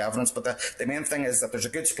parts of the evidence. But the main thing is that there's a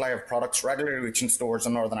good supply of products regularly reaching stores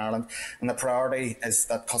in Northern Ireland, and the priority is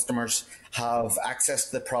that customers have access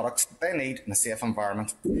to the products they need in a safe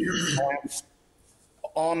environment.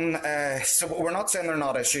 So we're not saying they're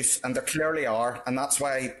not issues, and there clearly are, and that's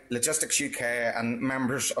why Logistics UK and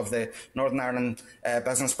members of the Northern Ireland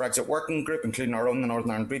Business Brexit Working Group, including our own, the Northern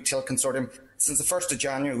Ireland Retail Consortium, since the 1st of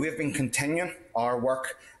January, we've been continuing our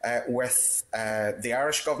work with the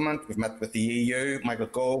Irish Government. We've met with the EU, Michael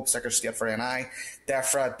Gove, Secretary of State for NI,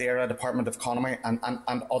 DEFRA, DERA, Department of Economy, and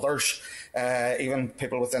others, even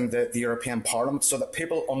people within the European Parliament, so that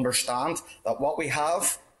people understand that what we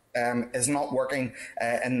have is not working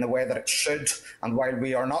in the way that it should, and while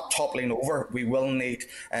we are not toppling over, we will need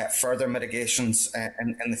further mitigations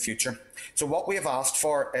in the future. So what we have asked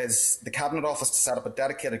for is the Cabinet Office to set up a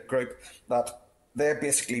dedicated group that they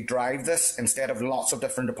basically drive this instead of lots of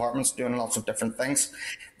different departments doing lots of different things.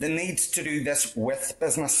 They need to do this with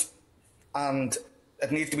business, and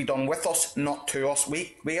it needs to be done with us, not to us.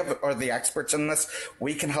 We are the experts in this.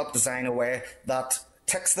 We can help design a way that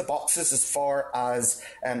ticks the boxes as far as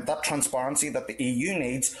that transparency that the EU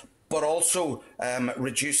needs, but also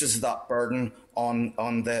reduces that burden on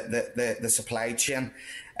the supply chain.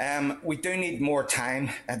 We do need more time.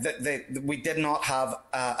 We did not have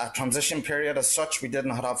a transition period as such. We did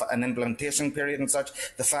not have an implementation period and such.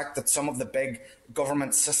 The fact that some of the big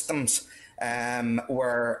government systems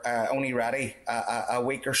were only ready a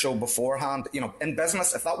week or so beforehand. You know, in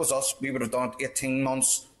business, if that was us, we would have done it 18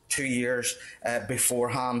 months, 2 years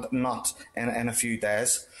beforehand, not in a few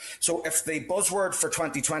days. So if the buzzword for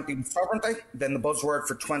 2020 was sovereignty, then the buzzword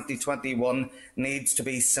for 2021 needs to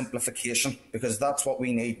be simplification, because that's what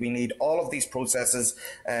we need. We need all of these processes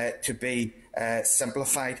to be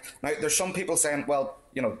simplified. Now, there's some people saying, well,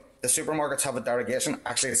 you know, the supermarkets have a derogation.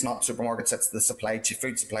 Actually, it's not supermarkets, it's the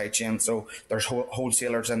food supply chain. So there's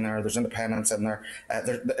wholesalers in there, there's independents in there.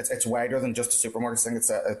 It's wider than just a supermarket thing.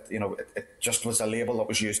 It's it just was a label that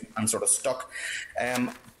was used and sort of stuck.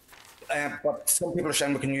 But some people are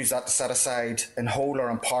saying we can use that to set aside in whole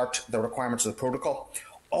or in part the requirements of the protocol.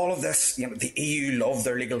 All of this, you know, the EU love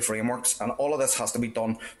their legal frameworks, and all of this has to be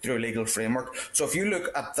done through a legal framework. So if you look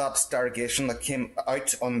at that derogation that came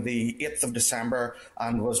out on the 8th of December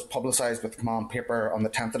and was publicised with the command paper on the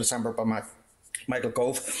 10th of December by Michael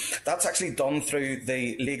Gove, that's actually done through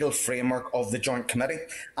the legal framework of the Joint Committee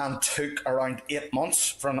and took around 8 months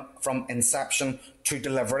from inception to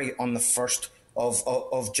delivery on the 1st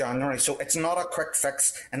of January. So it's not a quick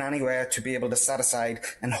fix in any way to be able to set aside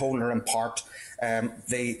in whole or in part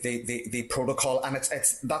the protocol, and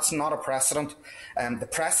that's not a precedent. The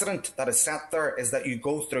precedent that is set there is that you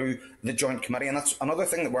go through the Joint Committee, and that's another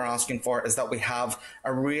thing that we're asking for, is that we have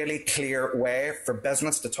a really clear way for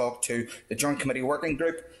business to talk to the Joint Committee Working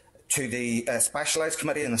Group, to the specialised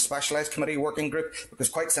committee and the specialised committee working group, because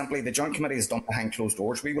quite simply the joint committee is done behind closed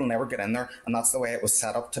doors. We will never get in there, and that's the way it was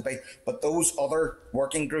set up to be. But those other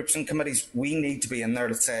working groups and committees, we need to be in there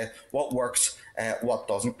to say what works, what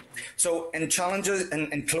doesn't. So in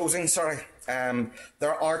closing,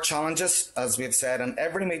 there are challenges, as we've said in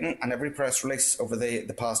every meeting and every press release over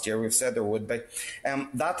the past year. We've said there would be.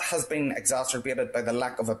 That has been exacerbated by the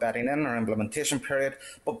lack of a bedding in or implementation period,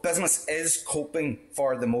 but business is coping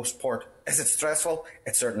for the most part. Is it stressful?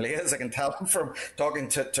 It certainly is. I can tell from talking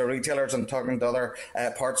to retailers and talking to other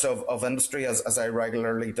parts of industry, as I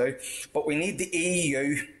regularly do. But we need the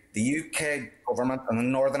EU, the UK government and the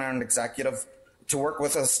Northern Ireland Executive to work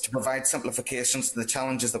with us to provide simplifications to the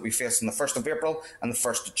challenges that we face on the 1st of April and the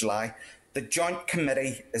 1st of July. The Joint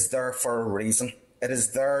Committee is there for a reason. It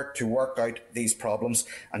is there to work out these problems.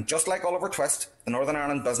 And just like Oliver Twist, the Northern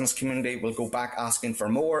Ireland business community will go back asking for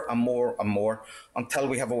more and more and more until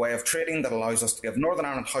we have a way of trading that allows us to give Northern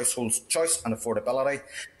Ireland households choice and affordability,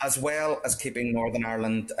 as well as keeping Northern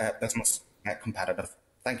Ireland business competitive.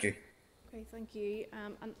 Thank you. Okay, thank you.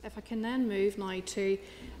 And if I can then move now to,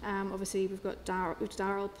 obviously we've got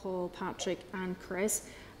Darrell, Paul, Patrick and Chris,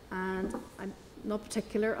 and I'm not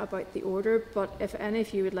particular about the order, but if any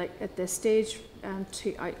of you would like at this stage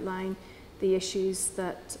to outline the issues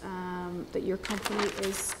that that your company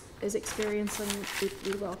is experiencing,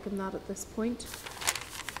 we welcome that at this point.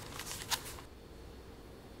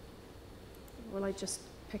 Will I just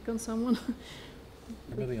pick on someone?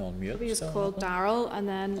 Maybe on mute. Maybe just call Darrell, and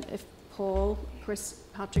then if Paul, Chris,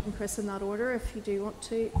 Patrick and Chris in that order, if you do want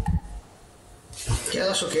to. Yeah,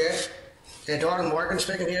 that's okay. Darrell Morgan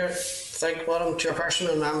speaking here. Thank Madam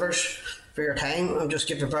Chairperson and members for your time. I'll just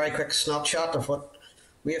give a very quick snapshot of what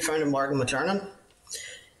we have found in Morgan McLernan.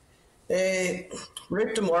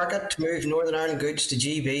 Route to market to move Northern Ireland goods to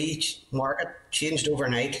GB market changed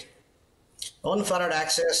overnight. Unfettered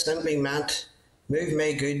access simply meant move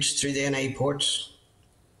my goods through the NI ports.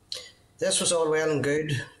 This was all well and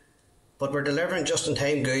good, but we're delivering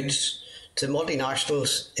just-in-time goods to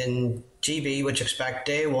multinationals in GB which expect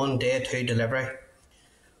day 1, day 2 delivery,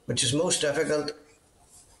 which is most difficult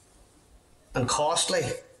and costly,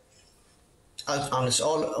 and it's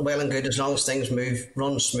all well and good as long as things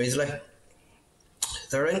run smoothly.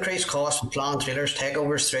 There are increased costs with planned trailers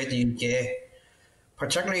takeovers throughout the UK,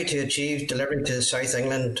 particularly to achieve delivery to South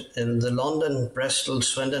England in the London, Bristol,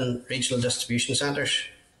 Swindon regional distribution centres.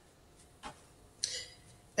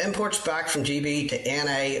 Imports back from GB to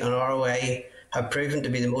NI and ROA have proven to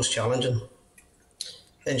be the most challenging.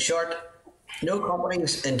 In short, no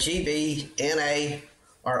companies in GB, NI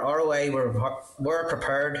or ROA were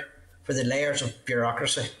prepared for the layers of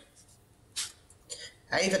bureaucracy.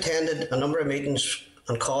 I've attended a number of meetings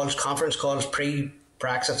and conference calls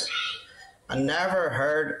pre-Brexit, and never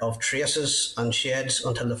heard of traces and sheds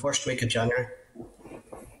until the first week of January.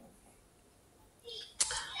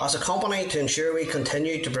 As a company, to ensure we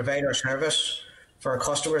continue to provide our service for our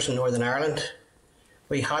customers in Northern Ireland,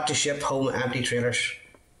 we had to ship home empty trailers.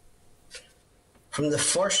 From the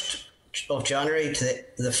 1st of January to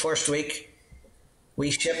the first week, we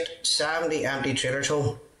shipped 70 empty trailers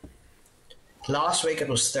home. Last week it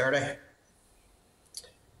was 30.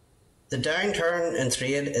 The downturn in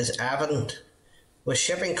trade is evident, with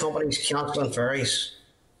shipping companies cancelling ferries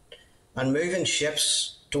and moving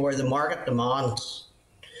ships to where the market demands,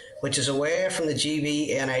 which is away from the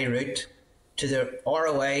GB-NI route to the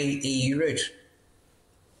ROA-EU route.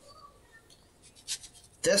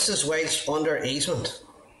 This is whilst under easement.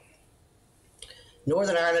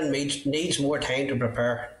 Northern Ireland needs more time to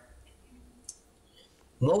prepare.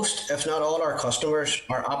 Most, if not all, our customers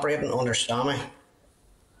are operating under STAMI.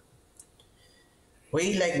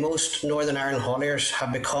 We, like most Northern Ireland hauliers,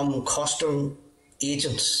 have become custom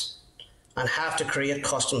agents and have to create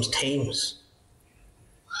customs teams.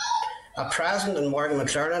 At present in Morgan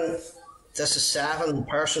McLernan, this is 7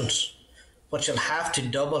 persons, but you'll have to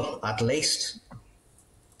double at least.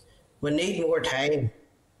 We need more time,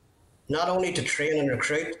 not only to train and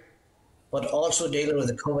recruit, but also dealing with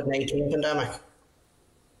the COVID-19 pandemic.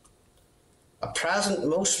 At present,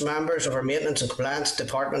 most members of our maintenance and compliance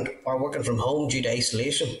department are working from home due to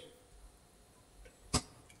isolation.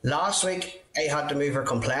 Last week, I had to move our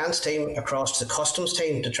compliance team across to the customs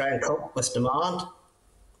team to try and cope with demand.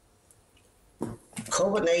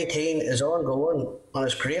 COVID-19 is ongoing and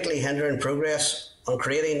is greatly hindering progress on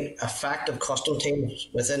creating effective customs teams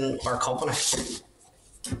within our company.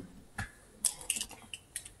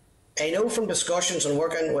 I know from discussions and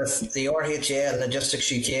working with the RHA and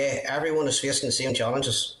Logistics UK, everyone is facing the same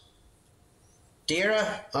challenges.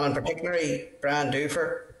 DERA, and in particular Brian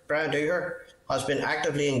Dooher, has been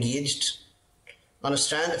actively engaged and is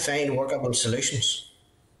trying to find workable solutions.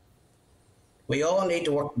 We all need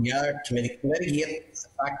to work together to mitigate the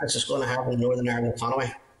fact this is going to have on the Northern Ireland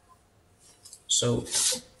economy. So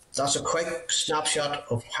that's a quick snapshot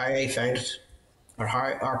of how I found it, or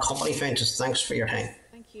how our company found it. Thanks for your time.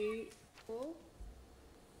 Thank you. Paul?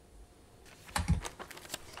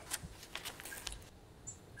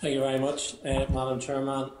 Thank you very much, Madam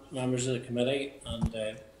Chairman, members of the committee, and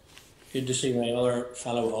good to see my other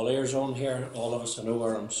fellow hauliers on here. All of us, I know,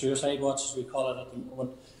 are on suicide watch, as we call it at the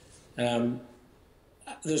moment.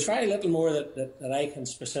 There's very little more that I can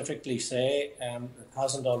specifically say that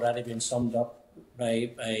hasn't already been summed up by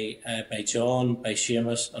John, by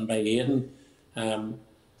Seamus and by Aidan.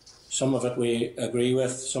 Some of it we agree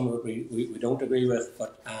with, some of it we don't agree with,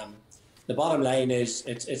 but the bottom line is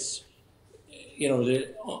it's you know,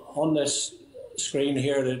 on this screen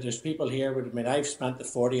here, there's people here. I mean, I've spent the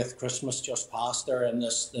 40th Christmas just past there in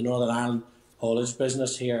the Northern Ireland haulage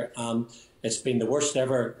business here, and it's been the worst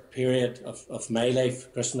ever period of my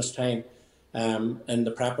life, Christmas time, in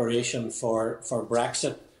the preparation for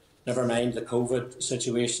Brexit. Never mind the COVID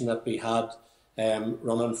situation that we had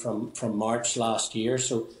running from March last year.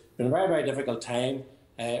 So it's been a very, very difficult time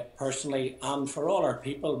personally, and for all our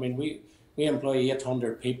people. I mean, we employ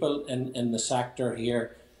 800 people in the sector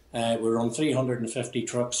here. We run 350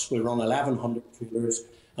 trucks, we run 1,100 trailers,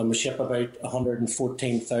 and we ship about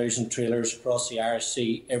 114,000 trailers across the Irish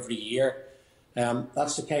Sea every year.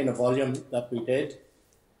 That's the kind of volume that we did.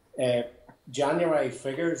 January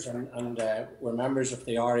figures, and we're members of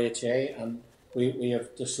the RHA, and we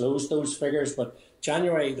have disclosed those figures, but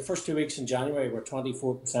January, the first 2 weeks in January were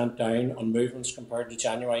 24% down on movements compared to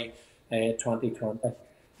January 2020.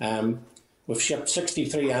 We've shipped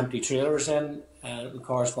 63 empty trailers in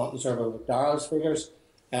correspondence with Darrell's figures.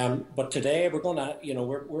 But today we're going to, you know,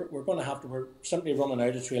 we're simply running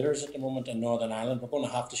out of trailers at the moment in Northern Ireland. We're going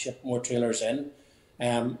to have to ship more trailers in,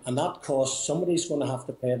 and that cost, somebody's going to have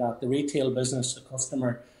to pay that. The retail business, the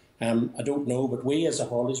customer, I don't know, but we as a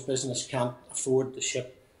haulage business can't afford to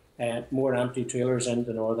ship more empty trailers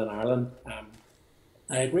into Northern Ireland.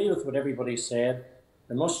 I agree with what everybody said.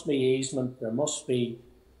 There must be easement. There must be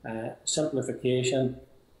simplification.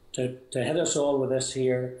 To hit us all with this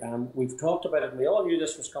here, we've talked about it, and we all knew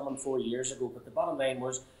this was coming 4 years ago, but the bottom line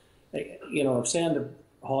was, you know, I'm saying to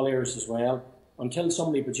hauliers as well, until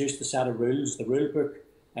somebody produced a set of rules, the rule book,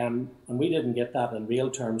 and we didn't get that in real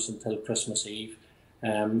terms until Christmas Eve.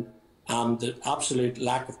 And the absolute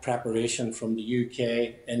lack of preparation from the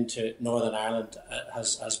UK into Northern Ireland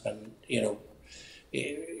has been, you know,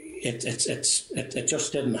 it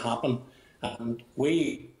just didn't happen. And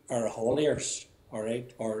we are hauliers, all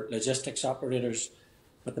right, or logistics operators,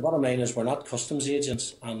 but the bottom line is we're not customs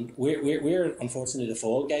agents, and we're unfortunately the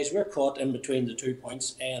fall guys. We're caught in between the 2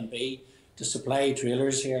 points, A and B, to supply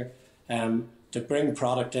trailers here, to bring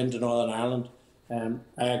product into Northern Ireland.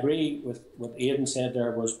 I agree with what Aidan said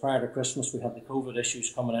there. Was prior to Christmas we had the COVID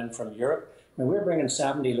issues coming in from Europe. Now we're bringing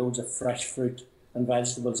 70 loads of fresh fruit and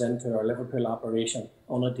vegetables into our Liverpool operation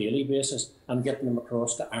on a daily basis and getting them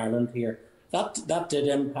across to Ireland here. That did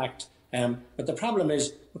impact. But the problem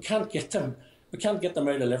is we can't get them. We can't get them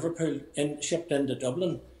out of Liverpool shipped into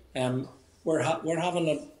Dublin. We're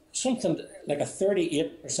having something like a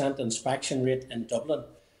 38% inspection rate in Dublin,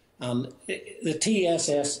 and the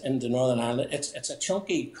TSS into Northern Ireland. It's a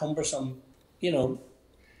chunky, cumbersome. You know,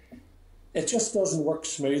 it just doesn't work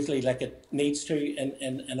smoothly like it needs to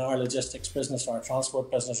in our logistics business, our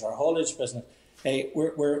transport business, our haulage business.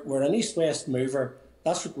 We're an east-west mover.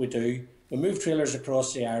 That's what we do. We move trailers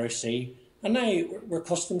across the Irish Sea, and now we're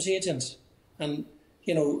customs agents. And,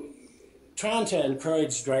 you know, trying to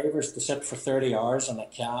encourage drivers to sit for 30 hours in a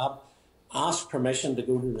cab, ask permission to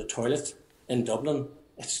go to the toilet in Dublin,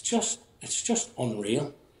 it's just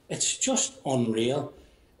unreal. It's just unreal.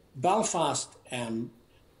 Belfast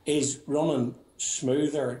is running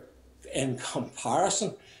smoother in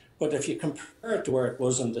comparison. But if you compare it to where it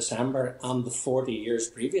was in December and the 40 years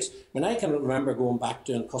previous, I mean, I can remember going back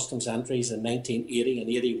doing customs entries in 1980 and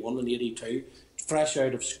 81 and 82, fresh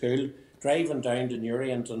out of school, driving down to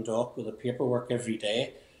Newry and Dundalk with the paperwork every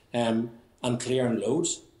day and clearing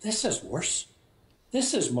loads. This is worse.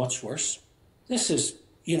 This is much worse. This is,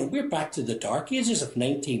 you know, we're back to the dark ages of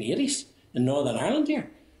 1980s in Northern Ireland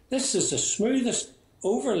here. This is the smoothest,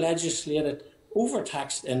 over-legislated,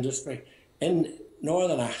 overtaxed industry in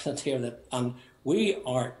Northern Ireland here, and we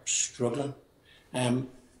are struggling.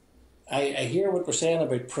 I hear what we're saying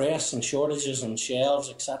about press and shortages and shelves,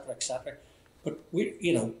 etc., but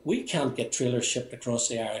we can't get trailers shipped across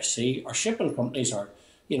the Irish Sea. Our shipping companies are,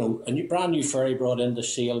 you know, a brand new ferry brought into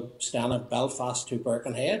sail Stannah, Belfast to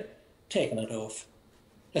Birkenhead, taking it off.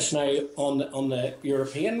 It's now on the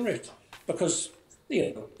European route because,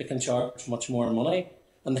 you know, they can charge much more money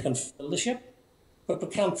and they can fill the ship. But we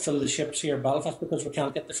can't fill the ships here in Belfast because we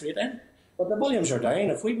can't get the freight in. But the volumes are down.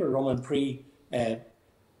 If we were running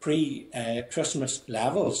pre-Christmas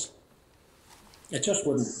levels, it just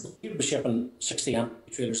wouldn't. We'd be shipping 60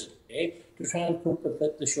 empty trailers a day to try and cope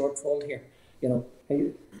with the shortfall here. You know,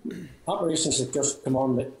 operations have just come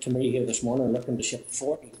on to me here this morning looking to ship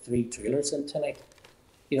 43 trailers in tonight.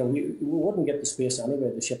 You know, we wouldn't get the space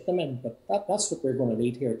anyway to ship them in, but that's what we're going to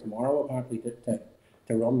need here tomorrow, apparently, to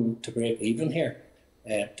run to break even here,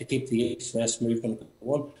 to keep the east-west movement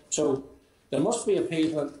going. So there must be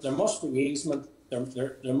appeasement, there must be easement,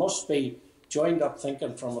 there must be joined up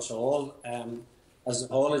thinking from us all, as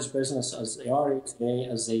the haulage business, as the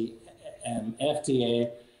RHA, as the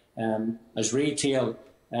FTA, as retail.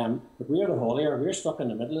 But we're the haulier, we're stuck in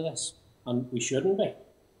the middle of this, and we shouldn't be.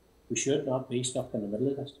 We should not be stuck in the middle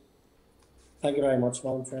of this. Thank you very much,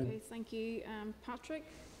 Madam Chair. Okay, thank you. Patrick,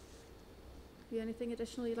 have you anything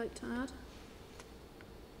additional you'd like to add?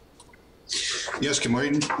 Yes, good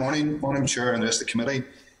morning, Madam Chair and the rest of the committee.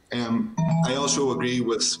 I also agree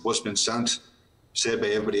with what's been said by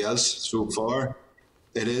everybody else so far.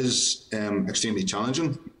 It is extremely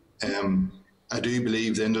challenging. I do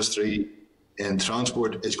believe the industry in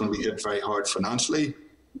transport is going to be hit very hard financially.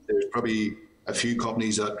 There's probably a few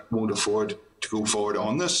companies that won't afford to go forward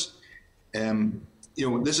on this. You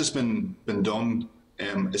know, this has been done.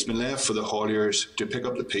 It's been left for the hauliers to pick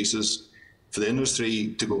up the pieces, for the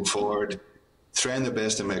industry to go forward, trying their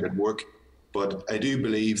best to make it work. But I do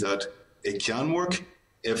believe that it can work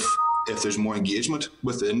if there's more engagement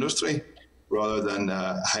with the industry rather than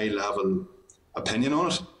a high-level opinion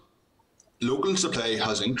on it. Local supply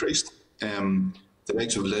has increased. The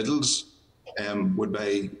likes of Lidl's would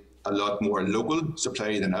buy a lot more local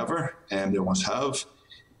supply than ever, they once have.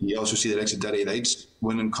 You also see the likes of Daddy Lights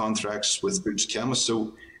winning contracts with Boots Chemists.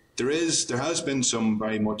 So there has been some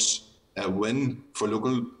very much win for the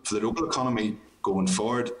local economy going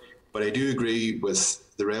forward. But I do agree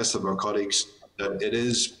with the rest of our colleagues that it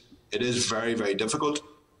is very, very difficult.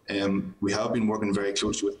 We have been working very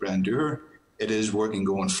closely with Brian Dooher. It is working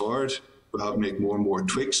going forward. We'll have to make more and more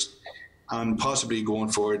tweaks, and possibly going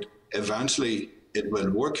forward, eventually it will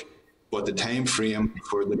work. But the time frame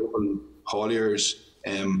for the local hauliers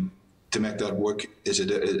to make that work is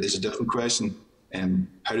a different question.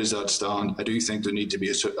 How does that stand? I do think there need to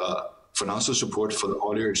be a financial support for the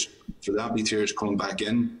hauliers, for the empty tiers coming back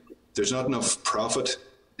in. There's not enough profit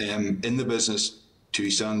in the business to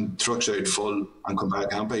send trucks out full and come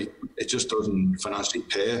back empty. It just doesn't financially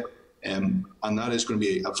pay. And that is going to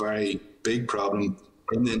be a very big problem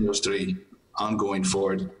in the industry and going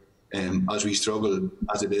forward, as we struggle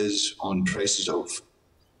as it is on prices of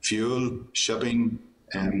fuel, shipping,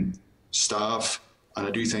 staff, and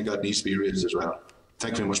I do think that needs to be raised as well.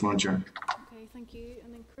 Thank you very much, Madam Chair. Okay, thank you.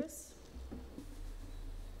 And then Chris?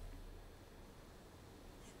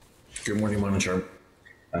 Good morning, Madam Chair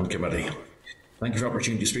and committee. Thank you for the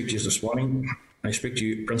opportunity to speak to you this morning. I speak to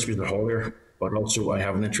you principally as a haulier, but also I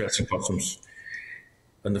have an interest in customs.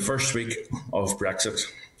 In the first week of Brexit,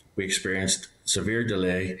 we experienced severe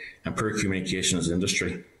delay and poor communication as an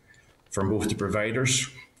industry from both the providers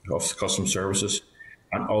of the customs services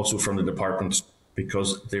and also from the departments,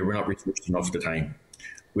 because they were not resourced enough at the time.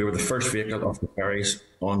 We were the first vehicle of the ferries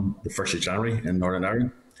on the 1st of January in Northern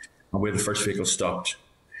Ireland, and we were the first vehicle stopped.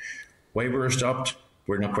 Why we were stopped,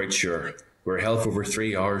 we're not quite sure. We were held for over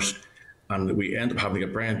 3 hours, and we ended up having to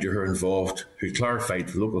get Brian Dooher involved, who clarified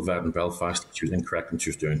to the local vet in Belfast that she was incorrect in what she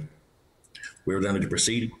was doing. We were then to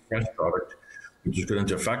proceed with fresh product, which was going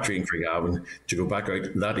into a factory in Craigavon, to go back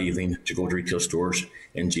out that evening to go to retail stores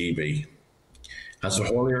in GB. As a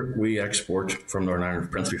haulier, we export from Northern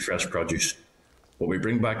Ireland principally fresh produce. What we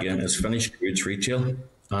bring back in is finished goods retail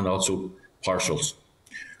and also parcels.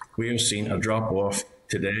 We have seen a drop off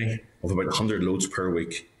today of about 100 loads per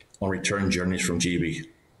week on return journeys from GB.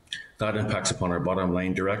 That impacts upon our bottom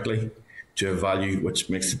line directly to a value which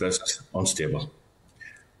makes the business unstable.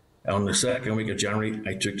 On the second week of January,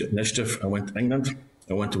 I took the initiative. I went to England.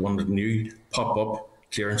 I went to one of the new pop-up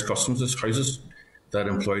clearance customs houses that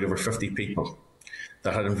employed over 50 people,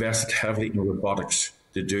 that had invested heavily in robotics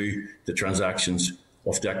to do the transactions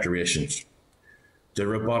of declarations. The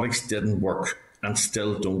robotics didn't work and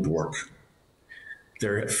still don't work.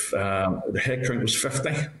 The headcount was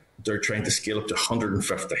 50. They're trying to scale up to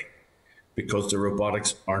 150 because the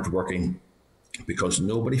robotics aren't working because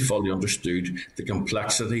nobody fully understood the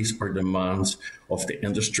complexities or demands of the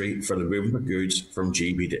industry for the movement of goods from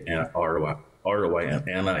GB to ROI and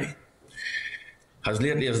NI. As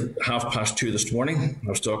lately as 2:30 this morning, I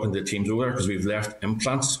was talking to the teams over there because we've left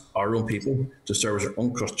implants, our own people, to service our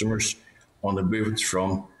own customers on the movements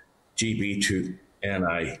from GB to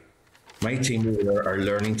NI. My team over there are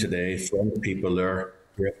learning today from the people there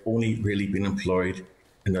who have only really been employed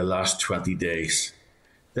in the last 20 days.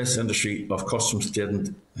 This industry of customs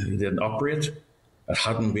didn't operate. It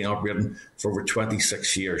hadn't been operating for over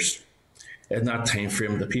 26 years. In that time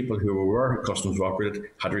frame, the people who were customs operated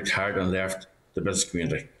had retired and left the business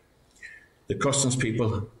community. The customs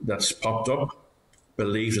people that's popped up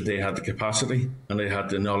believed that they had the capacity and they had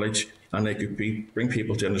the knowledge and they could bring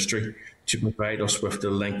people to industry to provide us with the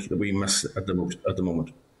link that we miss at the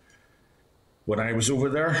moment. When I was over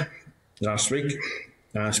there last week,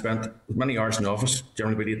 I spent many hours in the office,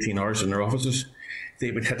 generally about 18 hours in their offices.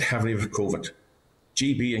 They've been hit heavily with COVID.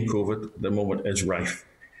 GB and COVID at the moment is rife.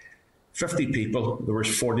 50 people, there was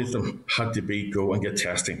 40 of them, had to go and get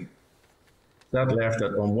testing. That left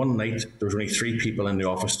that on one night, there was only 3 people in the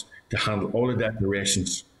office to handle all the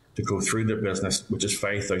declarations to go through their business, which is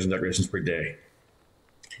 5,000 declarations per day.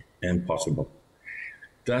 Impossible.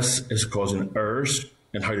 This is causing errors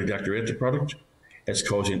in how to declarate the product. It's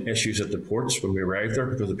causing issues at the ports when we arrive there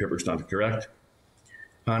because the paper's not correct.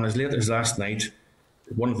 And as late as last night,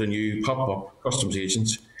 one of the new pop-up customs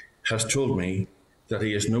agents has told me that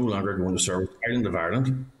he is no longer going to service Island of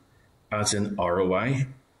Ireland, as in ROI,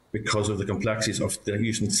 because of the complexities of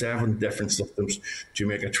using 7 different systems to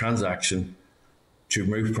make a transaction to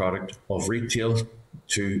move product of retail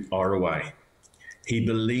to ROI. He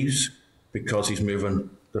believes, because he's moving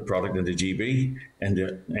the product into GB,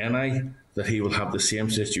 into NI, that he will have the same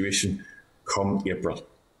situation come April.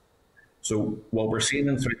 So what we're seeing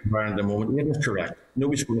in South Ireland at the moment, it is correct.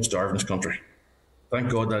 Nobody's going to starve in this country. Thank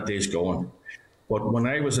God that day's gone. But when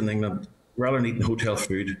I was in England, rather than eating hotel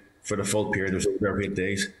food for the full period, it was over every 8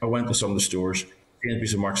 days, I went to some of the stores,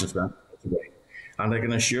 Sainsbury's and Marks and Spencer today. And I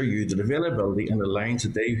can assure you that availability and the lines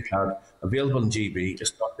that they've had available in GB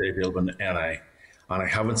is not available in NI. And I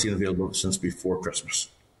haven't seen available since before Christmas.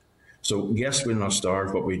 So yes, we'll not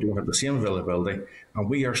starve, but we don't have the same availability, and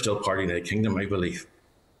we are still part of the kingdom, I believe.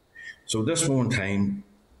 So this moment in time,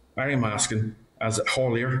 I am asking, as a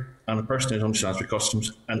haulier and a person who understands the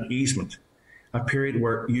customs, an easement, a period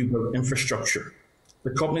where you build infrastructure.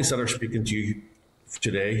 The companies that are speaking to you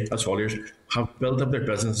today as hauliers have built up their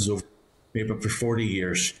businesses over maybe for 40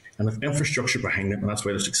 years and have infrastructure behind them, and that's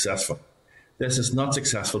why they're successful. This is not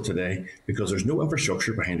successful today because there's no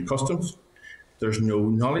infrastructure behind customs. There's no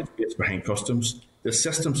knowledge base behind customs. The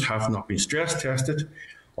systems have not been stress tested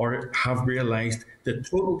or have realised the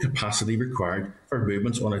total capacity required for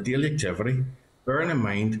movements on a daily activity, bearing in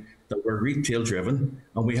mind that we're retail driven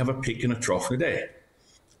and we have a peak and a trough a day.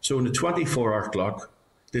 So in the 24-hour clock,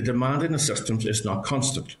 the demand in the systems is not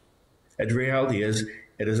constant. The reality is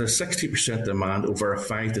it is a 60% demand over a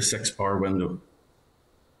 5 to 6 hour window.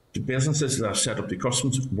 The businesses that have set up the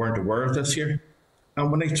customs weren't aware of this here. And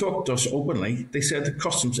when they talked to us openly, they said the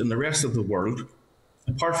customs in the rest of the world,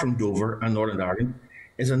 apart from Dover and Northern Ireland,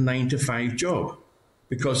 is a 9 to 5 job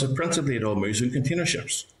because principally it all moves in container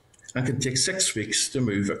ships and can take 6 weeks to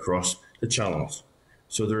move across the channels.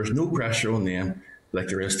 So there is no pressure on them like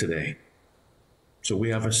there is today. So we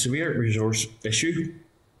have a severe resource issue,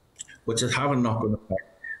 which is having a knock-on effect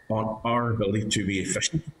on our ability to be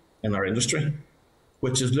efficient in our industry,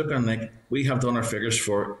 which is looking like we have done our figures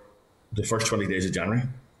for the first 20 days of January,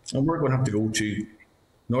 and we're going to have to go to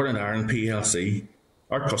Northern Ireland PLC,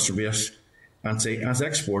 our customer base, and say, as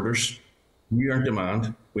exporters, you are in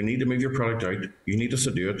demand, we need to move your product out, you need us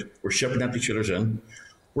to do it, we're shipping empty trailers in,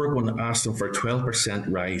 we're going to ask them for a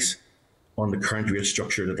 12% rise on the current rate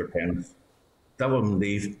structure that they're paying. That will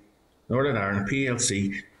leave Northern Ireland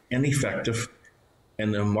PLC ineffective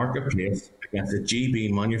in the marketplace against a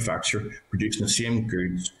GB manufacturer producing the same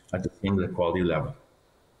goods at the same quality level.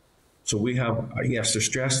 So we have, yes, there's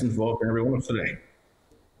stress involved in every one of us today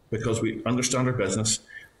because we understand our business.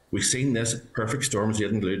 We've seen this perfect storm, as you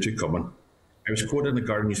hadn't alluded to, coming. I was quoted in the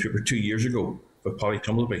Guardian newspaper 2 years ago with Polly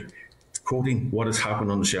Tumbleby, quoting what has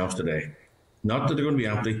happened on the shelves today. Not that they're going to be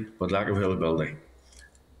empty, but lack of availability.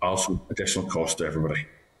 Also, additional cost to everybody.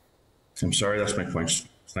 I'm sorry, that's my points.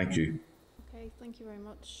 Thank you. Okay, thank you very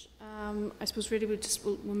much. I suppose really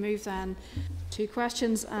we'll move then to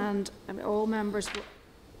questions, and all members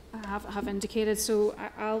have indicated. So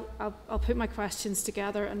I'll put my questions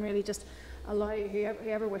together and really just allow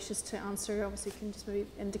whoever wishes to answer, obviously can just maybe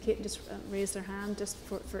indicate and just raise their hand just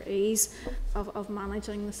for ease of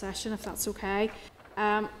managing the session, if that's okay.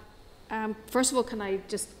 First of all, can I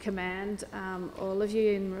just commend all of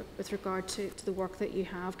you with regard to the work that you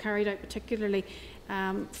have carried out, particularly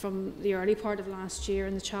from the early part of last year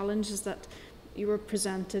and the challenges that you were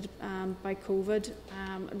presented by COVID.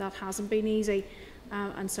 That hasn't been easy,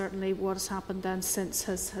 and certainly what has happened then since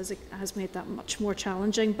has made that much more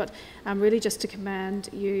challenging. But really just to commend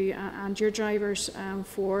you and your drivers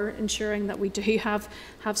for ensuring that we do have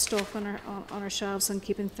stock on our shelves and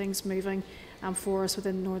keeping things moving for us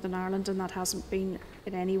within Northern Ireland, and that hasn't been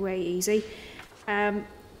in any way easy.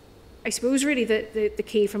 I suppose really the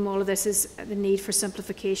key from all of this is the need for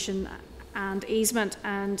simplification and easement,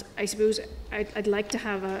 and I suppose I'd like to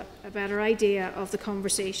have a better idea of the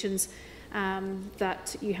conversations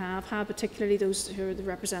that you have had, particularly those who are the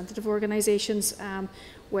representative organisations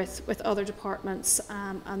with other departments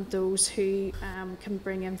and those who can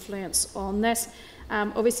bring influence on this.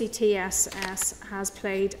 Obviously, TSS has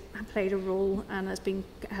played a role and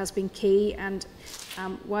has been key. And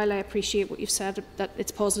while I appreciate what you've said, that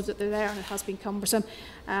it's positive that they're there and it has been cumbersome,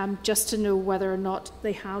 just to know whether or not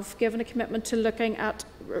they have given a commitment to looking at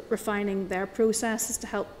refining their processes to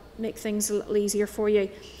help make things a little easier for you,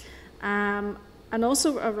 and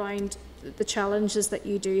also around the challenges that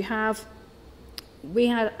you do have. We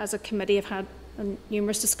had, as a committee, have had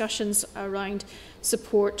numerous discussions around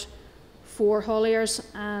support for hauliers,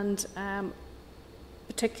 and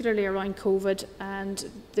particularly around COVID, and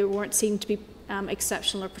there seemed to be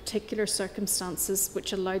exceptional or particular circumstances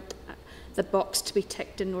which allowed the box to be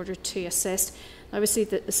ticked in order to assist. Obviously,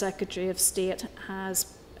 the Secretary of State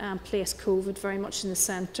has placed COVID very much in the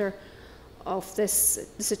centre of the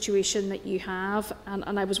situation that you have,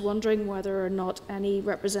 and I was wondering whether or not any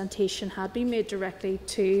representation had been made directly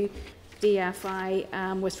to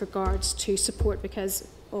DFI with regards to support, because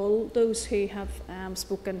all those who have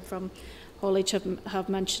spoken from Haulage have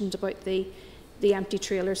mentioned about the empty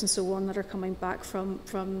trailers and so on that are coming back from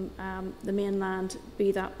the mainland,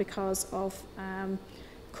 be that because of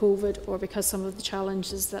COVID or because some of the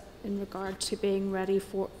challenges that in regard to being ready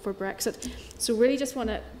for Brexit. So really just want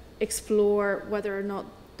to explore whether or not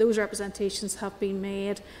those representations have been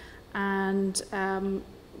made, and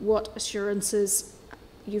what assurances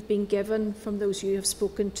you've been given from those you have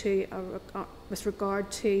spoken to with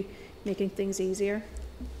regard to making things easier.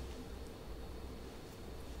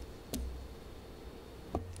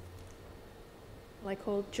 Will I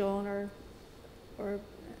call John or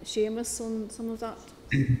Seamus on some of that?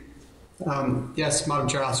 Yes, Madam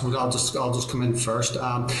Chair, I'll just come in first.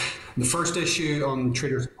 The first issue on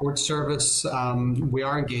Trader Support Service, we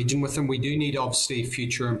are engaging with them. We do need, obviously,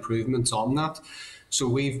 future improvements on that. So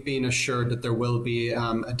we've been assured that there will be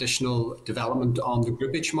additional development on the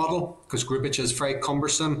groupage model, because groupage is very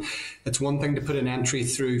cumbersome. It's one thing to put an entry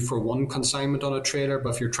through for one consignment on a trailer,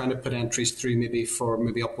 but if you're trying to put entries through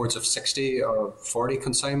maybe upwards of 60 or 40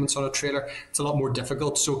 consignments on a trailer, it's a lot more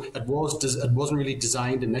difficult. So it wasn't really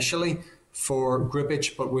designed initially for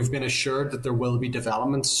groupage, but we've been assured that there will be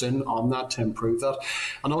developments soon on that to improve that.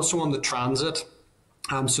 And also on the transit.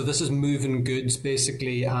 So this is moving goods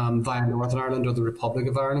basically via Northern Ireland or the Republic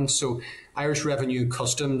of Ireland. So Irish Revenue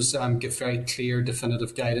Customs give very clear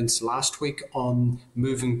definitive guidance last week on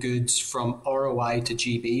moving goods from ROI to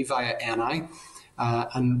GB via NI.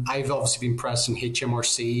 And I've obviously been pressing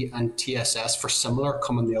HMRC and TSS for similar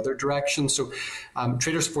coming the other direction. So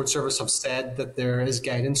Trader Support Service have said that there is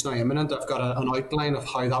guidance now imminent. I've got an outline of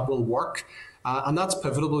how that will work. And that's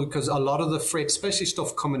pivotal because a lot of the freight, especially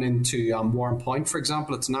stuff coming into Warren Point, for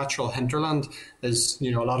example, it's natural hinterland, is,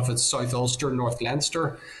 a lot of it's South Ulster, North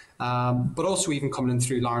Leinster, but also even coming in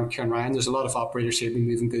through Larne, Cairnryan. There's a lot of operators here been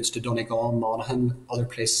moving goods to Donegal, Monaghan, other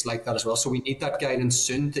places like that as well. So we need that guidance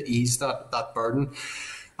soon to ease that burden.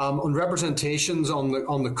 On representations on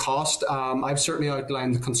the cost, I've certainly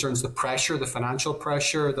outlined the concerns, the financial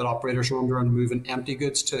pressure that operators are under on moving empty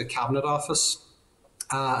goods to the Cabinet Office.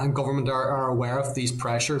 And government are aware of these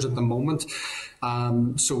pressures at the moment.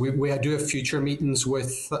 So we do have future meetings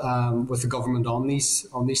with the government on these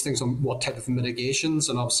things, on what type of mitigations,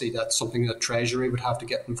 and obviously that's something that Treasury would have to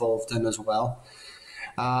get involved in as well.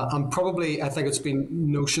 And probably, I think it's been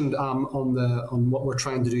notioned on what we're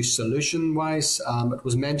trying to do solution-wise. It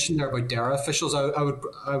was mentioned there about DERA officials.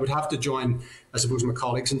 I would have to join, I suppose, my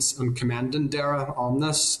colleagues in commending DERA on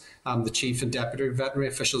this. The Chief and Deputy Veterinary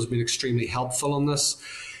officials have been extremely helpful on this.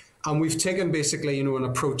 And we've taken basically, an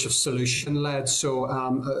approach of solution-led. So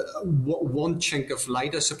one chink of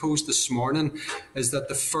light, I suppose, this morning is that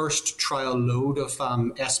the first trial load of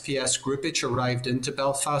SPS groupage arrived into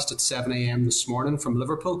Belfast at 7 a.m. this morning from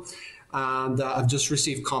Liverpool. And I've just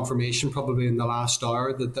received confirmation probably in the last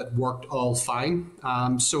hour that worked all fine.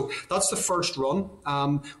 So that's the first run.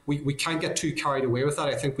 We can't get too carried away with that.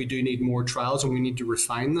 I think we do need more trials and we need to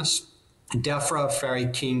refine this. DEFRA are very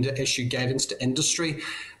keen to issue guidance to industry.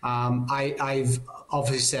 I've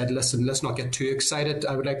obviously said, listen, let's not get too excited.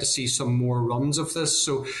 I would like to see some more runs of this.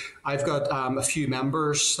 So I've got a few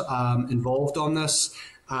members involved on this,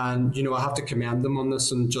 and I have to commend them on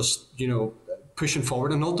this and just pushing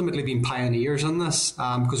forward and ultimately being pioneers in this,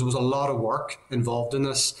 because there was a lot of work involved in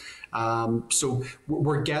this. So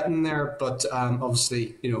we're getting there, but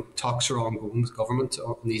obviously talks are ongoing with government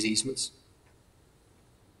on these easements.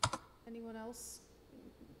 Anyone else?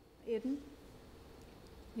 Aidan?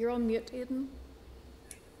 You're on mute, Aidan.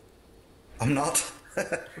 I'm not.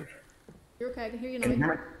 You're okay, I can hear you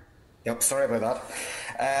now. Yep, sorry about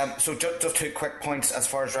that. So just 2 quick points as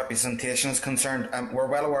far as representation is concerned. We're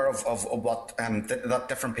well aware of what that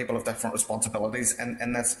different people have different responsibilities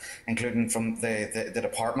in this, including from the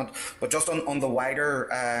department. But just on the wider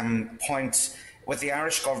points, with the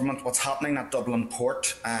Irish government, what's happening at Dublin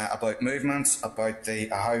Port about movements, about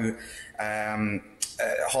how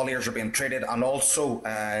hauliers are being treated, and also,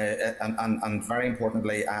 and very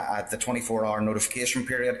importantly, the 24-hour notification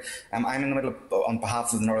period. I'm in the middle of, on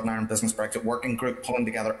behalf of the Northern Ireland Business Brexit Working Group, pulling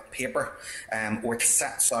together a paper which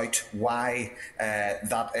sets out why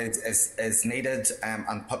that is needed,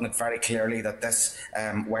 and putting it very clearly that this,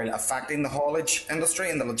 while affecting the haulage industry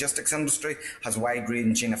and the logistics industry, has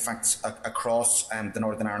wide-ranging effects across the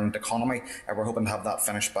Northern Ireland economy. We're hoping to have that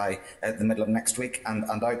finished by the middle of next week and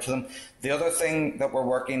out to them. The other thing that we're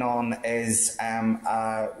working on is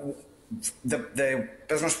the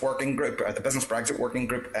business working group, or the Business Brexit Working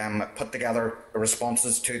Group, put together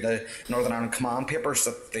responses to the Northern Ireland command papers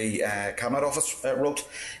that the Cabinet Office wrote.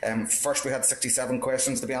 First we had 67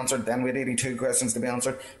 questions to be answered, then we had 82 questions to be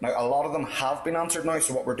answered. Now a lot of them have been answered now,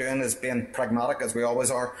 so what we're doing is being pragmatic, as we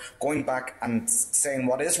always are, going back and saying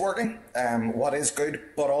what is working, what is good,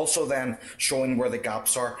 but also then showing where the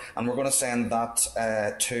gaps are, and we're going to send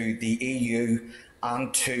that to the EU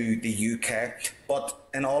and to the UK. But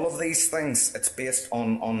in all of these things, it's based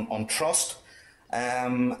on trust,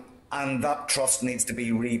 and that trust needs to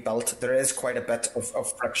be rebuilt. There is quite a bit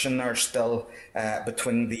of friction there still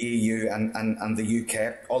between the EU and the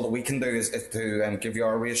UK. All that we can do is to give you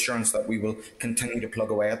our reassurance that we will continue to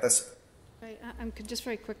plug away at this. Right, just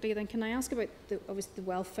very quickly then, can I ask about obviously the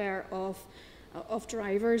welfare of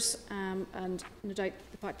drivers, and no doubt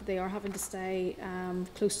the fact that they are having to stay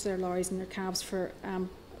close to their lorries and their cabs for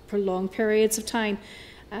prolonged periods of time.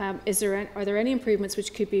 Are there any improvements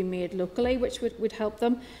which could be made locally which would help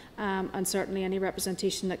them, and certainly any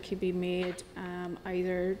representation that could be made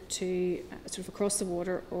either to sort of across the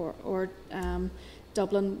border or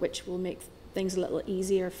Dublin, which will make things a little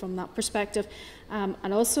easier from that perspective?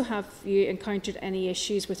 And also, have you encountered any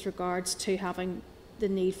issues with regards to having the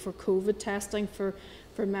need for COVID testing for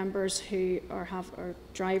members who or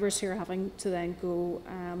drivers who are having to then go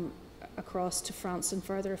across to France and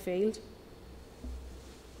further afield?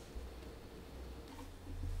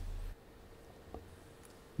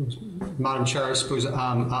 Madam Chair, I suppose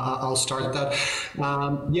I'll start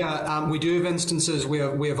that. We do have instances. We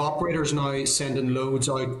have operators now sending loads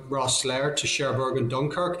out Rosslare to Cherbourg and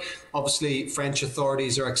Dunkirk. Obviously, French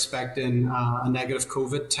authorities are expecting a negative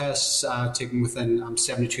COVID test taken within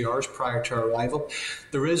 72 hours prior to arrival.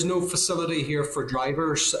 There is no facility here for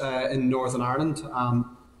drivers in Northern Ireland.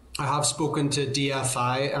 I have spoken to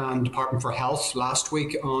DFI and Department for Health last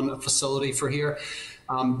week on a facility for here.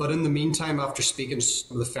 But in the meantime, after speaking to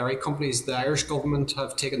some of the ferry companies, the Irish government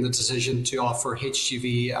have taken the decision to offer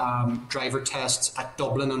HGV driver tests at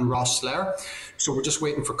Dublin and Rosslare. So we're just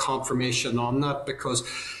waiting for confirmation on that, because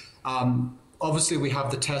obviously we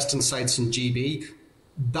have the testing sites in GB.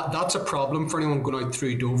 That's a problem for anyone going out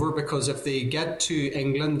through Dover, because if they get to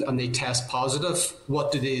England and they test positive,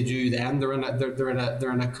 what do they do then? They're in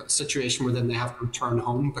a situation where then they have to return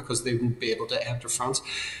home because they won't be able to enter France.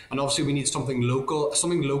 And obviously we need something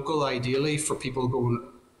local ideally for people going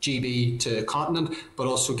GB to continent, but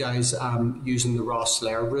also guys using the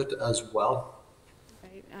Rosslare route as well.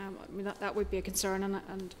 Okay, I mean that would be a concern,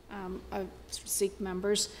 and I seek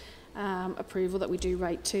members' approval that we do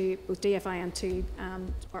write to both DFI and to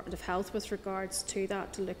Department of Health with regards to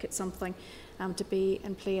that, to look at something to be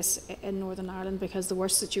in place in Northern Ireland, because the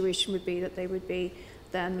worst situation would be that they would be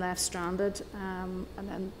then left stranded and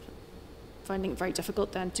then finding it very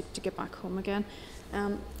difficult then to get back home again.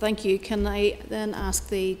 Thank you. Can I then ask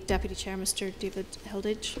the Deputy Chair, Mr. David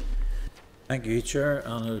Hilditch? Thank you, Chair,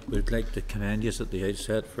 and I would like to commend you at the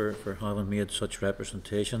outset for having made such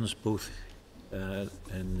representations, both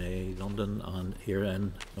in London and here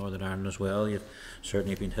in Northern Ireland as well. You've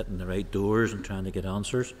certainly been hitting the right doors and trying to get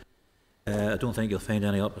answers. I don't think you'll find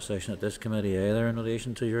any opposition at this committee either in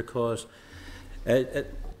relation to your cause.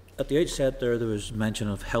 At the outset there was mention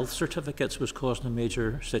of health certificates was causing a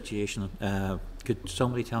major situation. Could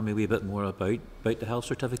somebody tell me a wee bit more about the health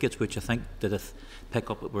certificates, which I think did it pick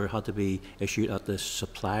up where had to be issued at the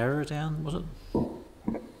supplier end, was it?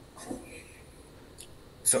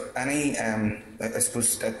 So any, I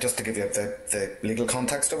suppose, just to give you the legal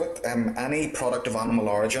context of it, any product of animal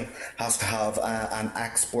origin has to have an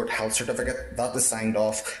export health certificate that is signed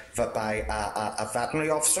off by a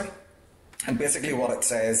veterinary officer. And basically what it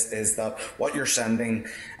says is that what you're sending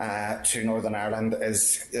to Northern Ireland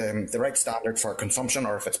is the right standard for consumption,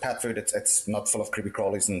 or if it's pet food, it's not full of creepy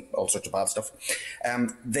crawlies and all sorts of bad stuff.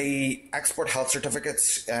 The export health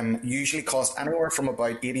certificates usually cost anywhere from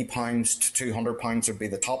about £80 to £200 would be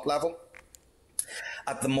the top level.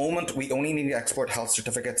 At the moment, we only need export health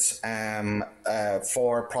certificates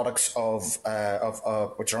for products of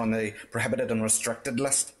which are on the prohibited and restricted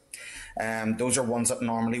list. Those are ones that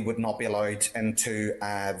normally would not be allowed into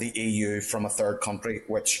the EU from a third country,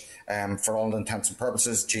 which for all intents and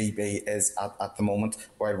purposes GB is at the moment,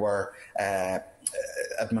 while we're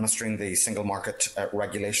administering the single market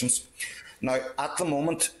regulations. Now, at the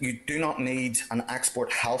moment, you do not need an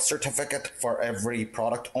export health certificate for every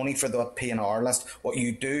product, only for the P&R list. What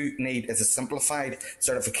you do need is a simplified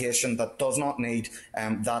certification that does not need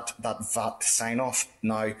that VAT sign-off.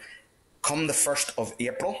 Now, come the 1st of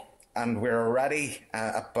April, and we're already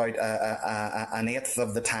about an eighth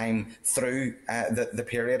of the time through the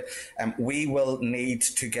period, we will need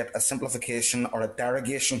to get a simplification or a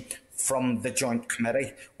derogation from the Joint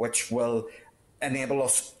Committee, which will enable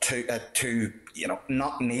us to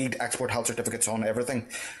not need export health certificates on everything.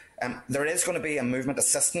 There is going to be a movement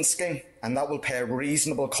assistance scheme, and that will pay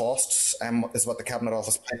reasonable costs, is what the Cabinet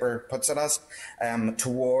Office paper puts it as,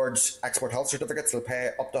 towards export health certificates. They'll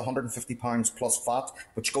pay up to £150 plus VAT,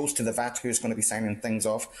 which goes to the VAT who's going to be signing things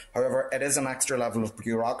off. However, it is an extra level of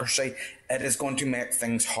bureaucracy. It is going to make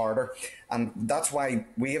things harder. And that's why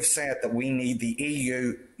we have said that we need the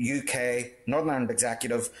EU, UK, Northern Ireland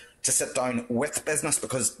Executive to sit down with business,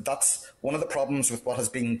 because that's one of the problems with what has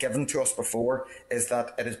been given to us before, is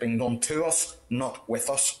that it has been done to us, not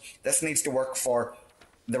with us. This needs to work for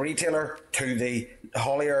the retailer, to the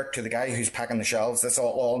haulier, to the guy who's packing the shelves. This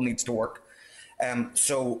all needs to work.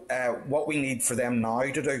 So what we need for them now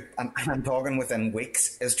to do, and I'm talking within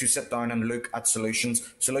weeks, is to sit down and look at solutions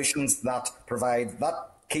that provide that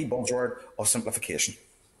key buzzword of simplification.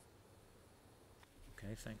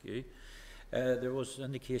 Okay, thank you. There was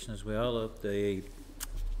indication as well of the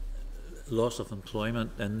loss of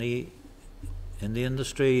employment in the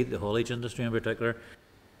industry, the haulage industry in particular,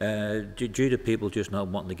 due to people just not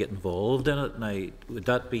wanting to get involved in it. Now, would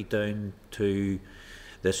that be down to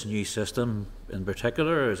this new system in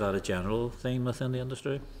particular, or is that a general theme within the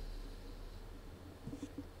industry?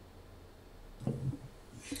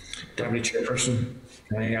 Deputy Chairperson,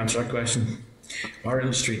 can I answer that question? Our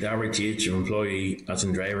industry, the average age of employee, as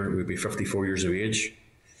in driver, would be 54 years of age.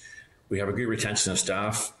 We have a great retention of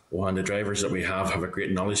staff, and the drivers that we have a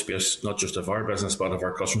great knowledge base, not just of our business, but of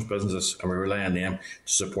our customers' businesses, and we rely on them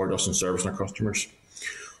to support us in servicing our customers.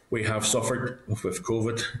 We have suffered with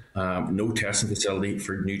COVID, no testing facility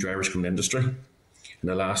for new drivers coming to the industry in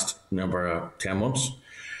the last 10 months.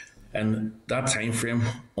 In that time frame,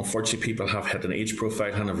 unfortunately, people have hit an age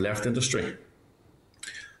profile and have left industry.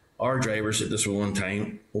 Our drivers at this one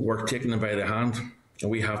time were taking them by the hand,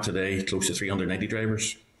 and we have today close to 390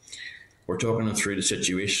 drivers. We're talking them through the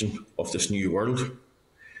situation of this new world,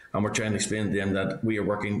 and we're trying to explain to them that we are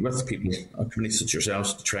working with people and communities such as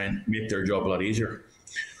yourselves to try and make their job a lot easier.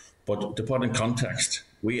 But to put in context,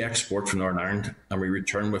 we export from Northern Ireland and we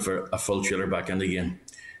return with a full trailer back in again.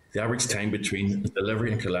 The average time between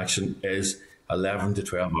delivery and collection is 11 to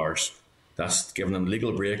 12 hours. That's giving them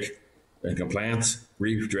legal break in compliance,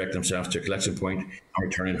 redirect themselves to a collection point and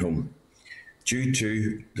returning home. Due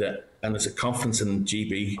to and there's a confidence in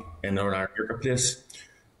GB in Northern Ireland marketplace,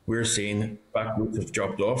 we're seeing back routes have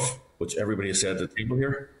dropped off, which everybody has said at the table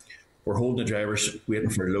here. We're holding the drivers waiting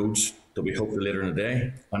for loads that we hope for later in the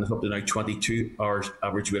day, and it's up to now 22 hours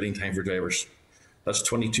average waiting time for drivers. That's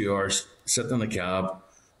 22 hours sitting in a cab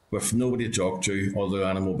with nobody to talk to other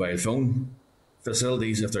than a mobile phone.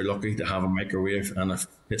 Facilities, if they're lucky, to have a microwave and a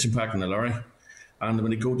kitchen pack in the lorry. And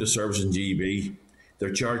when they go to service in GB,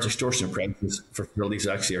 they're charged extortionate prices for facilities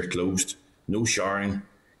that actually are closed. No showering,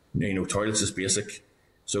 toilets is basic.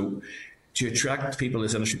 So to attract people in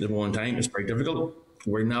this industry at the moment in time is very difficult.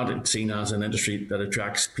 We're not seen as an industry that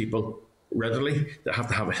attracts people readily. They have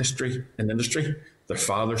to have a history in the industry. Their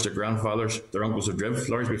fathers, their grandfathers, their uncles have driven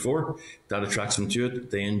lorries before. That attracts them to it.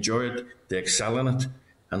 They enjoy it. They excel in it.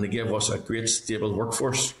 And they give us a great, stable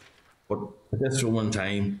workforce. But at this moment in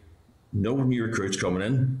time, no new recruits coming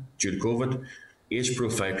in due to COVID. Age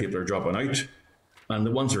profile people are dropping out. And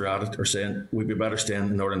the ones who are at it are saying, we'd be better staying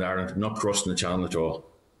in Northern Ireland, not crossing the channel at all.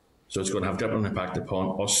 So it's going to have a different impact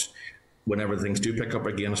upon us whenever things do pick up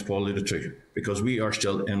again, as Paul alluded to, because we are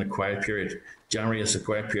still in a quiet period. January is a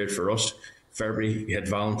quiet period for us. February, you had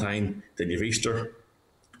Valentine, then you have Easter.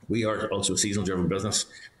 We are also a seasonal driven business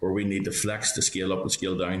where we need to flex to scale up and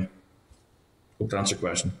scale down. Hope to answer your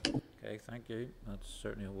question. Okay, thank you. That's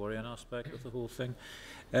certainly a worrying aspect of the whole thing.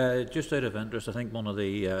 Just out of interest, I think one of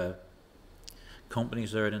the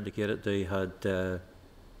companies there had indicated they had,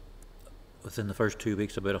 within the first 2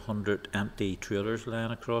 weeks, about 100 empty trailers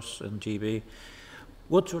lying across in GB.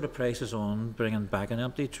 What sort of price is on bringing back an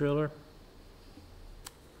empty trailer?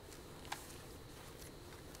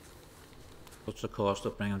 What's the cost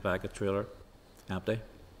of bringing back a trailer empty?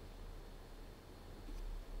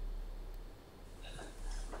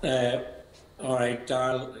 All right,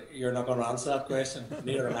 Darrell, you're not going to answer that question.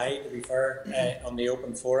 Neither am I, to be fair, on the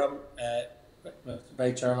open forum.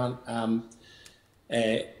 Right, Chairman.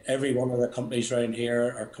 Every one of the companies around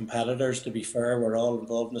here are competitors, to be fair. We're all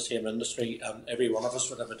involved in the same industry, and every one of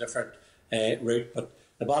us would have a different route. But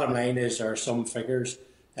the bottom line is there are some figures,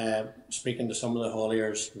 speaking to some of the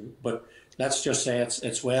hauliers, but let's just say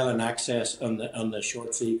it's well in excess on the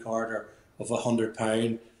short sea corridor of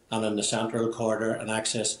 £100, and in the central corridor an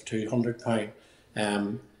excess of £200.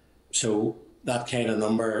 So that kind of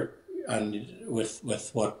number, and with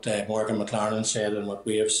what Morgan McLaren said and what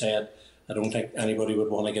we have said, I don't think anybody would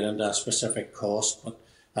want to get into a specific cost, but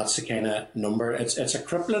that's the kind of number. It's a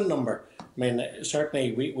crippling number. I mean,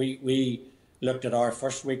 certainly we looked at our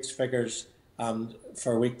first week's figures, and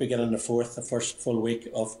for a week beginning the 4th, the first full week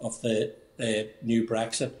of the new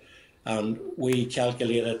Brexit, and we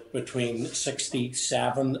calculated between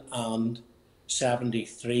 £67,000 and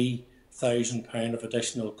 £73,000 of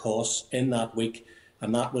additional costs in that week,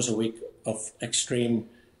 and that was a week of extreme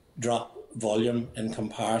drop volume in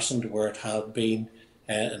comparison to where it had been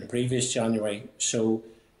in the previous January. So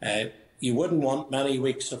you wouldn't want many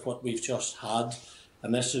weeks of what we've just had,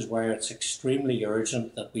 and this is where it's extremely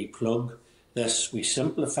urgent that we plug this, we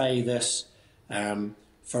simplify this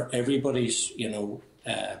for everybody's,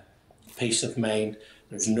 peace of mind.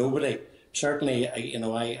 There's nobody. Certainly,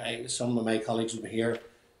 some of my colleagues will be here.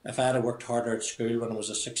 If I had worked harder at school when I was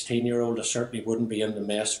a 16-year-old, I certainly wouldn't be in the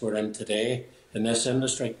mess we're in today in this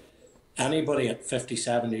industry. Anybody at 50,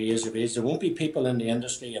 70 years of age, there won't be people in the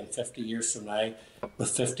industry in 50 years from now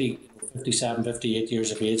with 50, 57, 58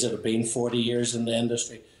 years of age that have been 40 years in the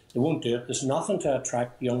industry. They won't do it. There's nothing to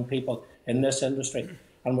attract young people in this industry.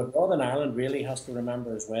 And what Northern Ireland really has to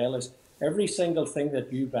remember as well is every single thing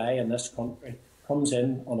that you buy in this country comes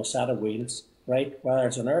in on a set of wheels, right? Whether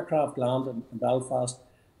it's an aircraft landing in Belfast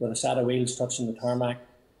with a set of wheels touching the tarmac,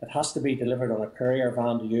 it has to be delivered on a courier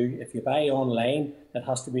van to you. If you buy online, it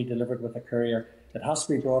has to be delivered with a courier. It has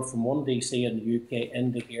to be brought from one DC in the UK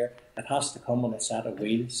into here. It has to come on a set of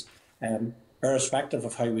wheels. Irrespective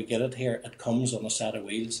of how we get it here, it comes on a set of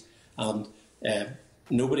wheels. And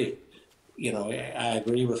nobody, I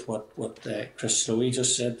agree with what Chris Slowey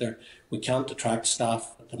just said there. We can't attract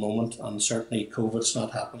staff at the moment, and certainly COVID's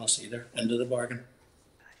not helping us either, into the bargain.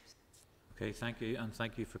 Okay, thank you, and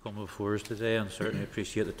thank you for coming before us today, and certainly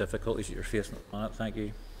appreciate the difficulties that you're facing on it. Thank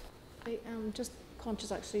you. I'm just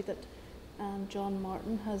conscious actually that John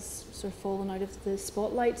Martin has sort of fallen out of the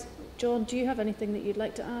spotlight. John, do you have anything that you'd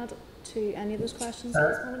like to add to any of those questions at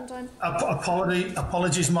this moment in time?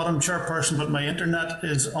 Apologies, Madam Chairperson, but my internet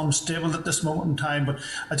is unstable at this moment in time. But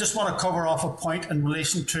I just want to cover off a point in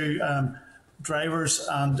relation to drivers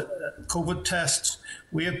and COVID tests.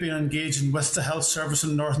 We have been engaging with the health service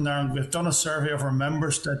in Northern Ireland. We've done a survey of our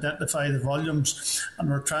members to identify the volumes, and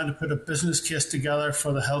we're trying to put a business case together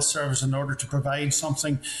for the health service in order to provide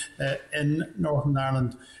something in Northern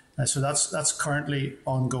Ireland. So that's currently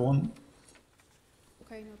ongoing.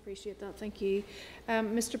 Okay, I appreciate that. Thank you.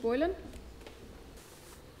 Mr. Boylan?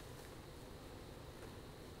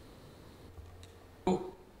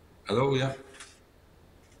 Oh, hello, yeah.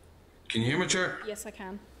 Can you hear me, Chair? Yes, I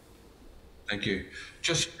can. Thank you.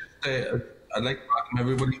 Just, I'd like to welcome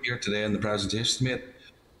everybody here today in the presentation, mate.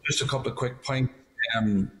 Just a couple of quick points.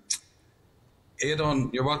 Aidan,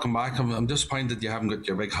 you're welcome back. I'm disappointed you haven't got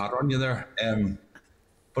your big hat on you there.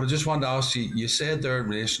 But I just wanted to ask you, you said there in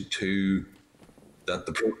relation to that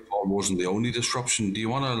the protocol wasn't the only disruption. Do you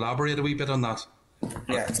want to elaborate a wee bit on that?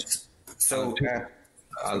 Yes. So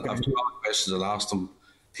I've 2 other questions. I'll ask them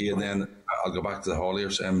to you, and then I'll go back to the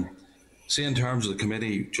hauliers. Say in terms of the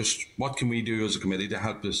committee, just what can we do as a committee to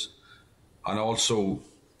help us? And also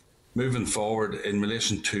moving forward in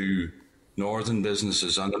relation to northern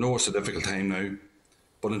businesses, and I know it's a difficult time now,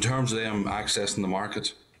 but in terms of them accessing the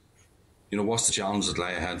market, you know, what's the challenges that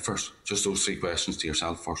lie ahead first? Just those 3 questions to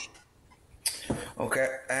yourself first. Okay,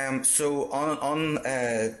 so on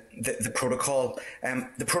the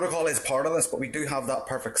protocol is part of this, but we do have that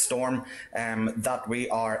perfect storm that we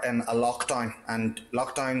are in a lockdown, and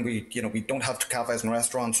lockdown we don't have cafes and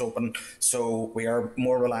restaurants open, so we are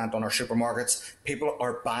more reliant on our supermarkets. People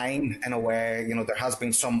are buying in a way, there has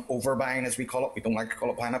been some overbuying, as we call it. We don't like to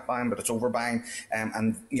call it panic buying, but it's overbuying,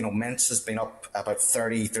 and mince has been up about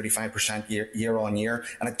 30-35% year on year,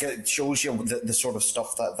 and it shows you the sort of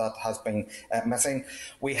stuff that has been missing.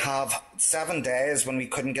 We have 7 days when we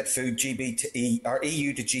couldn't get food GB to or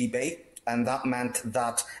EU to GB, and that meant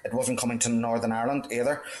that it wasn't coming to Northern Ireland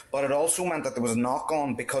either. But it also meant that there was a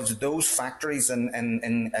knock-on, because those factories in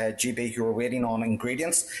GB who were waiting on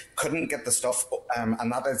ingredients couldn't get the stuff,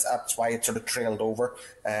 and that's why it sort of trailed over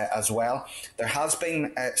as well. There has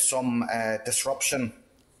been some disruption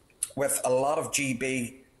with a lot of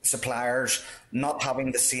GB suppliers not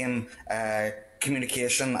having the same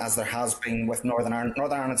communication as there has been with Northern Ireland.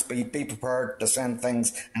 Northern Ireland's be prepared to send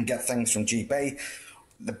things and get things from GB.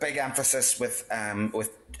 The big emphasis with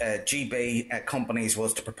GB companies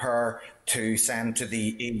was to prepare to send to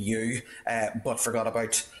the EU, but forgot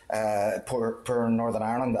about poor Northern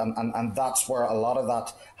Ireland, and that's where a lot of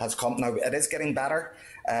that has come. Now, it is getting better.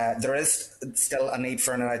 There is still a need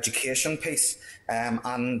for an education piece,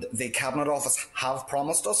 and the Cabinet Office have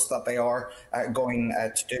promised us that they are going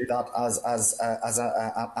to do that as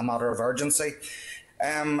a matter of urgency.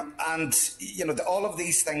 And all of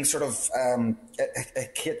these things sort of, I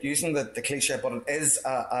keep using the cliche, but it is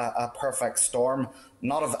a perfect storm,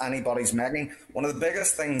 not of anybody's making. One of the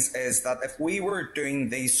biggest things is that if we were doing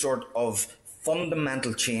these sort of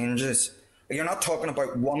fundamental changes, you're not talking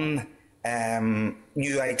about one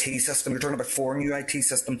new IT system, you're talking about 4 new IT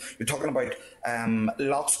systems, you're talking about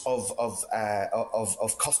lots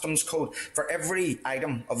of customs code. For every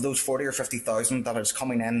item of those 40 or 50,000 that is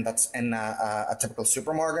coming in that's in a typical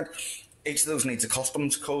supermarket, each of those needs a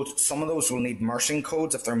customs code. Some of those will need immersion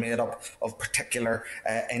codes if they're made up of particular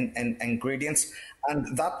ingredients.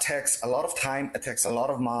 And that takes a lot of time, it takes a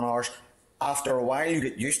lot of man hours. After a while, you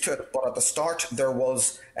get used to it, but at the start, there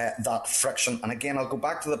was that friction. And again, I'll go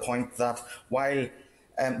back to the point that while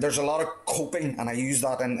there's a lot of coping, and I use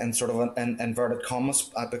that in sort of inverted commas,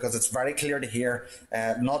 because it's very clear to hear,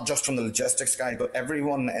 not just from the logistics guy, but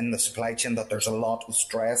everyone in the supply chain, that there's a lot of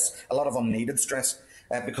stress, a lot of unneeded stress.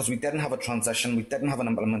 Because we didn't have a transition, we didn't have an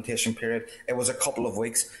implementation period. It was a couple of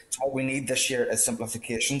weeks. So what we need this year is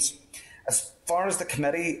simplifications. As far as the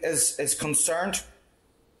committee is concerned,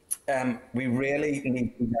 we really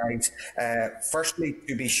need you guys, firstly,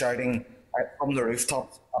 to be shouting from the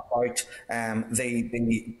rooftops about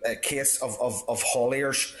the case of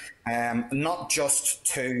hauliers, not just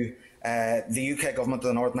to the UK government,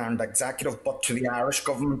 the Northern Ireland Executive, but to the Irish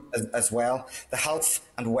government as well. The health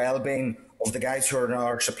and well-being of the guys who are in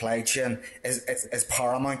our supply chain is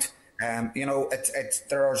paramount.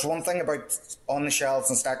 There's one thing about on the shelves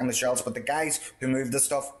and stacking the shelves, but the guys who move the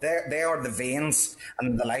stuff, they are the veins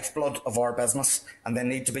and the lifeblood of our business, and they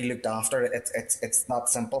need to be looked after. It's that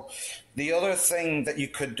simple. The other thing that you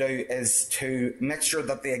could do is to make sure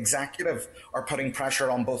that the executive are putting pressure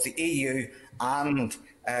on both the EU and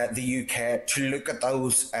the UK to look at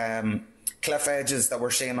those cliff edges that we're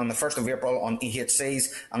seeing on the 1st of April on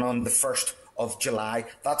EHCs and on the 1st of July.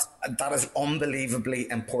 That is unbelievably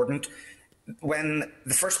important. When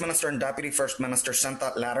the First Minister and Deputy First Minister sent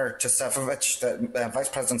that letter to Vice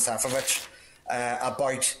President Šefčovič,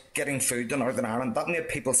 about getting food to Northern Ireland, that made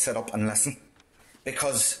people sit up and listen,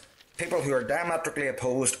 because people who are diametrically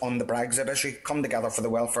opposed on the Brexit issue come together for the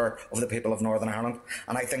welfare of the people of Northern Ireland.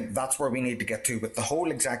 And I think that's where we need to get to, with the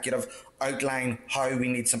whole executive outline how we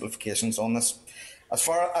need simplifications on this. As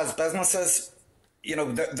far as businesses,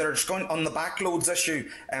 there's going on the backloads issue.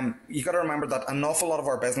 You got to remember that an awful lot of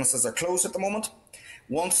our businesses are closed at the moment.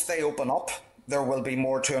 Once they open up, there will be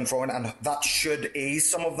more to and fro, and that should ease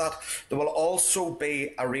some of that. There will also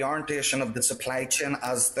be a reorientation of the supply chain,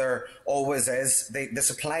 as there always is. The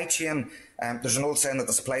supply chain There's an old saying that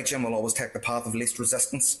the supply chain will always take the path of least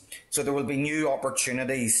resistance. So there will be new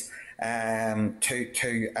opportunities to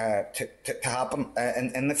happen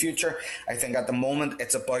in the future. I think at the moment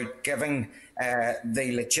it's about giving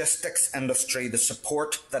the logistics industry the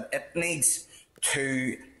support that it needs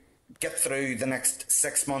to get through the next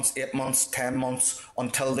 6 months, 8 months, 10 months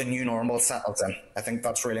until the new normal settles in. I think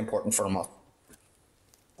that's really important for them all.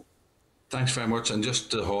 Thanks very much. And just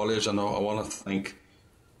to Haulage, I want to thank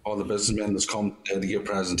all the businessmen that's come to give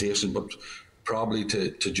presentation, but probably to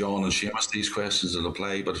John and Seamus, these questions will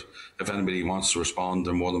apply, but if anybody wants to respond,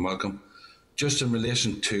 they're more than welcome. Just in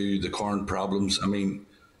relation to the current problems, I mean,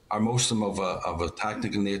 are most of them of a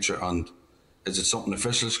technical nature, and is it something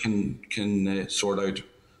officials can sort out?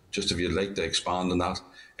 Just if you'd like to expand on that.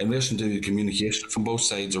 In relation to the communication from both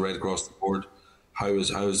sides or right across the board, how is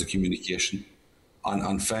the communication?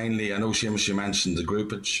 And finally, I know Seamus, you mentioned the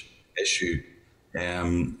groupage issue,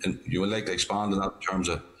 and you would like to expand on that in terms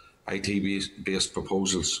of IT-based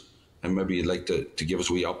proposals, and maybe you'd like to give us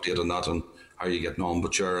a wee update on that and how you're getting on.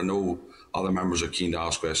 But sure, I know other members are keen to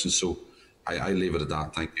ask questions, so I leave it at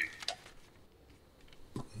that. Thank you.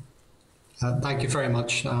 Thank you very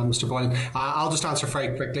much, Mr. Boylan. I'll just answer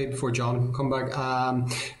very quickly before John come back.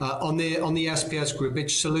 On the SPS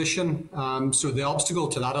groupage solution, so the obstacle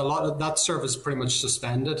to that, a lot of that service is pretty much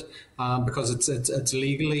suspended because it's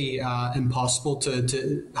legally impossible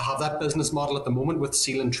to have that business model at the moment with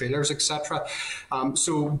sealing trailers, etc.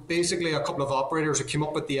 So basically, a couple of operators have come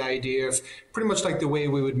up with the idea of pretty much like the way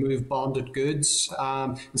we would move bonded goods.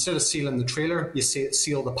 Instead of sealing the trailer, you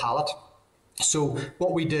seal the pallet. So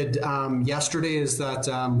what we did yesterday is that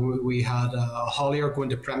we had a haulier go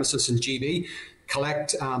into premises in GB,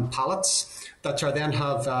 collect pallets that are then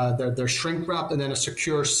have their shrink wrapped and then a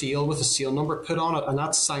secure seal with a seal number put on it, and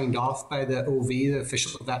that's signed off by the OV, the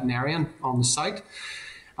official veterinarian on the site.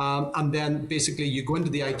 And then basically you go into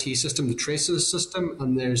the IT system, the traces system,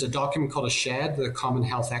 and there's a document called a SHED, the Common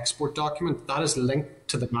Health Export document, that is linked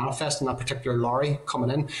to the manifest in that particular lorry coming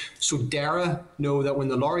in. So DERA know that when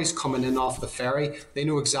the lorry's coming in off the ferry, they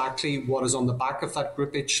know exactly what is on the back of that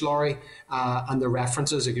Group H lorry and the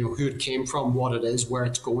references, who it came from, what it is, where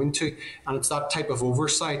it's going to. And it's that type of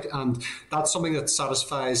oversight. And that's something that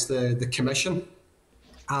satisfies the Commission.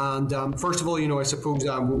 And first of all, I suppose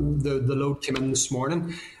the load came in this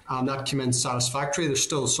morning, and that came in satisfactory. There's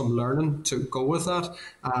still some learning to go with that.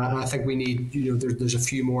 And I think we need, there's a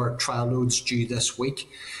few more trial loads due this week.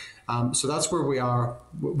 So that's where we are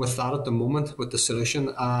with that at the moment, with the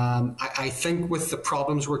solution. I think with the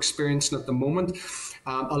problems we're experiencing at the moment,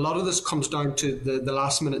 a lot of this comes down to the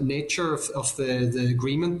last minute nature of the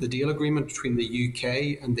agreement, the deal agreement between the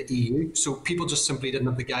UK and the EU. So people just simply didn't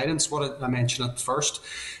have the guidance. What I mentioned at first,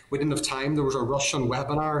 we didn't have time. There was a rush on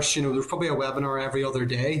webinars. There's probably a webinar every other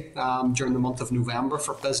day during the month of November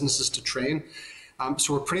for businesses to train.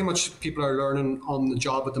 So we're pretty much, people are learning on the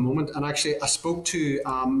job at the moment. And actually, I spoke to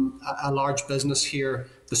a large business here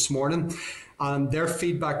this morning, and their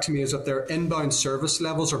feedback to me is that their inbound service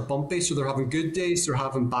levels are bumpy. So they're having good days, they're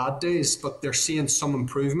having bad days, but they're seeing some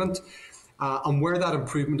improvement. And where that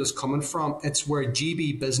improvement is coming from, it's where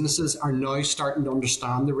GB businesses are now starting to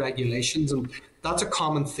understand the regulations. And that's a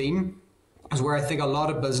common theme, is where I think a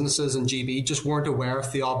lot of businesses in GB just weren't aware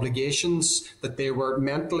of the obligations, that they were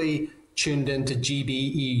mentally tuned into GB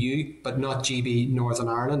EU, but not GB Northern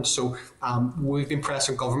Ireland. So we've been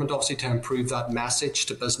pressing government, obviously, to improve that message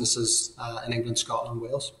to businesses in England, Scotland,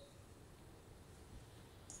 Wales.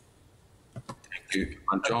 Thank you.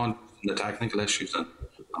 And John, the technical issues and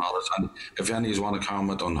others, and if any of you want to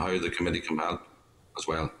comment on how the committee can help as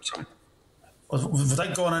well. Sorry.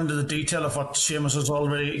 Without going into the detail of what Seamus has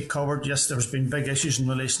already covered, yes, there's been big issues in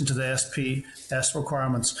relation to the SPS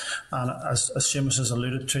requirements. And as Seamus has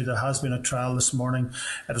alluded to, there has been a trial this morning.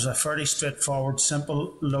 It was a fairly straightforward,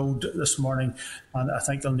 simple load this morning. And I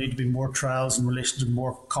think there'll need to be more trials in relation to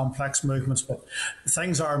more complex movements. But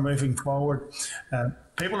things are moving forward.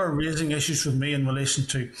 People are raising issues with me in relation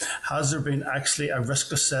to, has there been actually a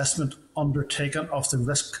risk assessment undertaken of the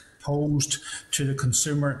risk posed to the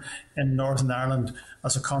consumer in Northern Ireland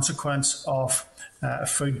as a consequence of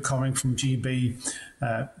food coming from GB.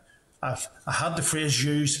 I had the phrase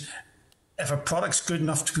used, if a product's good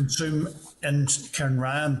enough to consume in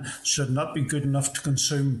Cairnryan, should not be good enough to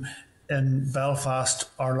consume in Belfast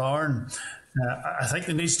or Larne. I think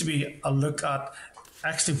there needs to be a look at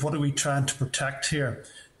actually what are we trying to protect here.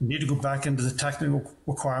 We need to go back into the technical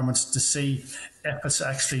requirements to see if it's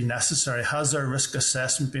actually necessary. Has there a risk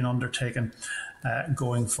assessment been undertaken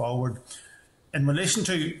going forward? In relation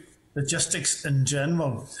to logistics in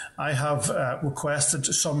general, I have requested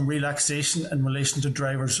some relaxation in relation to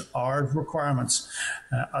drivers' hours requirements.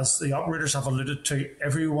 As the operators have alluded to,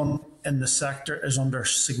 everyone in the sector is under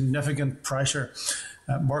significant pressure.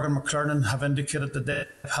 Morgan McLernan have indicated that they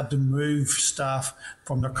have had to move staff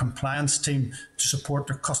from their compliance team to support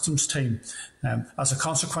their customs team. As a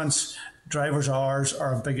consequence, drivers' hours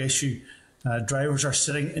are a big issue. Drivers are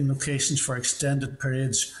sitting in locations for extended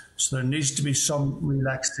periods, so there needs to be some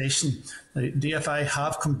relaxation. The DFI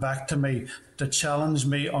have come back to me to challenge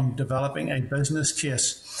me on developing a business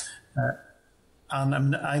case.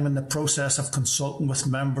 And I'm in the process of consulting with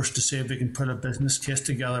members to see if we can put a business case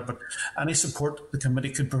together. But any support the committee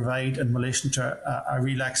could provide in relation to a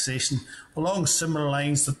relaxation along similar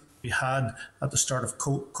lines that we had at the start of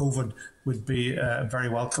COVID would be very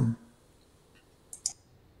welcome.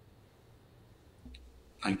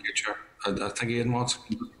 Thank you, Chair. I think Aidan wants.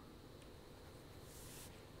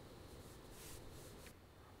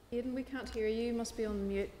 Aidan, we can't hear you. You must be on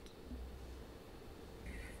mute.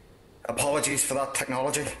 Apologies for that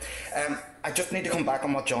technology. I just need to come back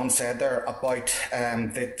on what John said there about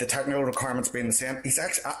the technical requirements being the same. He's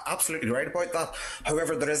actually absolutely right about that.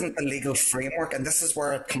 However, there isn't a legal framework, and this is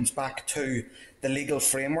where it comes back to the legal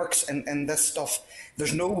frameworks in this stuff.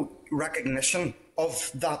 There's no recognition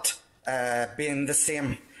of that being the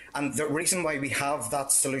same. And the reason why we have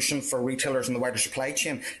that solution for retailers in the wider supply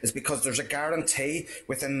chain is because there's a guarantee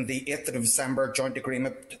within the 8th of December joint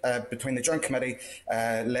agreement between the Joint Committee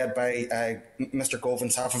led by Mr. Gove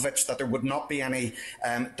and Safovich that there would not be any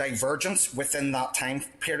divergence within that time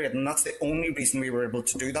period. And that's the only reason we were able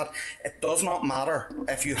to do that. It does not matter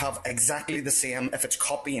if you have exactly the same, if it's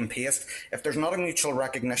copy and paste. If there's not a mutual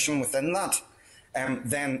recognition within that,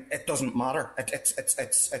 then it doesn't matter.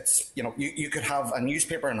 It's you know, you could have a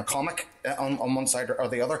newspaper and a comic on one side or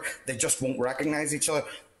the other. They just won't recognise each other.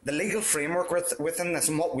 The legal framework within this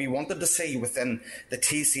and what we wanted to see within the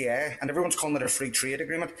TCA, and everyone's calling it a free trade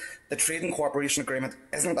agreement. The Trade and Cooperation Agreement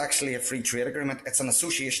isn't actually a free trade agreement. It's an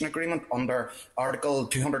association agreement under Article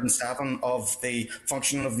 207 of the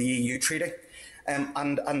Functioning of the EU Treaty.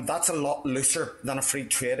 And that's a lot looser than a free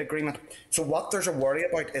trade agreement. So what there's a worry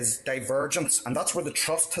about is divergence, and that's where the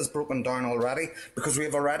trust has broken down already, because we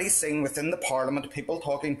have already seen within the Parliament people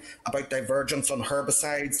talking about divergence on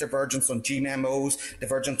herbicides, divergence on GMOs,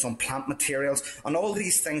 divergence on plant materials, and all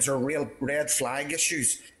these things are real red flag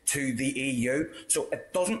issues to the EU. So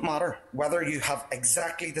it doesn't matter whether you have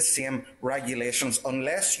exactly the same regulations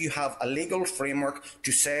unless you have a legal framework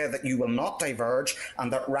to say that you will not diverge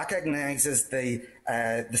and that recognises the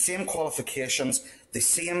same qualifications, the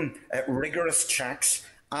same rigorous checks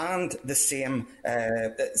and the same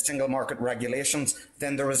single market regulations,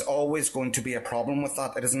 then there is always going to be a problem with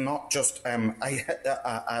that. It is not just an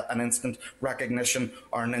instant recognition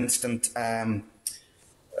or an instant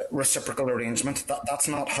reciprocal arrangement. That's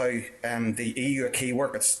not how the EU acquis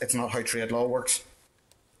works. It's not how trade law works.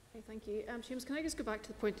 Okay, thank you. Seamus, can I just go back to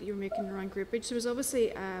the point that you were making around groupage? There was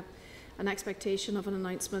obviously an expectation of an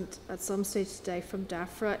announcement at some stage today from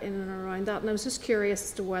DEFRA in and around that, and I was just curious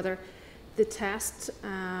as to whether the test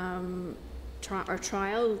or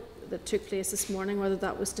trial that took place this morning, whether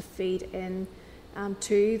that was to feed in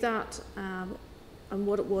to that, and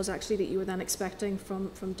what it was actually that you were then expecting from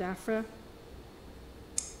DEFRA.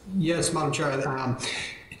 Yes, Madam Chair.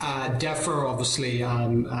 DEFRA obviously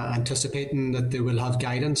anticipating that they will have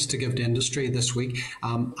guidance to give to industry this week.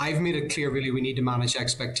 I've made it clear really we need to manage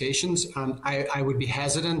expectations, and I would be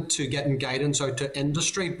hesitant to getting guidance out to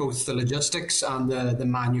industry, both the logistics and the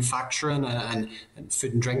manufacturing and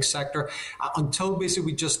food and drink sector, until basically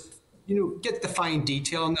we just get the fine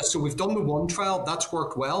detail on this. So we've done the one trial, that's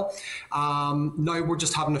worked well. Now we're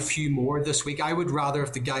just having a few more this week. I would rather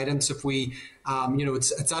have the guidance if we,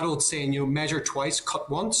 it's that old saying, measure twice, cut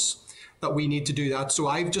once, that we need to do that. So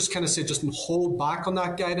I've just kind of said, just hold back on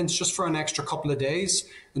that guidance just for an extra couple of days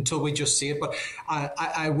until we just see it. But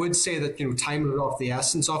I would say that, time is of the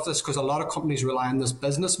essence of this, because a lot of companies rely on this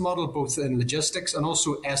business model, both in logistics and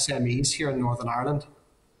also SMEs here in Northern Ireland.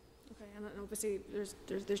 Obviously,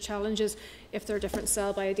 there's challenges if there are different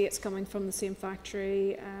sell-by dates coming from the same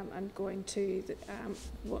factory and going to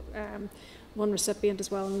one recipient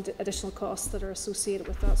as well, and additional costs that are associated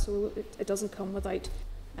with that. So it doesn't come without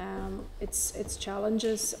its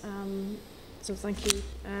challenges. So thank you,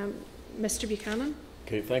 Mr. Buchanan.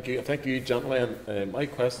 Okay, thank you, gentlemen. My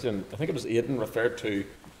question, I think it was Aidan referred to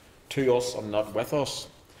us and not with us.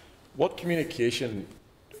 What communication?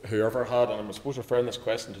 Whoever had, and I'm supposed to refer this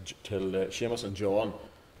question to Seamus and John,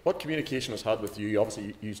 what communication was had with you?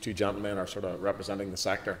 Obviously, you two gentlemen are sort of representing the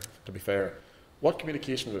sector, to be fair. what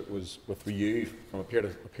communication was with you from a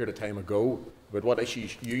period of time ago about what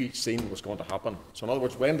issues you seen was going to happen? So in other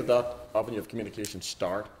words, when did that avenue of communication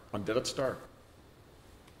start, and did it start?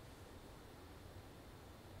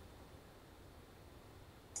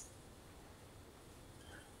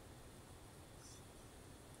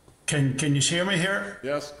 Can you hear me here?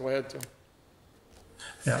 Yes, go ahead, Tim.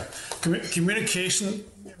 Yeah, communication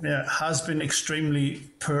has been extremely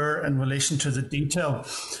poor in relation to the detail.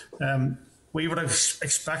 We would have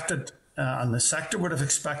expected, and the sector would have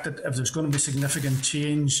expected, if there's going to be significant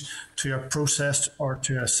change to a process or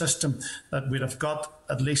to a system, that we'd have got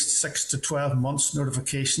at least 6 to 12 months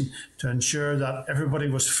notification to ensure that everybody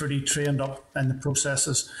was fully trained up in the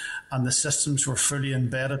processes and the systems were fully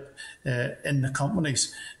embedded in the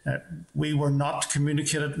companies. We were not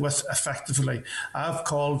communicated with effectively. I've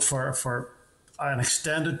called for an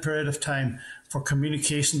extended period of time for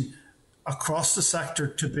communication across the sector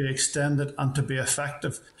to be extended and to be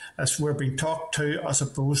effective, as we're being talked to, as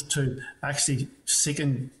opposed to actually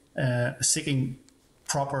seeking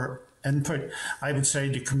proper input. I would say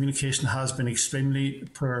the communication has been extremely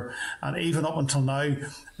poor, and even up until now,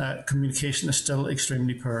 communication is still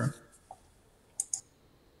extremely poor.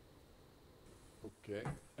 Okay.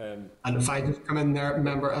 And if I just come in there,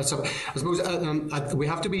 member, I suppose we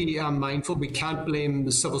have to be mindful. We can't blame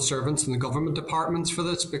the civil servants and the government departments for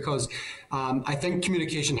this, because I think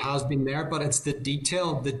communication has been there, but it's the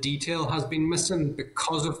detail. The detail has been missing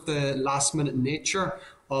because of the last minute nature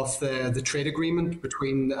of the trade agreement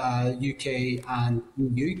between UK and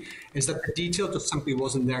EU, is that the detail just simply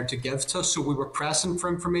wasn't there to give to us. So we were pressing for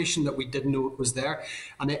information that we didn't know it was there.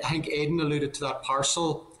 And I think Aidan alluded to that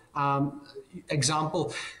parcel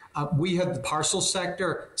example. We had the parcel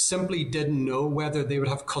sector simply didn't know whether they would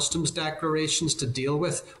have customs declarations to deal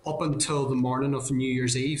with up until the morning of New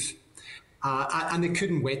Year's Eve. And they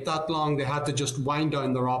couldn't wait that long. They had to just wind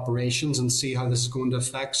down their operations and see how this is going to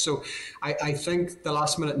affect. So I think the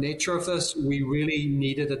last minute nature of this, we really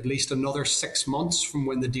needed at least another 6 months from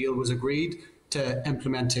when the deal was agreed to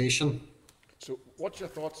implementation. So what's your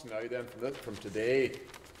thoughts now then from today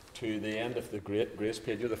to the end of the grace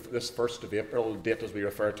period, this 1st of April date as we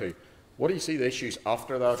refer to? What do you see the issues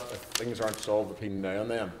after that if things aren't solved between now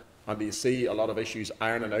and then? And do you see a lot of issues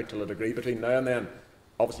ironing out to a degree between now and then?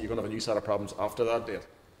 Obviously, you're going to have a new set of problems after that date.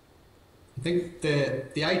 I think the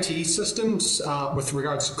IT systems with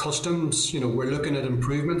regards to customs, we're looking at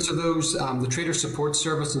improvements of those. The Trader Support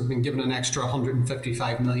Service has been given an extra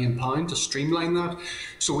 £155 million to streamline that.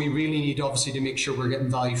 So we really need, obviously, to make sure we're getting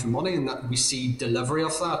value for money and that we see delivery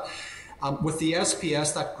of that. With the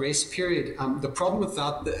SPS, that grace period, the problem with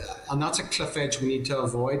that, and that's a cliff edge we need to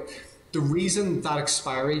avoid. The reason that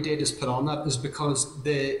expiry date is put on that is because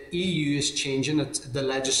the EU is changing the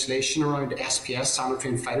legislation around SPS,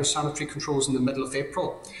 sanitary and phytosanitary controls, in the middle of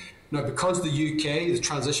April. Now, because the UK, the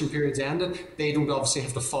transition period's ended, they don't obviously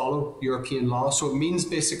have to follow European law. So it means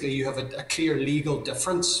basically you have a clear legal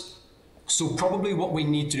difference. So probably what we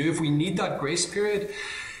need to do, if we need that grace period,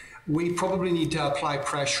 we probably need to apply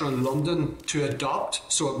pressure on London to adopt.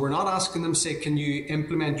 So we're not asking them, say, can you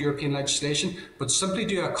implement European legislation, but simply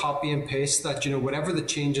do a copy and paste that, whatever the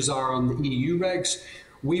changes are on the EU regs,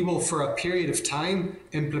 we will, for a period of time,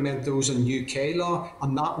 implement those in UK law.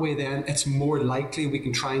 And that way, then, it's more likely we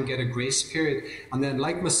can try and get a grace period. And then,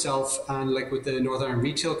 like myself and like with the Northern Ireland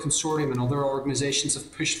Retail Consortium and other organisations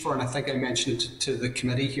have pushed for, and I think I mentioned it to the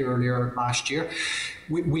committee here earlier last year,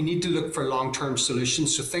 we need to look for long-term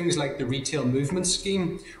solutions. So things like the retail movement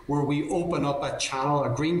scheme, where we open up a channel, a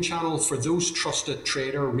green channel for those trusted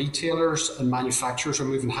trader, retailers and manufacturers who are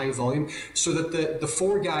moving high volume, so that the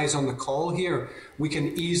four guys on the call here, we can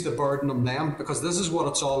ease the burden on them, because this is what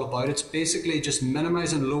it's all about. It's basically just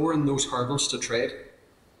minimising, lowering those hurdles to trade.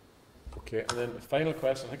 Okay, and then the final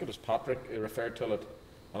question, I think it was Patrick who referred to it.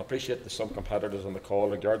 I appreciate there's some competitors on the call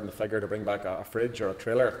regarding the figure to bring back a fridge or a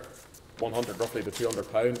trailer, 100 roughly to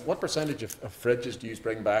 £200. What percentage of fridges do you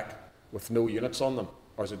bring back with no units on them?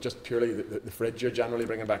 Or is it just purely the fridge you're generally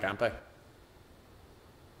bringing back empty?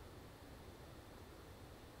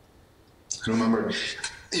 Remember,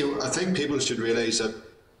 I think people should realise that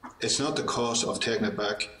it's not the cost of taking it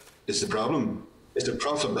back is the problem. It's the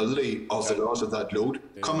profitability of the loss of that load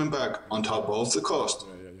coming back on top of the cost.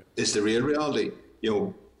 It's the real reality.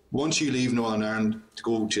 Once you leave Northern Ireland to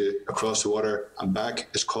go across the water and back,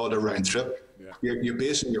 it's called a round trip. You're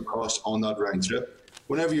basing your cost on that round trip.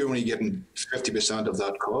 Whenever you're only getting 50% of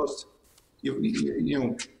that cost,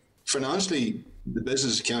 financially, the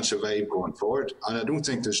business can't survive going forward. And I don't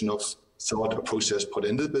think there's enough thought or process put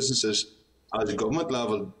into the businesses at the government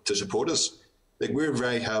level to support us. Like, we're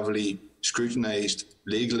very heavily scrutinised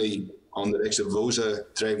legally on the likes of VOSA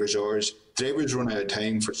drivers' hours. Drivers run out of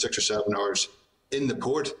time for 6 or 7 hours in the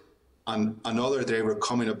port, and another driver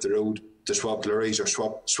coming up the road to swap lorries or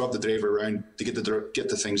swap the driver around to get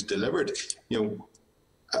the things delivered.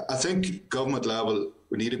 I think government level,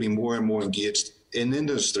 we need to be more and more engaged in the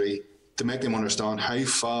industry to make them understand how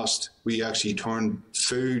fast we actually turn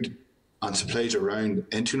food and supplies around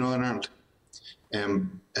into Northern Ireland.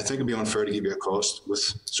 I think it'd be unfair to give you a cost with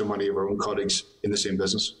so many of our own colleagues in the same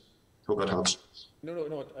business. Hope that helps.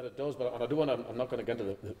 No, it does, but I'm not going to get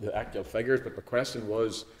into the actual figures, but the question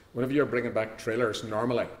was, whenever you're bringing back trailers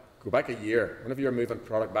normally, go back a year, whenever you're moving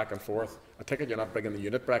product back and forth, I take it you're not bringing the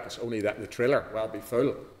unit back, it's only that the trailer will be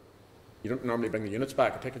full. You don't normally bring the units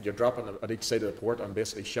back. I take it you're dropping at each side of the port and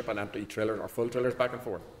basically shipping empty trailers or full trailers back and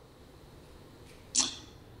forth.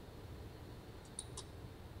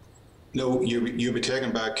 No, you'll be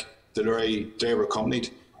taking back the lorry driver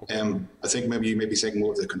accompanied. I think maybe you may be thinking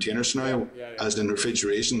more of the container scenario, as in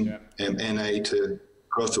refrigeration, NI to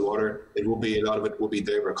across the water. It will be, a lot of it will be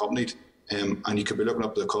driver accompanied, and you could be looking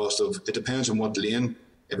up the cost of, it depends on what lane.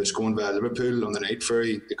 If it's going via Liverpool on the night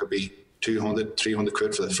ferry, it could be 200, 300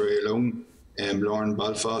 quid for the ferry alone. Lauren,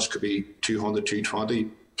 Belfast could be 200, 220,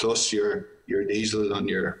 plus your diesel and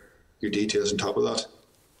your details on top of that.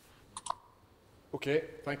 Okay,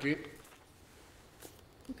 thank you.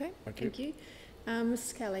 Okay, thank you.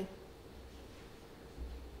 Mrs. Kelly.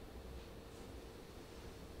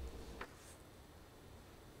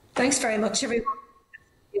 Thanks very much, everyone.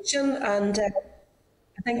 And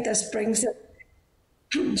I think this brings it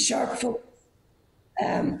sharp focus.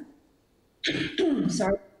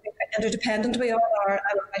 Sorry, interdependent we all are.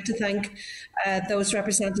 I would like to thank those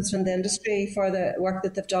representatives from the industry for the work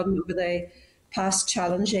that they've done over the past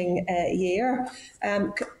challenging year.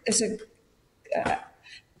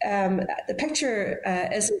 The picture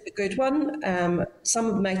isn't a good one.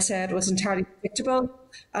 Some might say it was entirely predictable,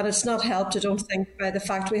 and it's not helped, I don't think, by the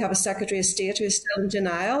fact we have a Secretary of State who is still in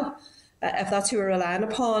denial, if that's who we're relying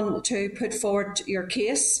upon to put forward your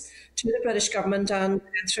case to the British government and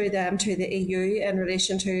through them to the EU in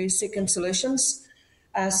relation to seeking solutions.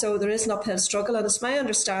 So there is an uphill struggle, and it's my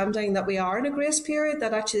understanding that we are in a grace period,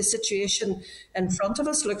 that actually the situation in front of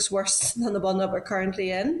us looks worse than the one that we're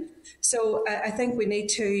currently in. So I think we need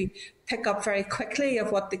to pick up very quickly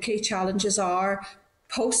of what the key challenges are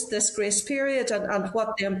post this grace period, and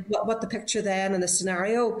what the picture then and the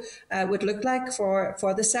scenario would look like for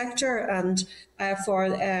the sector and for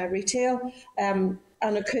retail.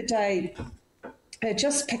 And could I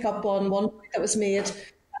just pick up on one point that was made?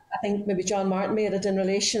 I think maybe John Martin made it in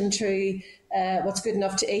relation to what's good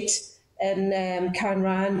enough to eat in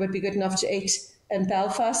Cairnryan would be good enough to eat in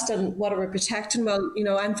Belfast, and what are we protecting? Well,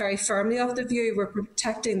 I'm very firmly of the view we're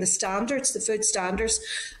protecting the standards, the food standards,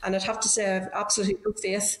 and I'd have to say I have absolutely no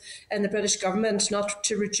faith in the British government not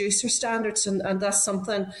to reduce their standards, and that's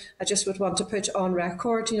something I just would want to put on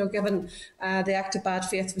record, given the act of bad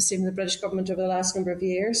faith we've seen in the British government over the last number of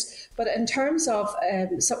years. But in terms of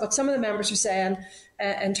what some of the members are saying,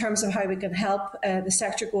 in terms of how we can help the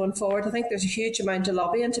sector going forward, I think there's a huge amount of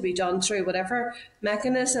lobbying to be done through whatever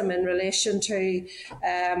mechanism in relation to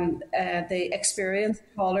the experience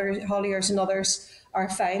hauliers and others are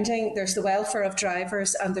finding. There's the welfare of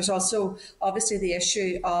drivers, and there's also obviously the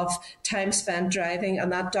issue of time spent driving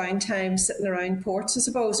and that downtime sitting around ports, I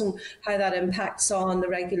suppose, and how that impacts on the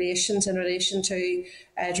regulations in relation to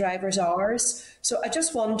drivers' hours. So I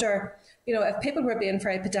just wonder, if people were being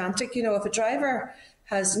very pedantic, if a driver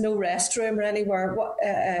has no restroom or anywhere,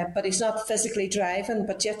 but he's not physically driving,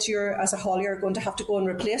 but yet you're, as a haulier, going to have to go and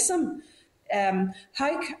replace him.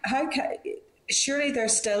 Surely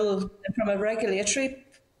there's still, from a regulatory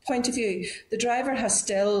point of view, the driver has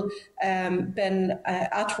still been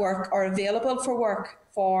at work or available for work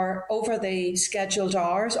for over the scheduled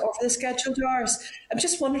hours. I'm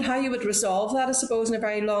just wondering how you would resolve that, I suppose, in a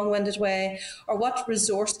very long-winded way, or what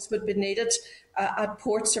resources would be needed at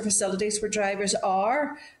ports or facilities where drivers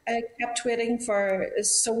are kept waiting for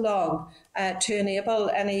so long to enable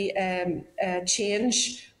any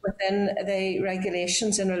change within the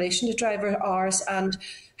regulations in relation to driver hours, and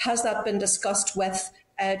has that been discussed with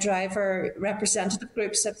driver representative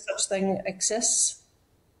groups if such thing exists?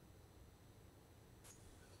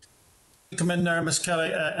 Come in there, Ms.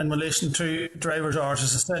 Kelly, in relation to drivers' hours.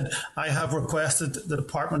 As I said, I have requested the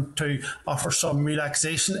department to offer some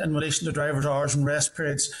relaxation in relation to drivers' hours and rest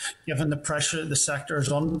periods, given the pressure the sector is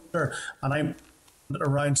under, and I'm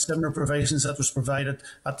around similar provisions that was provided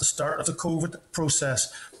at the start of the COVID process.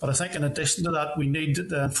 But I think in addition to that, we need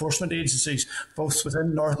the enforcement agencies, both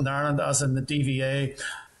within Northern Ireland as in the DVA,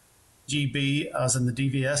 GB as in the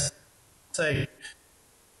DVS,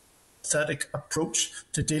 sympathetic approach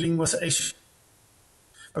to dealing with issues,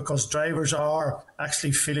 because drivers are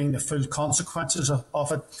actually feeling the full consequences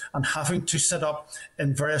of it and having to sit up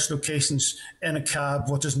in various locations in a cab,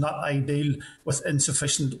 which is not ideal with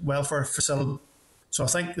insufficient welfare facilities. So I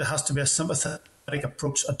think there has to be a sympathetic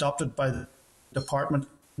approach adopted by the department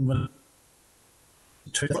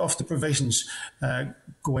to off the provisions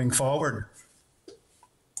going forward.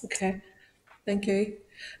 Okay, thank you.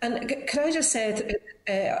 And can I just say,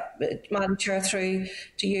 Madam Chair, through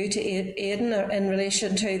to you, to Aidan, in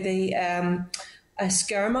relation to the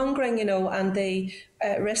scaremongering, and the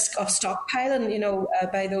risk of stockpiling,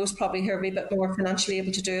 by those probably who are a wee bit more financially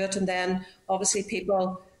able to do it, and then obviously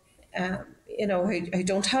people, who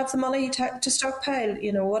don't have the money to stockpile.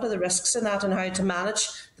 What are the risks in that, and how to manage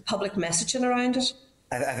the public messaging around it?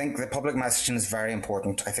 I think the public messaging is very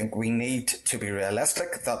important. I think we need to be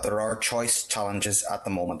realistic that there are choice challenges at the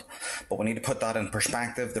moment, but we need to put that in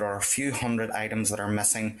perspective. There are a few hundred items that are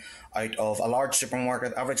missing out of a large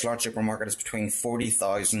supermarket. Average large supermarket is between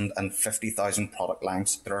 40,000 and 50,000 product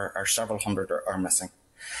lines. There are several hundred are missing.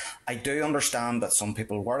 I do understand that some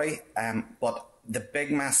people worry, but the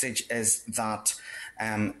big message is that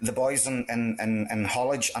the boys in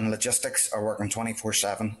haulage and logistics are working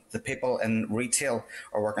 24/7. The people in retail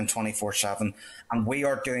are working 24/7, and we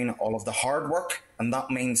are doing all of the hard work, and that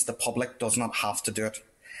means the public does not have to do it.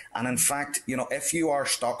 And in fact, if you are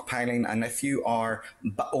stockpiling and if you are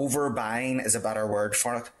overbuying is a better word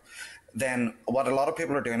for it, then what a lot of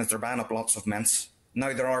people are doing is they're buying up lots of mince.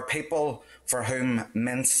 Now, there are people for whom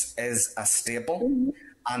mince is a staple,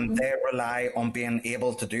 and they rely on being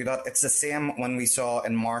able to do that. It's the same when we saw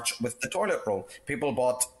in March with the toilet roll. People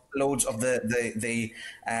bought loads of the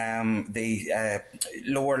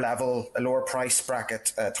lower price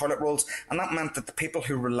bracket toilet rolls, and that meant that the people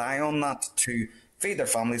who rely on that to feed their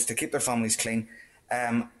families, to keep their families clean,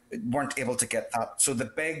 weren't able to get that. So the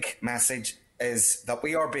big message is that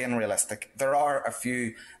we are being realistic. There are a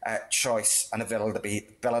few choice and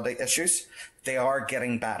availability issues. They are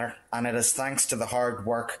getting better, and it is thanks to the hard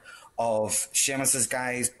work of Seamus's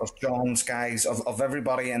guys, of John's guys, of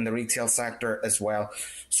everybody in the retail sector as well.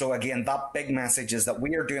 So again, that big message is that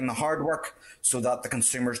we are doing the hard work so that the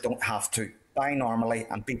consumers don't have to buy normally,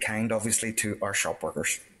 and be kind, obviously, to our shop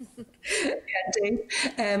workers.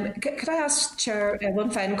 Could I ask, Chair,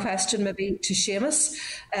 one final question maybe to Seamus?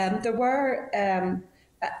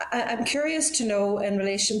 I'm curious to know, in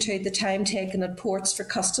relation to the time taken at ports for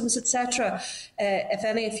customs, etc., if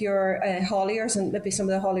any of your hauliers, and maybe some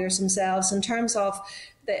of the hauliers themselves, in terms of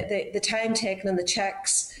the time taken and the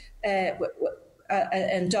checks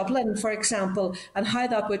in Dublin, for example, and how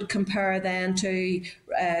that would compare then to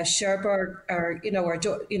Cherbourg or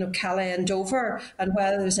Calais and Dover, and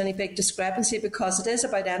whether there's any big discrepancy, because it is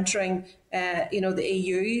about entering the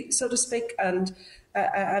EU, so to speak, and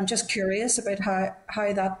I'm just curious about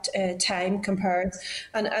how that time compares.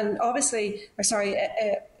 And obviously,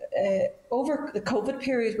 over the COVID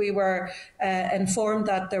period, we were informed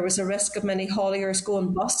that there was a risk of many hauliers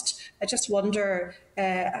going bust. I just wonder,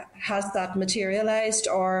 has that materialised,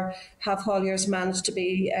 or have hauliers managed to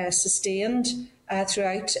be sustained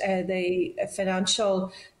throughout the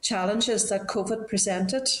financial challenges that COVID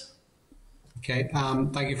presented? Okay,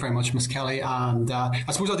 thank you very much, Ms. Kelly. And I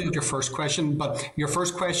suppose I'll deal with your first question, but your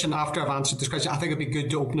first question, after I've answered this question, I think it'd be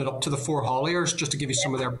good to open it up to the four hauliers just to give you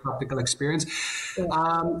some of their practical experience.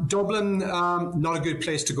 Dublin, not a good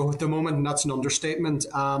place to go at the moment, and that's an understatement.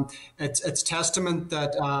 It's testament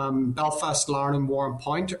that Belfast, Larne and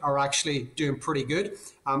Warrenpoint are actually doing pretty good.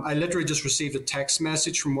 I literally just received a text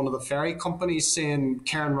message from one of the ferry companies saying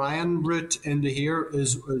Cairn Ryan route into here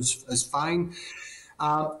is fine.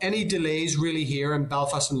 Any delays really here in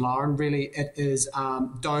Belfast and Larne, really it is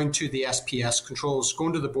down to the SPS controls,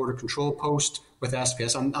 going to the border control post with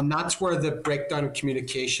SPS, and that's where the breakdown of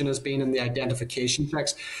communication has been in the identification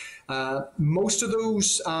checks. Most of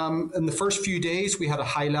those, in the first few days, we had a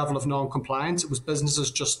high level of non-compliance. It was businesses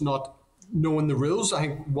just not knowing the rules. I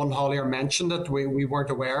think one haulier mentioned it. We weren't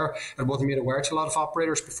aware. It wasn't made aware to a lot of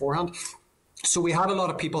operators beforehand. So we had a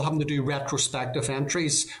lot of people having to do retrospective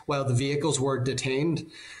entries while the vehicles were detained.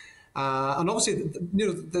 And obviously,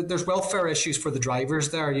 there's welfare issues for the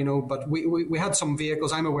drivers there, but we had some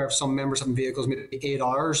vehicles, I'm aware of some members having vehicles maybe 8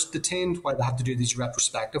 hours detained while they had to do these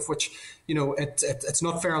retrospective, which, it's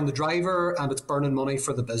not fair on the driver, and it's burning money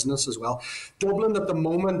for the business as well. Dublin at the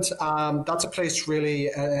moment, that's a place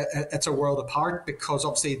really, it's a world apart, because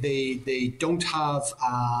obviously they don't have...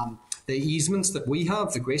 the easements that we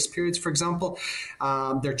have, the grace periods, for example.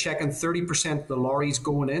 They're checking 30% of the lorries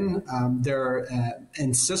going in. They're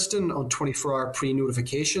insisting on 24-hour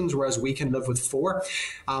pre-notifications, whereas we can live with 4.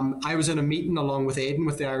 I was in a meeting along with Aidan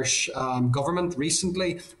with the Irish government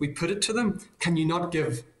recently. We put it to them, can you not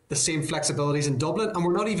give the same flexibilities in Dublin? And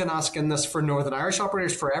we're not even asking this for Northern Irish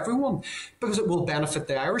operators, for everyone, because it will benefit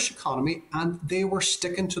the Irish economy. And they were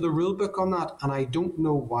sticking to the rule book on that. And I don't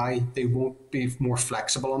know why they won't be more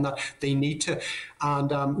flexible on that. They need to.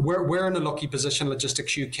 And we're in a lucky position,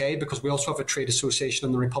 Logistics UK, because we also have a trade association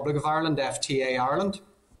in the Republic of Ireland, FTA Ireland.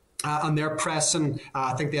 And they're pressing,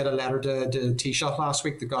 I think they had a letter to Taoiseach last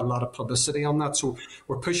week that got a lot of publicity on that, so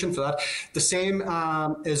we're pushing for that. The same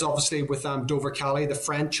is obviously with Dover Cali. The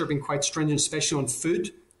French are being quite stringent, especially on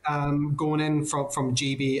food, going in from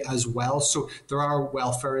GB as well, so there are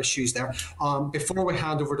welfare issues there. Before we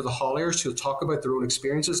hand over to the hauliers who'll talk about their own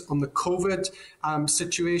experiences on the COVID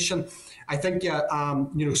situation, I think,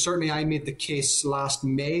 certainly I made the case last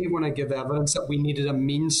May when I gave evidence that we needed a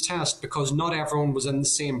means test because not everyone was in the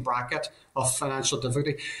same bracket of financial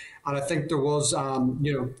difficulty. And I think there was,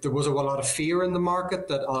 there was a lot of fear in the market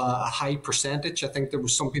that a high percentage, I think there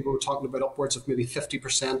was some people who were talking about upwards of maybe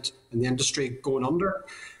 50% in the industry going under.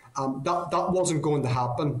 That wasn't going to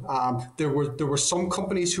happen. There were some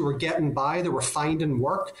companies who were getting by, they were finding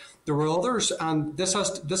work. There were others, and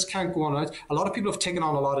this can't go on. A lot of people have taken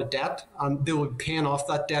on a lot of debt, and they will be paying off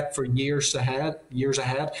that debt for years ahead,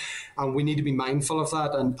 and we need to be mindful of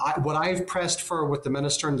that. And what I've pressed for with the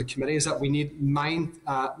Minister and the committee is that we need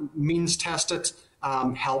means-tested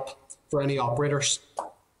help for any operators.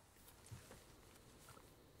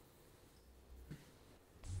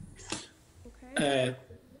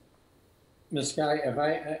 Ms. Guy, if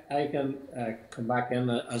I can come back in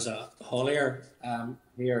as a haulier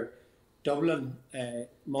here. Dublin,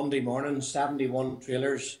 Monday morning, 71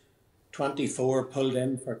 trailers, 24 pulled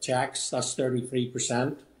in for checks, that's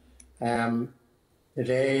 33%.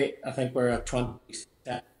 Today, I think we're at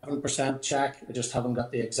 27% check, I just haven't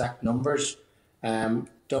got the exact numbers.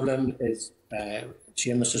 Dublin is,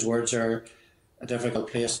 Seamus's words, are a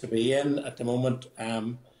difficult place to be in at the moment.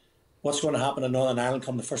 What's going to happen in Northern Ireland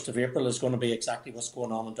come the 1st of April is going to be exactly what's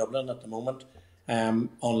going on in Dublin at the moment.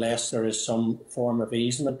 Unless there is some form of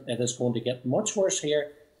easement, it is going to get much worse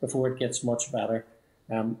here before it gets much better.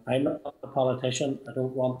 I'm not a politician. I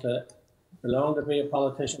don't want to belong to be a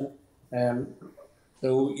politician.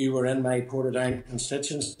 Though you were in my Portadown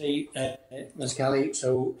constituency, Ms. Kelly,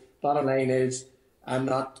 so bottom line is I'm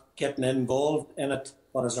not getting involved in it.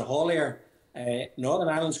 But as a haulier, Northern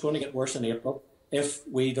Ireland's going to get worse in April if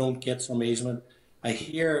we don't get some easement. I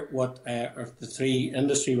hear what the 3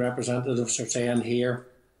 industry representatives are saying here,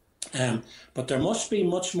 but there must be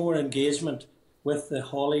much more engagement with the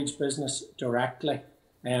haulage business directly.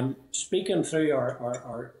 Speaking through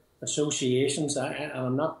our associations, and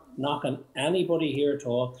I'm not knocking anybody here at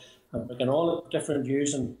all, we can all have different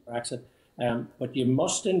views on Brexit, but you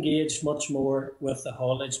must engage much more with the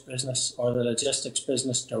haulage business or the logistics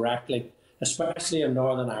business directly, especially in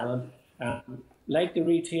Northern Ireland. Like the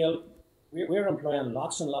retail, we're employing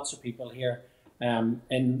lots and lots of people here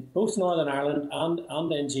in both Northern Ireland and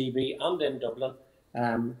in GB and in Dublin.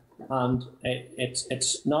 And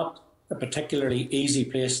it's not a particularly easy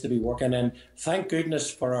place to be working in. Thank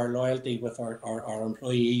goodness for our loyalty with our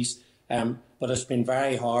employees, but it's been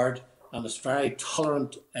very hard and it's very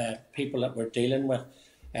tolerant people that we're dealing with.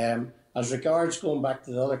 As regards going back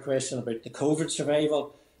to the other question about the COVID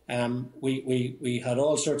survival, we had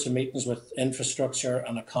all sorts of meetings with infrastructure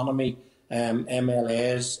and economy,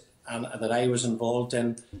 MLAs, and that I was involved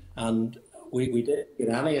in, and we didn't get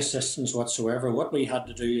any assistance whatsoever. What we had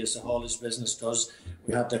to do, as the haulage business does,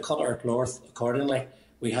 we had to cut our cloth accordingly.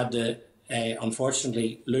 We had to,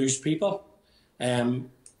 unfortunately, lose people and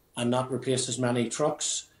not replace as many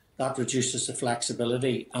trucks. That reduces the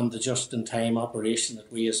flexibility and the just-in-time operation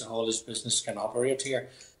that we as a haulage business can operate here.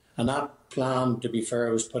 And that plan, to be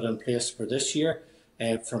fair, was put in place for this year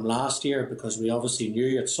from last year, because we obviously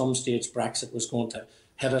knew at some stage Brexit was going to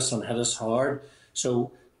hit us and hit us hard.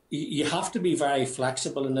 So you have to be very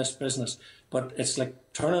flexible in this business, but it's like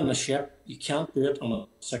turning a ship. You can't do it on a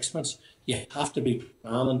sixpence. You have to be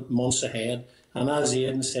planning months ahead. And as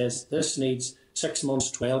Aidan says, this needs 6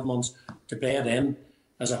 months, 12 months to bed in.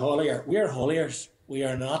 As a haulier, we're hauliers. We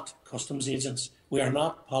are not customs agents. We are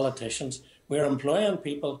not politicians. We're employing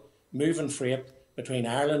people, moving freight between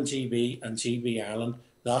Ireland GB and GB Ireland.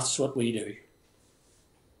 That's what we do.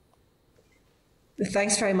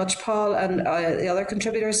 Thanks very much, Paul, and the other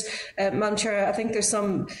contributors. Madam Chair, I think there's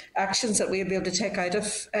some actions that we'll be able to take out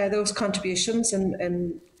of those contributions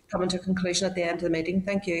and coming to a conclusion at the end of the meeting.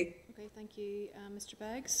 Thank you. Okay, Thank you, Mr.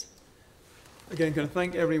 Beggs. Again, can I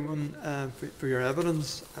thank everyone for your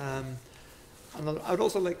evidence. And I would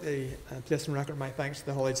also like to place on record my thanks to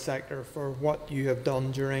the haulage sector for what you have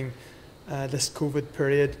done during this COVID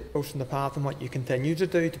period, both in the past and what you continue to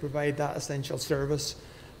do to provide that essential service.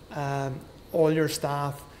 All your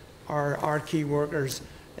staff are key workers,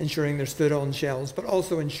 ensuring there's food on shelves, but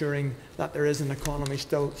also ensuring that there is an economy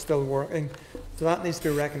still working. So that needs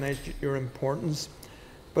to be recognised, your importance.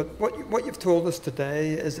 But what you've told us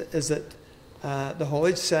today is that the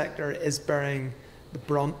haulage sector is bearing the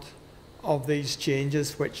brunt of these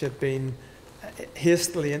changes, which have been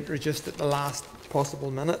hastily introduced at the last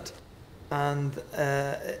possible minute, and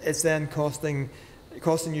it's then costing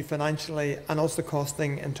you financially, and also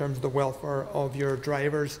costing in terms of the welfare of your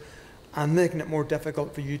drivers, and making it more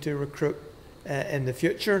difficult for you to recruit in the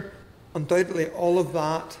future. Undoubtedly, all of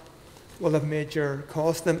that will have major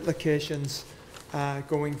cost implications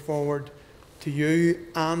going forward to you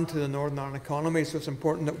and to the Northern Ireland economy. So it's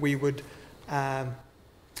important that we would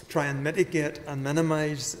try and mitigate and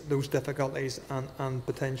minimise those difficulties and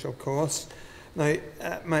potential costs. Now,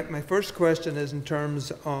 my first question is in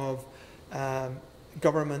terms of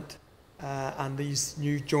government and these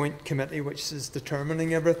new joint committee which is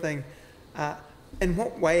determining everything. In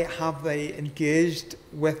what way have they engaged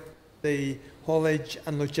with the haulage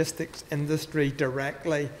and logistics industry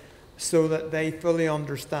directly so that they fully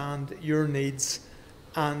understand your needs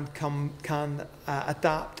and can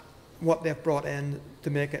adapt what they've brought in to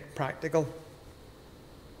make it practical?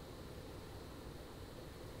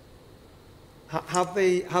 Have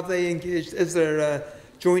they engaged? Is there a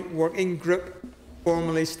joint working group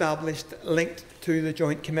formally established linked to the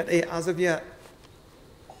joint committee as of yet?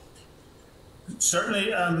 Certainly,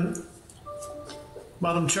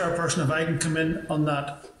 Madam Chairperson, if I can come in on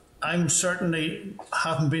that, I'm certainly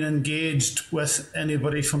haven't been engaged with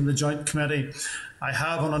anybody from the joint committee. I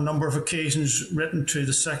have on a number of occasions written to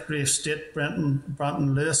the Secretary of State,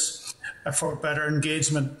 Brenton Lewis, for better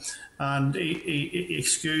engagement, and he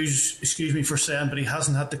excuse me for saying, but he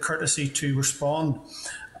hasn't had the courtesy to respond.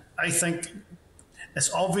 I think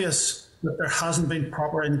it's obvious that there hasn't been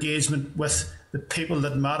proper engagement with the people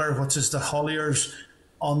that matter, which is the hauliers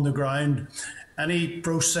on the ground. Any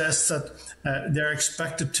process that they're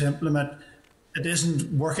expected to implement, it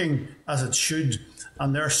isn't working as it should,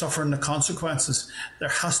 and they're suffering the consequences. There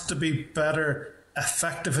has to be better,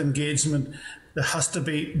 effective engagement. There has to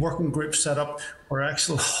be working groups set up where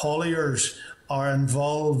actual hauliers are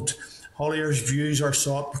involved, hauliers' views are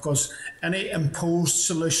sought, because any imposed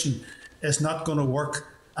solution is not going to work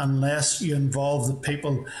unless you involve the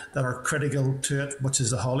people that are critical to it, which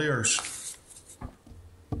is the hauliers.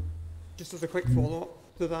 Just as a quick follow-up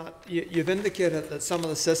to that, you've indicated that some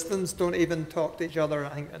of the systems don't even talk to each other. I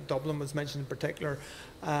think Dublin was mentioned in particular.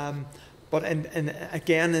 But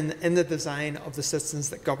again, in the design of the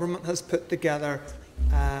systems that government has put together,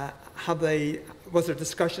 was there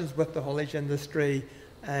discussions with the haulage industry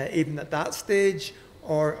even at that stage,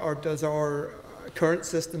 or does our current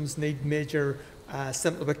systems need major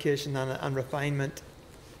simplification and refinement?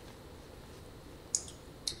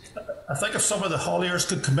 I think if some of the hauliers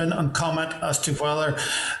could come in and comment as to whether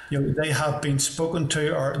they have been spoken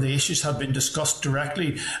to or the issues have been discussed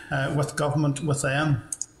directly with government, with them.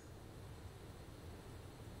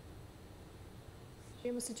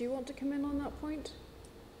 Seamus, did you want to come in on that point?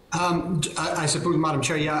 I suppose, Madam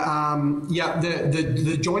Chair,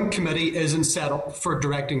 the joint committee isn't set up for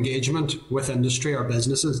direct engagement with industry or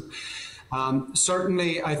businesses.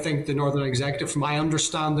 Certainly, I think the Northern Executive, from my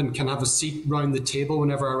understanding, can have a seat round the table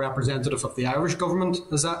whenever a representative of the Irish government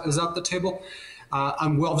is at the table.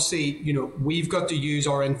 And we obviously, we've got to use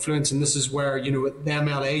our influence, and this is where, the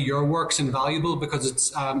MLA, your work's invaluable, because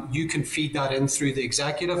it's you can feed that in through the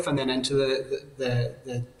executive and then into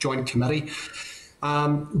the joint committee.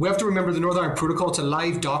 We have to remember the Northern Ireland Protocol, it's a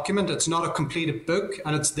live document, it's not a completed book,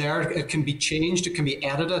 and it's there, it can be changed, it can be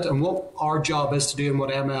edited, and what our job is to do and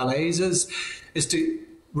what MLAs is to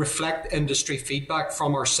reflect industry feedback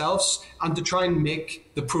from ourselves and to try and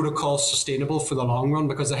make the protocol sustainable for the long run,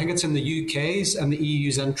 because I think it's in the UK's and the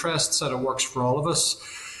EU's interests that it works for all of us.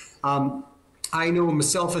 I know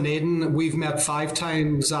myself and Aidan, we've met 5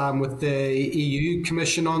 times with the EU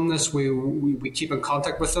Commission on this. We keep in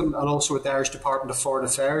contact with them, and also with the Irish Department of Foreign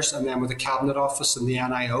Affairs, and then with the Cabinet Office and the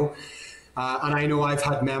NIO. And I know I've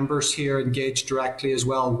had members here engaged directly as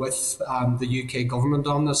well with the UK government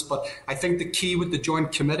on this. But I think the key with the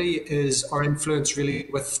joint committee is our influence really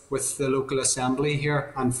with the local assembly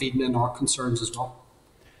here and feeding in our concerns as well.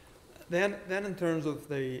 Then in terms of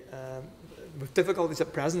the with difficulties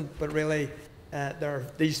at present, but really there are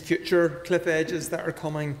these future cliff edges that are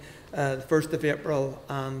coming, the 1st of April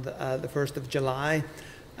and the 1st of July.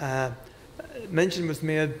 Mention was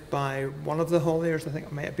made by one of the hauliers, I think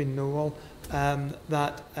it might have been Noel,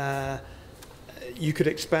 that you could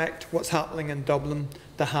expect what's happening in Dublin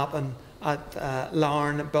to happen at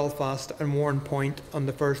Larne, Belfast and Warrenpoint on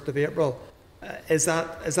the 1st of April. Is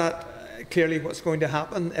that clearly what's going to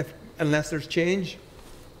happen unless there's change?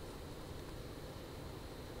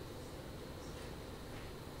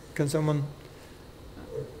 Can someone?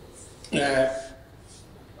 Yeah,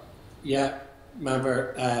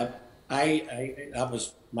 member. That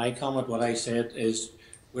was my comment. What I said is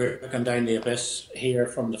we're looking down the abyss here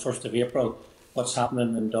from the 1st of April. What's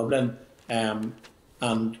happening in Dublin, and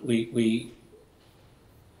we,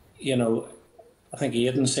 you know, I think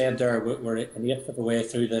Aidan said there we're an eighth of the way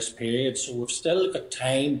through this period, so we've still got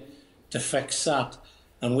time to fix that.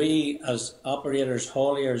 And we, as operators,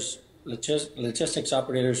 hauliers, logistics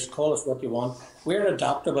operators, call us what you want. We're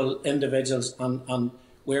adaptable individuals, and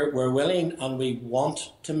we're willing and we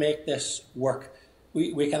want to make this work.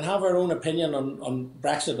 We can have our own opinion on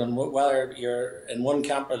Brexit and whether you're in one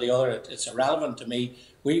camp or the other. It's irrelevant to me.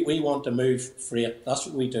 We want to move freight. That's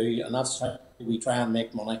what we do, and that's how we try and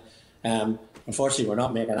make money. Unfortunately, we're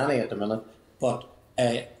not making any at the minute. But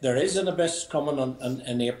there is an abyss coming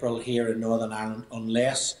in April here in Northern Ireland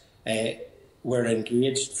unless we're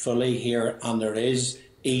engaged fully here and there is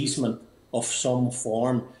easement of some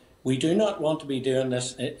form. We do not want to be doing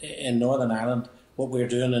this in Northern Ireland, what we're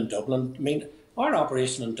doing in Dublin. I mean, our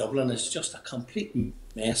operation in Dublin is just a complete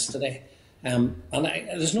mess today.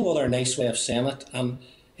 There's no other nice way of saying it. And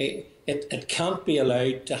it can't be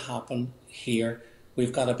allowed to happen here.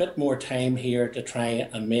 We've got a bit more time here to try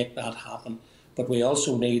and make that happen. But we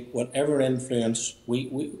also need whatever influence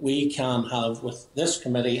we can have with this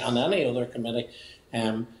committee and any other committee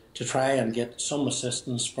to try and get some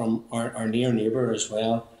assistance from our near neighbour as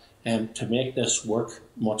well to make this work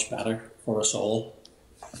much better for us all.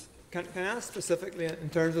 Can I ask specifically in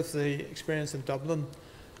terms of the experience in Dublin?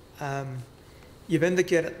 You've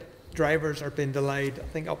indicated drivers are being delayed, I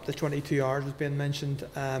think up to 22 hours has been mentioned.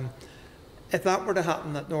 If that were to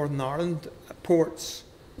happen at Northern Ireland ports,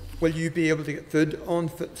 will you be able to get food on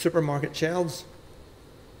supermarket shelves?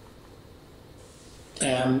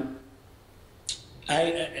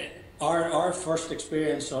 Our first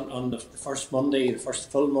experience on the first Monday, the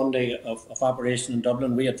first full Monday of operation in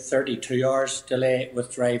Dublin, we had 32 hours delay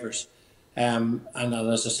with drivers. And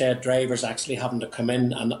as I said, drivers actually having to come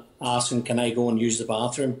in and asking, can I go and use the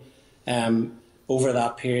bathroom over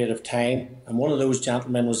that period of time. And one of those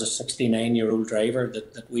gentlemen was a 69-year-old driver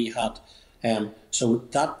that we had. So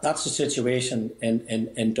that's the situation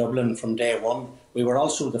in Dublin from day one. We were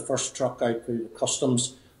also the first truck out through the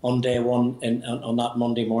customs on day one on that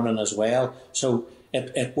Monday morning as well. So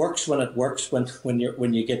it works when it works when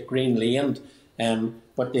you get green laned.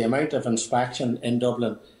 But the amount of inspection in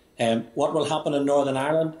Dublin, what will happen in Northern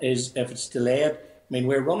Ireland is if it's delayed. I mean,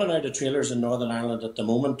 we're running out of trailers in Northern Ireland at the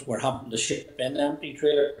moment. We're having to ship in empty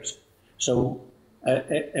trailers. So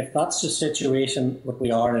if that's the situation what we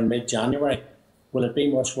are in mid-January, will it be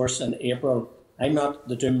much worse in April? I'm not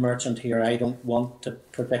the doom merchant here. I don't want to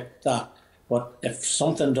predict that. But if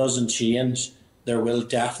something doesn't change, there will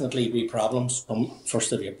definitely be problems come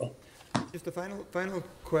 1st of April. Just a final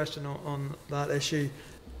question on that issue.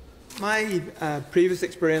 My previous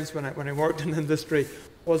experience when I worked in industry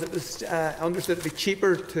was it was understood to be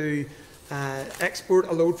cheaper to export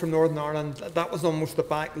a load from Northern Ireland. That was almost the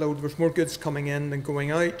back load. There was more goods coming in than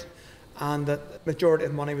going out, and that the majority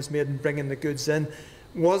of money was made in bringing the goods in.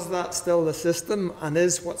 Was that still the system, and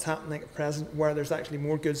is what's happening at present, where there's actually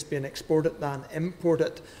more goods being exported than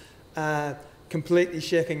imported, completely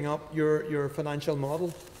shaking up your financial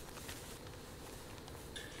model?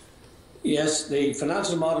 Yes, the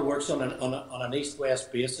financial model works on an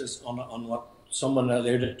east-west basis, on what someone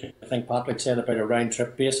alluded to, I think Patrick said, about a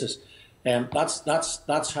round-trip basis.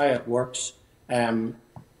 That's how it works.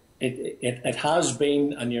 It has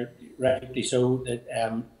been, and you're rightly so,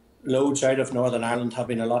 that loads out of Northern Ireland have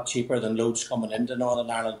been a lot cheaper than loads coming into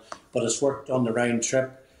Northern Ireland, but it's worked on the round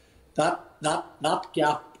trip. That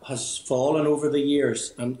gap has fallen over the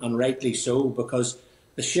years, and rightly so, because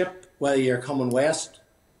the ship, whether you're coming west,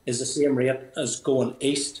 is the same rate as going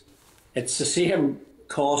east. It's the same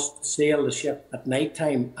cost to sail the ship at night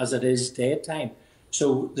time as it is daytime.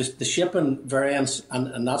 So the shipping variance,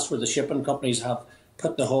 and that's where the shipping companies have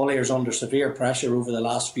put the hauliers under severe pressure over the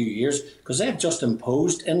last few years, because they've just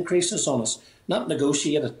imposed increases on us, not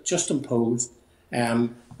negotiated, just imposed.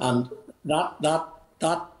 And that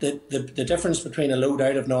the difference between a load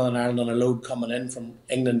out of Northern Ireland and a load coming in from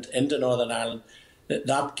England into Northern Ireland,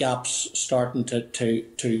 that gap's starting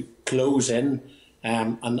to close in,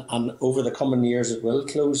 and over the coming years it will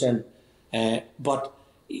close in. But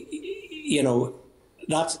you know,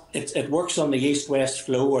 it works on the east-west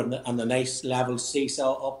flow and the nice level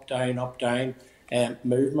seesaw up down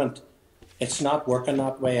movement. It's not working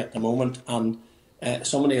that way at the moment, and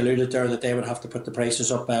somebody alluded there that they would have to put the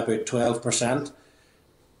prices up by about 12%.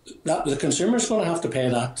 That the consumer's going to have to pay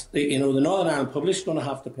that. The Northern Ireland public's going to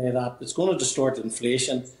have to pay that. It's going to distort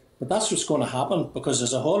inflation, but that's what's going to happen, because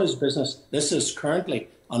as a haulage business, this is currently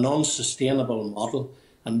an unsustainable model,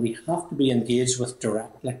 and we have to be engaged with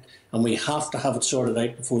directly, and we have to have it sorted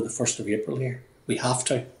out before the 1st of April here. We have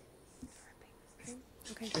to.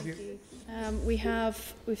 Okay, thank you. We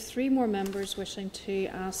have 3 more members wishing to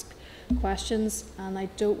ask questions, and I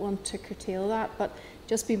don't want to curtail that, but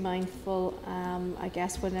just be mindful, I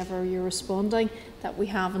guess, whenever you're responding, that we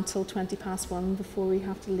have until 1:20 before we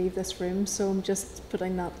have to leave this room. So I'm just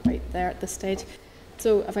putting that right there at this stage.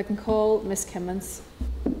 So if I can call Miss Kimmins.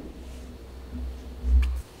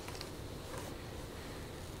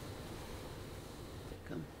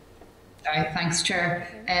 Thanks, Chair.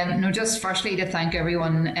 No, just firstly to thank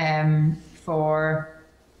everyone for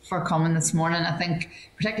coming this morning. I think,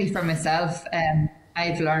 particularly for myself,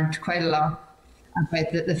 I've learned quite a lot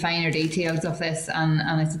about the finer details of this, and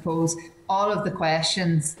I suppose all of the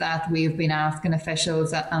questions that we've been asking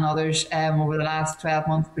officials and others over the last 12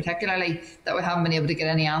 months, particularly, that we haven't been able to get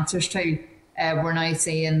any answers to, we're now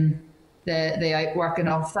seeing the outworking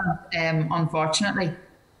of that, unfortunately.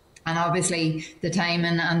 And obviously the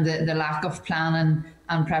timing and the lack of planning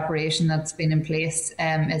and preparation that's been in place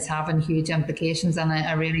is having huge implications, and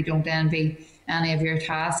I really don't envy any of your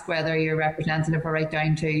task, whether you're representative or right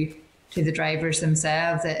down to the drivers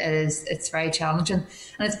themselves. It's very challenging.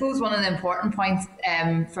 And I suppose one of the important points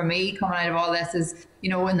for me coming out of all this is,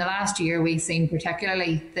 in the last year we've seen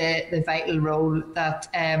particularly the vital role that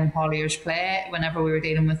hauliers play whenever we were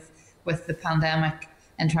dealing with the pandemic,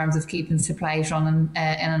 in terms of keeping supplies running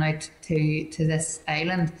in and out to this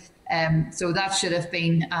island. So that should have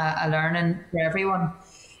been a learning for everyone.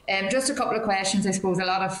 Just a couple of questions. I suppose a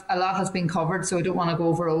lot has been covered, so I don't want to go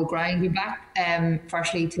over old ground. Be back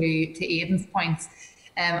firstly to Aidan's points,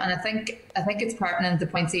 and I think it's pertinent the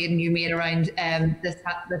points, Aidan, you made around this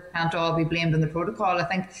can't all be blamed on the protocol. I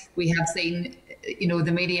think we have seen,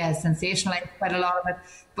 the media has sensationalised quite a lot of it,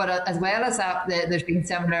 but as well as that, there's been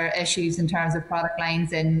similar issues in terms of product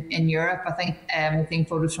lines in Europe. I think I've seen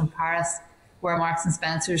photos from Paris where Marks and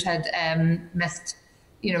Spencer's had missed.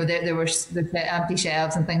 There were the empty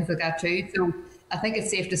shelves and things like that too. So I think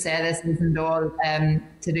it's safe to say this isn't all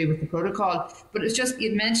to do with the protocol. But it's just,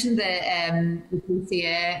 you'd mentioned the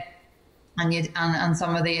PCA and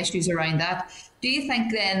some of the issues around that. Do you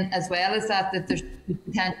think then, as well as that there's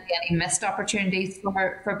potentially any missed opportunities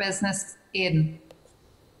for business, Aidan?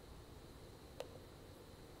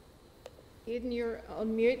 Aidan, you're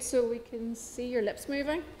on mute so we can see your lips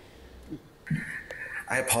moving.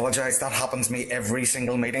 I apologise. That happens to me every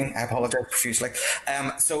single meeting. I apologise profusely.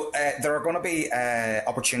 So there are going to be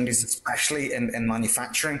opportunities, especially in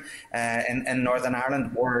manufacturing in Northern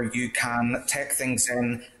Ireland, where you can take things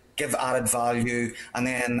in, give added value, and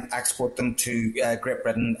then export them to Great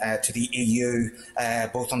Britain, to the EU,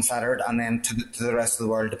 both unfettered, and then to the rest of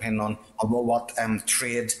the world, depending on what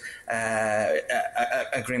trade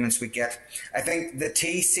agreements we get. I think the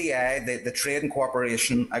TCA, the Trade and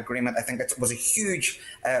Cooperation Agreement, I think it was a huge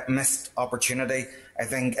missed opportunity. I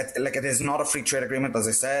think it is not a free trade agreement, as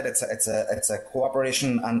I said. It's a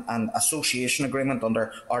cooperation and association agreement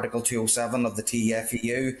under Article 207 of the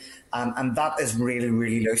TFEU, and that is really,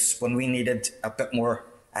 really loose when we needed a bit more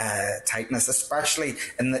tightness, especially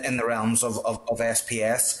in the realms of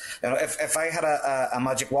SPS. If I had a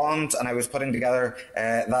magic wand and I was putting together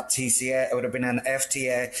that TCA, it would have been an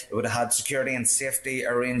FTA. It would have had security and safety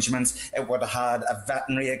arrangements. It would have had a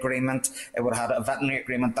veterinary agreement. It would have had a veterinary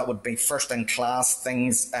agreement that would be first in class,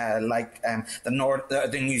 things like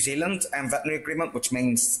the New Zealand veterinary agreement, which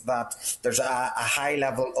means that there's a high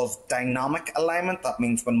level of dynamic alignment. That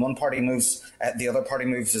means when one party moves, the other party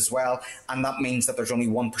moves as well, and that means that there's only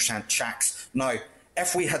 1% checks. Now,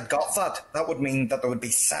 if we had got that, that would mean that there would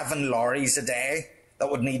be 7 lorries a day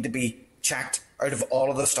that would need to be checked out of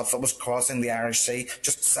all of the stuff that was crossing the Irish Sea.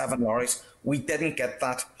 Just 7 lorries. We didn't get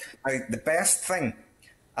that. Now, the best thing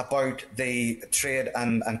about the Trade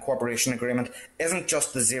and Cooperation Agreement isn't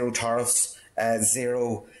just the zero tariffs,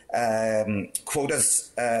 zero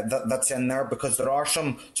quotas that's in there, because there are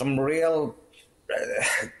some real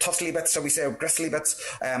tussly bits, so we say, or gristly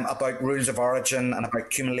bits about rules of origin and about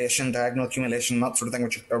accumulation, diagonal accumulation, that sort of thing,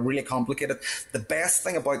 which are really complicated. The best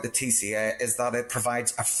thing about the TCA is that it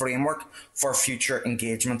provides a framework for future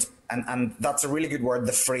engagement. And that's a really good word,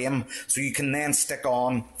 the frame. So you can then stick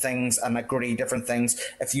on things and agree different things.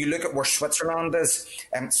 If you look at where Switzerland is,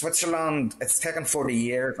 Switzerland, it's taken 40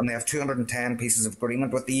 years and they have 210 pieces of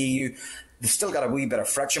agreement with the EU. They've still got a wee bit of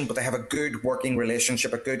friction, but they have a good working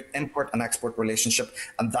relationship, a good import and export relationship.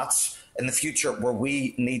 And that's in the future where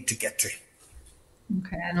we need to get to.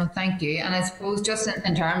 Okay, no, thank you. And I suppose just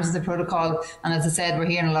in terms of the protocol, and as I said, we're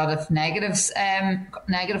hearing a lot of negatives,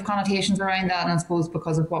 negative connotations around that, and I suppose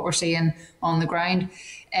because of what we're seeing on the ground.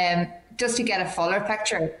 Just to get a fuller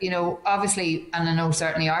picture, you know, obviously, and I know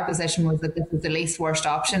certainly our position was that this was the least worst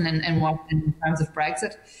option in terms of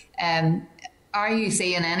Brexit. Are you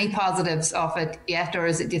seeing any positives of it yet, or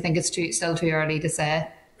do you think it's still too early to say?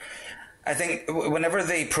 I think whenever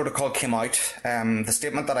the protocol came out, the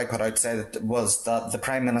statement that I put out said was that the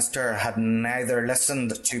Prime Minister had neither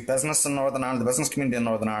listened to business in Northern Ireland, the business community in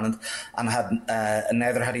Northern Ireland, and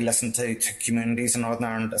neither had he listened to communities in Northern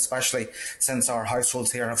Ireland, especially since our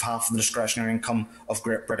households here have half the discretionary income of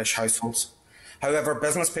Great British households. However,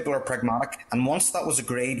 business people are pragmatic, and once that was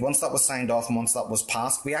agreed, once that was signed off, and once that was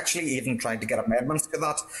passed, we actually even tried to get amendments to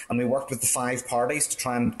that, and we worked with the 5 parties to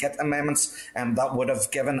try and get amendments, and that would have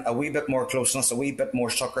given a wee bit more closeness, a wee bit more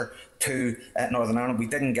succour to Northern Ireland. We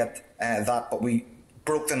didn't get that, but we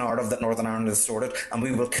broke the narrative that Northern Ireland is sorted, and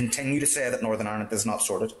we will continue to say that Northern Ireland is not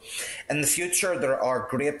sorted. In the future, there are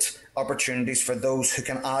great opportunities for those who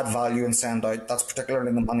can add value and send out. That's particularly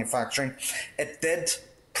in the manufacturing. It did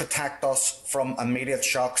protect us from immediate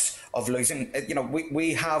shocks of losing. You know,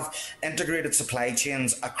 we have integrated supply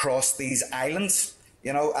chains across these islands,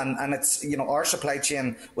 you know, and it's, you know, our supply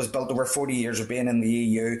chain was built over 40 years of being in the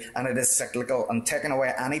EU, and it is cyclical, and taking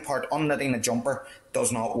away any part, unknitting a jumper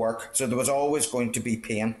does not work. So there was always going to be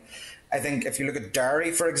pain. I think if you look at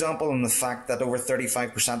dairy, for example, and the fact that over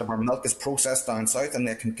 35% of our milk is processed down south, and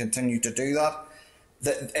they can continue to do that,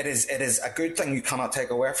 it is a good thing. You cannot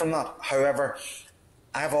take away from that. However,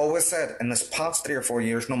 I've always said in this past 3 or 4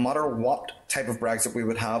 years, no matter what type of Brexit we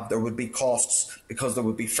would have, there would be costs, because there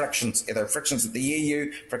would be frictions, either frictions with the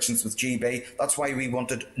EU, frictions with GB. That's why we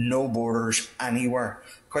wanted no borders anywhere.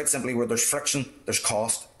 Quite simply, where there's friction, there's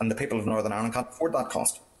cost, and the people of Northern Ireland can't afford that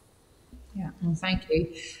cost. Yeah, well, thank you.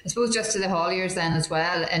 I suppose just to the hauliers then as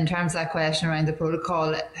well, in terms of that question around the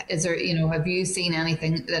protocol, is there, you know, have you seen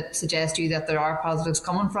anything that suggests to you that there are positives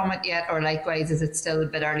coming from it yet, or likewise, is it still a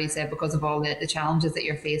bit early to say because of all the challenges that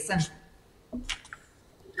you're facing?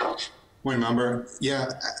 Morning, member. Yeah,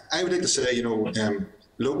 I would like to say, you know,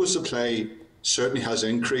 local supply certainly has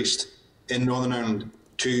increased in Northern Ireland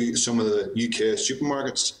to some of the UK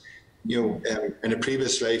supermarkets. You know, in a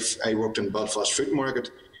previous life, I worked in Belfast Fruit Market,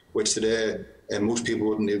 which today most people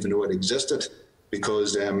wouldn't even know it existed,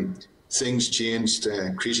 because things changed,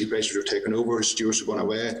 crazy prices were taken over, stewards were going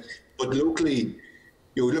away. But locally,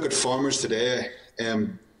 you look at farmers today,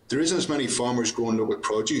 there isn't as many farmers growing local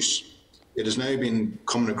produce. It has now been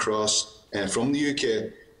coming across from the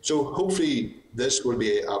UK. So hopefully this will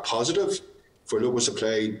be a positive for local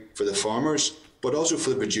supply for the farmers, but also for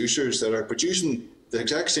the producers that are producing the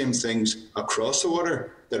exact same things across the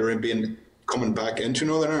water that are coming back into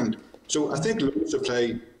Northern Ireland. So I think local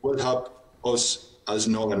supply will help us as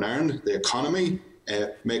Northern Ireland, the economy,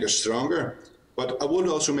 make us stronger. But I would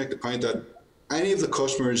also make the point that any of the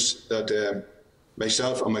customers that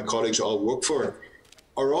myself and my colleagues all work for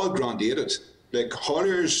are all grant aided. Like,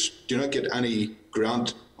 hauliers do not get any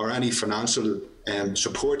grant or any financial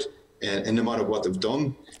support in no matter what they've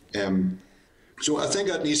done. So I think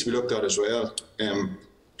that needs to be looked at as well,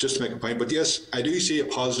 just to make a point. But yes, I do see a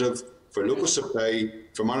positive for local supply,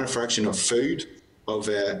 for manufacturing of food, of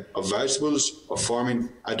vegetables, of farming.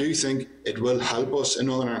 I do think it will help us in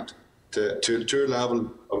Northern Ireland to a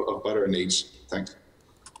level of better needs. Thanks.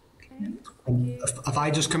 If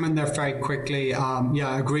I just come in there very quickly, yeah,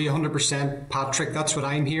 I agree 100%, Patrick. That's what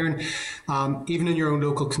I'm hearing. Even in your own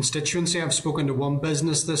local constituency, I've spoken to one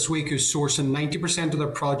business this week who's sourcing 90% of their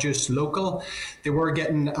produce local. They were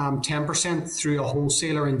getting 10% through a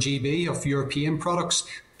wholesaler in GB of European products.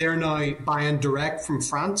 They're now buying direct from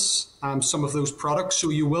France, some of those products. So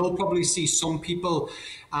you will probably see some people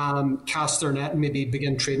cast their net and maybe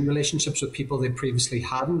begin trading relationships with people they previously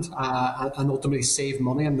hadn't, and ultimately save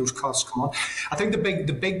money, and those costs come on. I think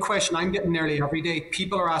the big question I'm getting nearly every day,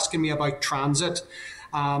 people are asking me about transit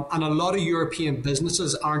And a lot of European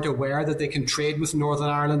businesses aren't aware that they can trade with Northern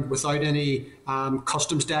Ireland without any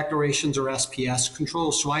customs declarations or SPS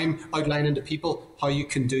controls. So I'm outlining to people how you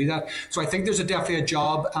can do that. So I think there's definitely a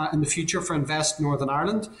job in the future for Invest Northern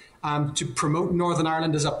Ireland to promote Northern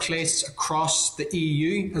Ireland as a place across the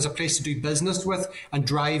EU, as a place to do business with and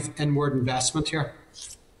drive inward investment here.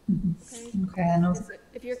 Okay, no,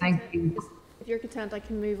 thank you. If you're content, I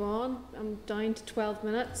can move on. I'm down to 12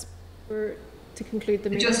 minutes to conclude the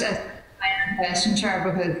meeting. Just a final question, Chair,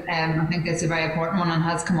 because I think it's a very important one and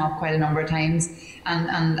has come up quite a number of times.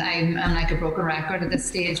 And I'm like a broken record at this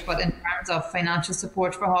stage. But in terms of financial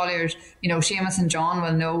support for hauliers, Seamus and John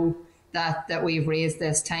will know that we've raised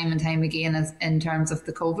this time and time again in terms of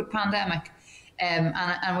the COVID pandemic.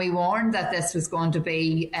 And we warned that this was going to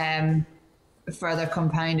be further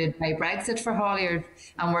compounded by Brexit for hauliers,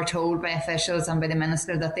 and we're told by officials and by the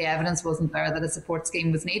Minister that the evidence wasn't there that a support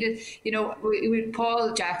scheme was needed.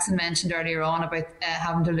 Paul Jackson mentioned earlier on about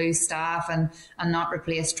having to lose staff and not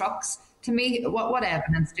replace trucks. To me, what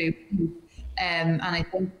evidence do and I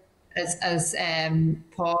think as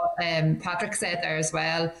Patrick said there as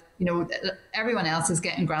well, everyone else is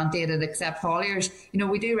getting grant aided except hauliers.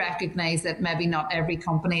 We do recognise that maybe not every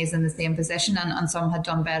company is in the same position and some had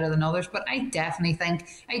done better than others, but I definitely think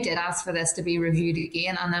I did ask for this to be reviewed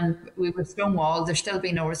again, and then we were stonewalled. There's still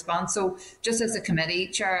been no response. So just as a committee,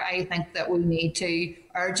 Chair, I think that we need to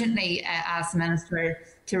urgently ask the Minister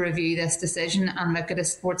to review this decision and look at a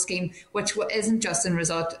support scheme which isn't just in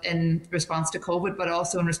response to COVID, but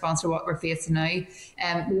also in response to what we're facing now.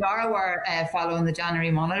 We are aware, following the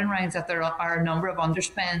January monitoring rounds, that there are a number of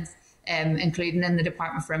underspends, including in the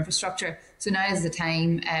Department for Infrastructure. So now is the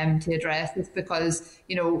time to address this, because,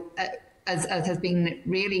 as has been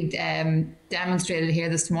really demonstrated here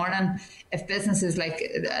this morning, if businesses like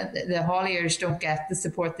the hauliers don't get the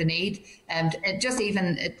support they need, and just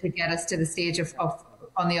even to get us to the stage of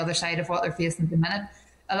on the other side of what they're facing at the minute,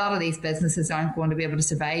 a lot of these businesses aren't going to be able to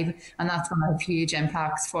survive, and that's going to have huge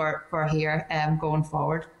impacts for here going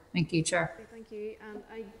forward. Thank you, Chair. Thank you. And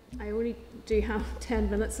I only do have 10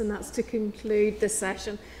 minutes, and that's to conclude this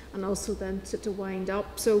session and also then to wind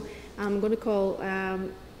up. So I'm going to call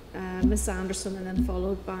Ms Anderson and then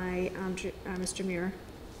followed by Mr Muir.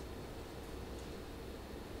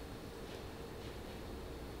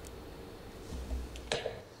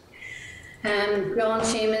 John,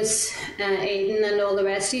 Seamus, Aidan and all the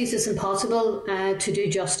rest of you, it's impossible to do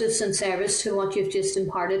justice and service to what you've just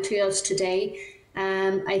imparted to us today.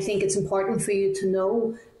 I think it's important for you to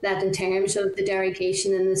know that in terms of the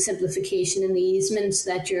derogation and the simplification and the easements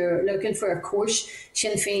that you're looking for, of course,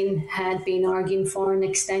 Sinn Féin had been arguing for an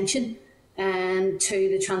extension to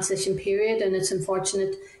the transition period, and it's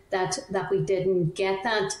unfortunate that we didn't get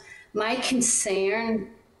that. My concern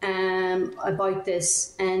about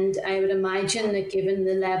this, and I would imagine that given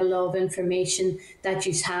the level of information that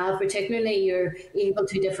you have, particularly you're able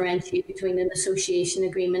to differentiate between an association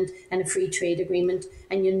agreement and a free trade agreement,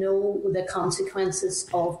 and you know the consequences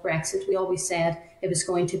of Brexit. We always said it was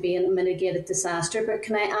going to be a mitigated disaster, but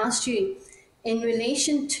can I ask you, in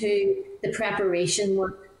relation to the preparation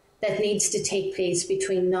work that needs to take place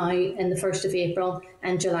between now and the 1st of April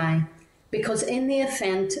and July, because in the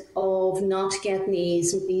event of not getting the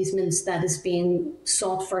easements that is being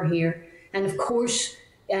sought for here, and of course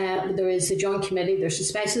there is a joint committee, there's a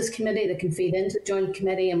specialist committee that can feed into the joint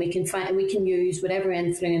committee, and we can use whatever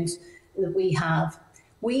influence that we have.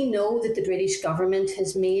 We know that the British government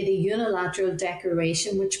has made a unilateral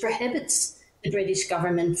declaration which prohibits the British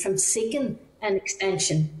government from seeking an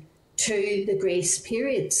extension to the grace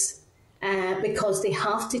periods because they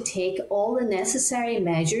have to take all the necessary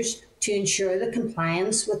measures to ensure the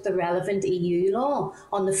compliance with the relevant EU law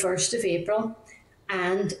on the 1st of April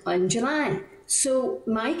and in July. So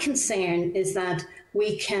my concern is that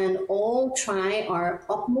we can all try our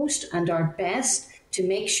utmost and our best to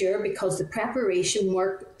make sure, because the preparation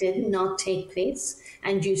work did not take place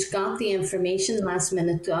and you got the information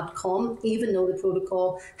lastminute.com, even though the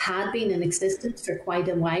protocol had been in existence for quite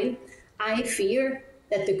a while. I fear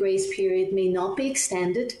that the grace period may not be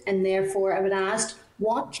extended, and therefore I would ask,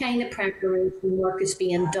 what kind of preparation work is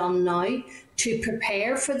being done now to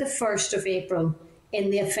prepare for the 1st of April in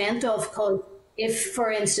the event of, if, for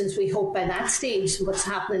instance, we hope by that stage what's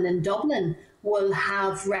happening in Dublin will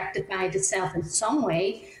have rectified itself in some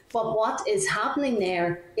way, but what is happening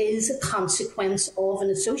there is a consequence of an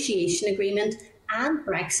association agreement and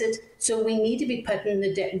Brexit, so we need to be putting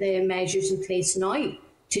the measures in place now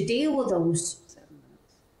to deal with those.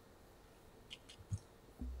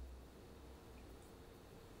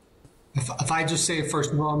 If I just say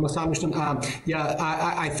first of all, Ms. Anderson,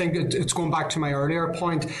 I think it's going back to my earlier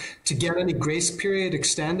point. To get any grace period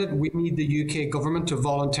extended, we need the UK government to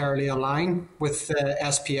voluntarily align with the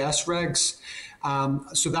SPS regs.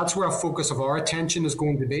 So that's where a focus of our attention is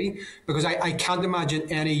going to be, because I can't imagine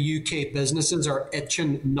any UK businesses are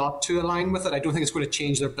itching not to align with it. I don't think it's going to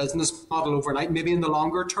change their business model overnight, maybe in the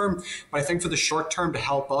longer term, but I think for the short term, to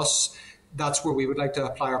help us, that's where we would like to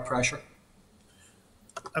apply our pressure.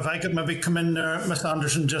 If I could maybe come in there, Ms.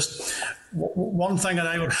 Anderson, just one thing that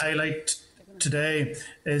I would highlight today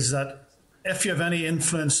is that if you have any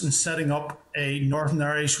influence in setting up a Northern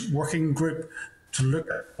Irish working group to look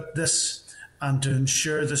at this and to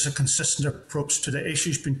ensure there's a consistent approach to the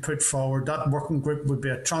issues being put forward, that working group would be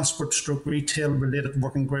a transport/retail related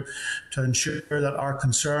working group to ensure that our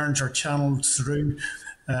concerns are channeled through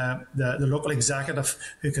the local executive,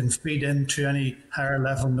 who can feed into any higher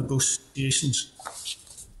level negotiations.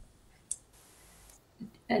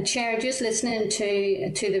 Chair, just listening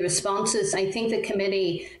to the responses, I think the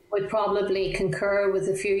committee would probably concur with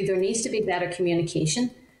a few. There needs to be better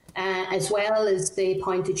communication, as well as the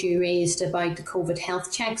point that you raised about the COVID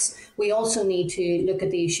health checks. We also need to look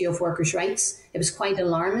at the issue of workers' rights. It was quite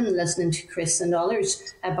alarming listening to Chris and others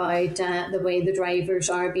about the way the drivers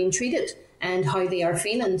are being treated and how they are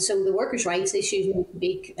feeling. So the workers' rights issues need to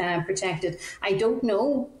be protected. I don't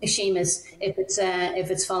know, Seamus, if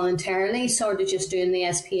it's voluntarily sort of just doing the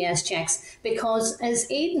SPS checks, because as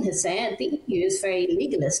Aidan has said, the EU is very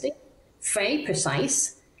legalistic, very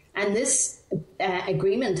precise, and this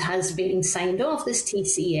agreement has been signed off. This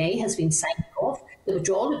TCA has been signed off. The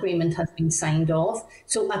withdrawal agreement has been signed off.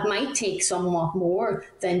 So it might take somewhat more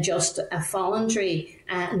than just a voluntary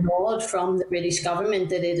nod from the British government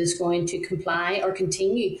that it is going to comply or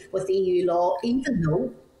continue with EU law, even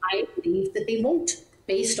though I believe that they won't,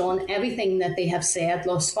 based on everything that they have said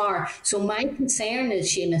thus far. So my concern is,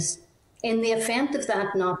 Seamus, in the event of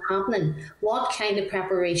that not happening, what kind of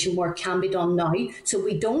preparation work can be done now, so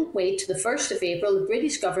we don't wait to the 1st of April, the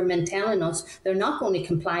British government telling us they're not going to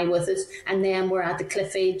comply with us, and then we're at the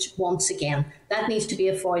cliff edge once again. That needs to be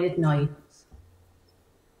avoided now.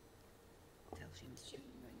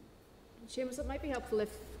 Seamus, it might be helpful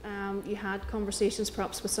if you had conversations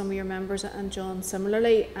perhaps with some of your members and John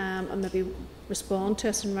similarly, and maybe respond to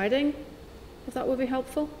us in writing, if that would be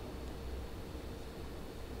helpful.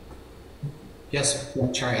 Yes,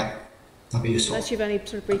 Chair, yeah. That'd be useful. Unless you have any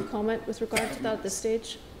sort of brief comment with regard to that at this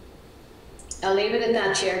stage. I'll leave it at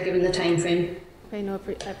that, Chair, given the time frame. Okay, no,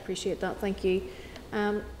 I appreciate that. Thank you.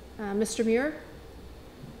 Mr. Muir?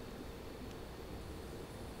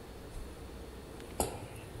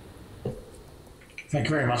 Thank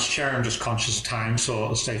you very much, Chair. I'm just conscious of time, so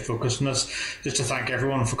I'll stay focused on this. Just to thank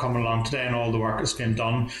everyone for coming along today and all the work that's been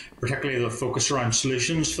done, particularly the focus around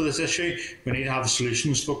solutions for this issue. We need to have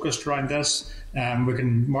solutions focused around this.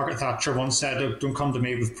 Margaret Thatcher once said, "Oh, don't come to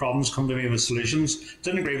me with problems, come to me with solutions."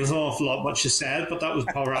 Didn't agree with an awful lot what she said, but that was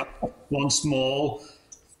probably one small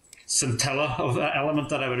scintilla of element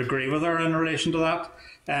that I would agree with her in relation to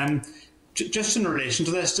that. Just in relation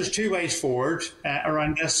to this, there's two ways forward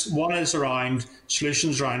around this. One is around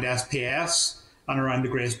solutions around SPS and around the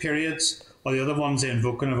grace periods, while the other one's the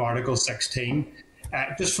invoking of Article 16.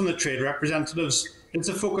 Just from the trade representatives, it's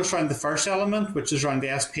a focus around the first element, which is around the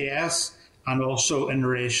SPS, and also in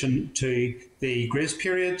relation to the grace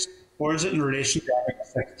periods, or is it in relation to Article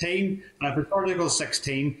 16? And if it's Article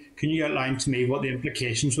 16, can you outline to me what the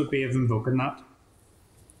implications would be of invoking that?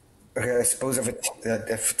 Okay, I suppose if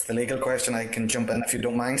it's the legal question, I can jump in if you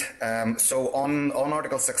don't mind. So on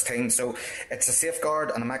Article 16, so it's a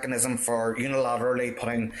safeguard and a mechanism for unilaterally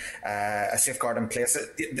putting a safeguard in place.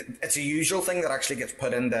 It's a usual thing that actually gets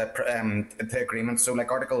put in the agreement. So like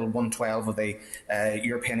Article 112 of the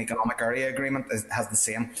European Economic Area Agreement has the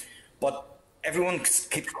same. But everyone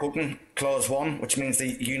keeps quoting Clause 1, which means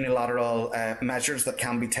the unilateral measures that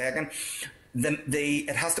can be taken.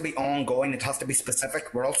 It has to be ongoing, it has to be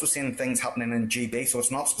specific. We're also seeing things happening in GB, so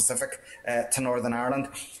it's not specific to Northern Ireland.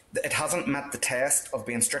 It hasn't met the test of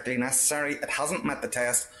being strictly necessary. It hasn't met the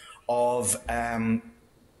test of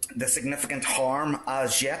the significant harm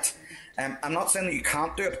as yet. I'm not saying that you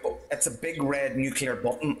can't do it, but it's a big red nuclear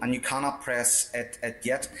button and you cannot press it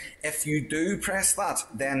yet. If you do press that,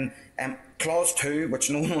 then Clause 2, which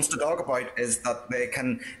no one wants to talk about, is that they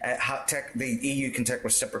can the EU can take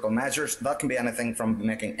reciprocal measures. That can be anything from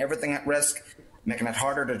making everything at risk, making it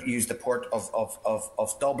harder to use the port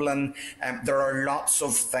of Dublin. There are lots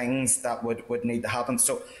of things that would need to happen.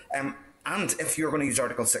 So, and if you're going to use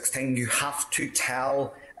Article 16, you have to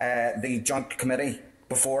tell the Joint Committee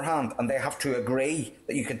beforehand, and they have to agree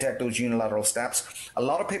that you can take those unilateral steps. A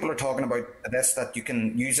lot of people are talking about this, that you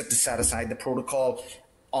can use it to set aside the protocol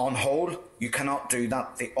on hold. You cannot do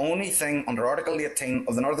that. The only thing under Article 18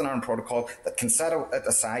 of the Northern Ireland Protocol that can set it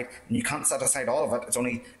aside, and you can't set aside all of it, it's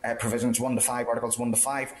only provisions 1 to 5, Articles 1 to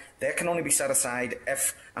 5, they can only be set aside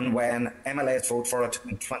if and when MLAs vote for it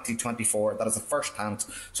in 2024. That is the first chance.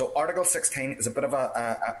 So Article 16 is a bit of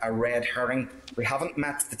a red herring. We haven't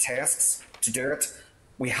met the tests to do it.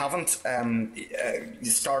 We haven't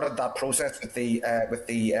started that process with the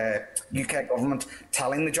UK government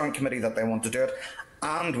telling the Joint Committee that they want to do it.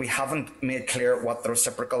 And we haven't made clear what the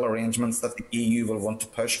reciprocal arrangements that the EU will want to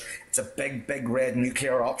push. It's a big, big red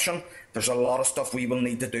nuclear option. There's a lot of stuff we will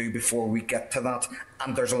need to do before we get to that.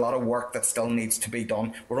 And there's a lot of work that still needs to be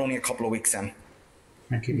done. We're only a couple of weeks in.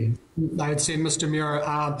 Thank you. I'd say, Mr. Muir,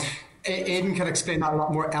 Aidan can explain that a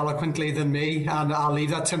lot more eloquently than me, and I'll leave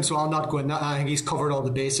that to him, so I'll not go in that. I think he's covered all the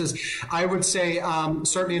bases. I would say,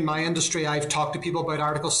 certainly in my industry, I've talked to people about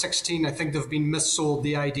Article 16. I think they've been missold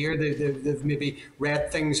the idea. They've maybe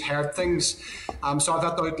read things, heard things. So I've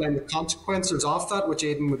had to outline the consequences of that, which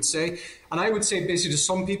Aidan would say. And I would say, basically, to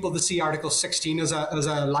some people, they see Article 16 as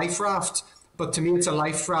a life raft. But to me, it's a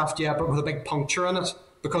life raft, yeah, but with a big puncture in it.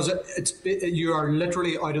 Because you are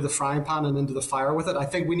literally out of the frying pan and into the fire with it. I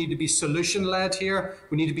think we need to be solution-led here.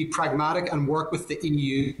 We need to be pragmatic and work with the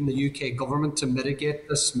EU and the UK government to mitigate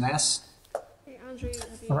this mess. Hey, Andrew,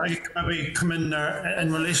 I maybe come in there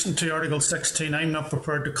in relation to Article 16. I'm not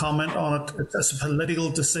prepared to comment on it. It's a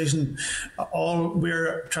political decision. All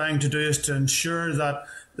we're trying to do is to ensure that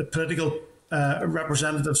the political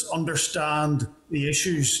representatives understand the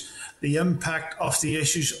issues, the impact of the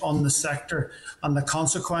issues on the sector, and the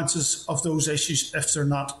consequences of those issues if they're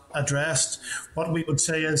not addressed. What we would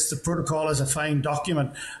say is the protocol is a fine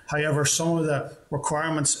document. However, some of the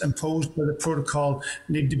requirements imposed by the protocol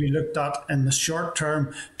need to be looked at in the short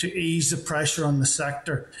term to ease the pressure on the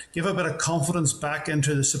sector, give a bit of confidence back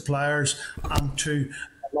into the suppliers, and to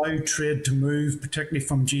allow trade to move, particularly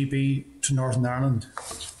from GB to Northern Ireland.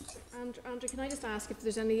 Andrew, can I just ask if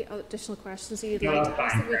there's any additional questions that you'd like to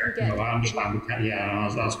ask that we can get? No, I understand.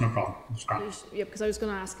 Yeah, that's no problem. Yeah, because I was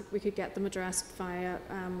going to ask if we could get them addressed via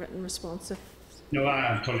written response. No,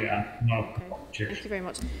 I totally am. No, okay. Cheers. Thank you very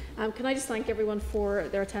much. Can I just thank everyone for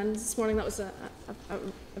their attendance this morning? That was a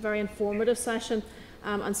very informative session,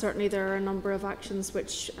 and certainly there are a number of actions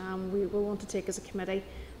which we will want to take as a committee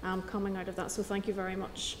coming out of that. So thank you very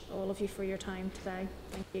much, all of you, for your time today.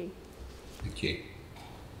 Thank you. Thank you.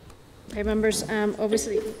 Okay, members,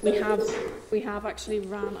 obviously we have actually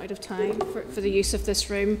ran out of time for the use of this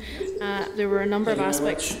room. There were a number of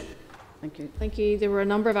aspects. Thank you. Thank you. There were a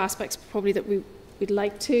number of aspects probably that we'd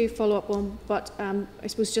like to follow up on, but I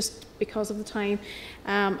suppose just because of the time,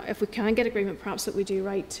 if we can get agreement, perhaps that we do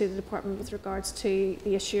write to the department with regards to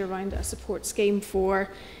the issue around a support scheme for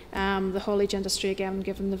the haulage industry, again,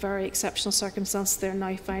 given the very exceptional circumstances they're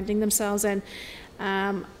now finding themselves in.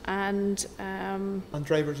 And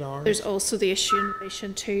drivers' hours. There's also the issue in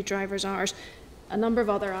relation to drivers' hours. A number of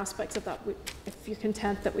other aspects of that, if you're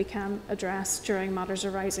content, that we can address during matters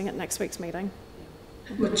arising at next week's meeting.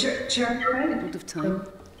 Well, Chair, I don't have time.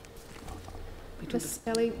 Ms.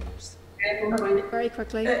 Kelly, very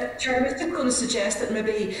quickly. Chair, I was just going to suggest that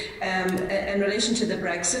maybe in relation to the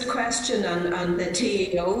Brexit question and the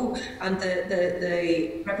TAO and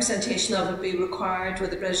the representation of it be required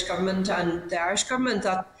with the British government and the Irish government,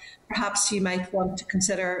 that perhaps you might want to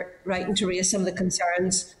consider writing to raise some of the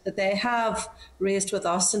concerns that they have raised with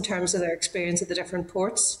us in terms of their experience at the different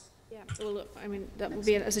ports. Well, I mean, that would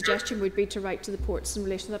be a suggestion would be to write to the ports in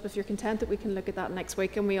relation to that. But if you're content that we can look at that next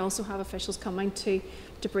week, and we also have officials coming to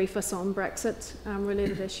brief us on Brexit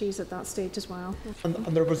related issues at that stage as well. And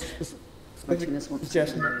there was a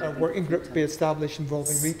suggestion that a working group be established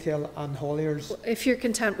involving retail and hauliers. Well, if you're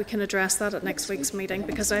content, we can address that at next week's meeting,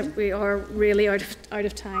 because we are really out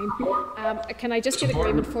of time. Can I just get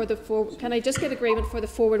agreement for the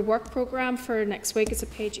forward work programme for next week? It's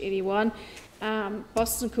at page 81.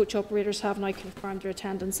 Buses and coach operators have now confirmed their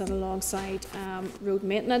attendance and alongside road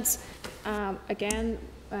maintenance. Again,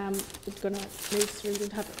 we're going to move through. We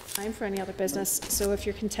don't have time for any other business. So if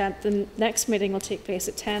you're content, the next meeting will take place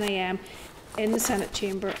at 10 a.m. in the Senate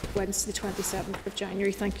chamber, Wednesday the 27th of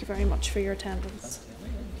January. Thank you very much for your attendance.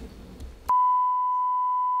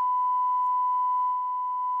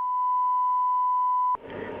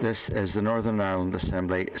 This is the Northern Ireland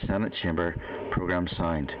Assembly Senate Chamber programme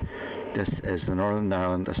sound. This is the Northern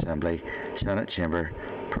Ireland Assembly Senate Chamber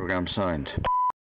programme sound.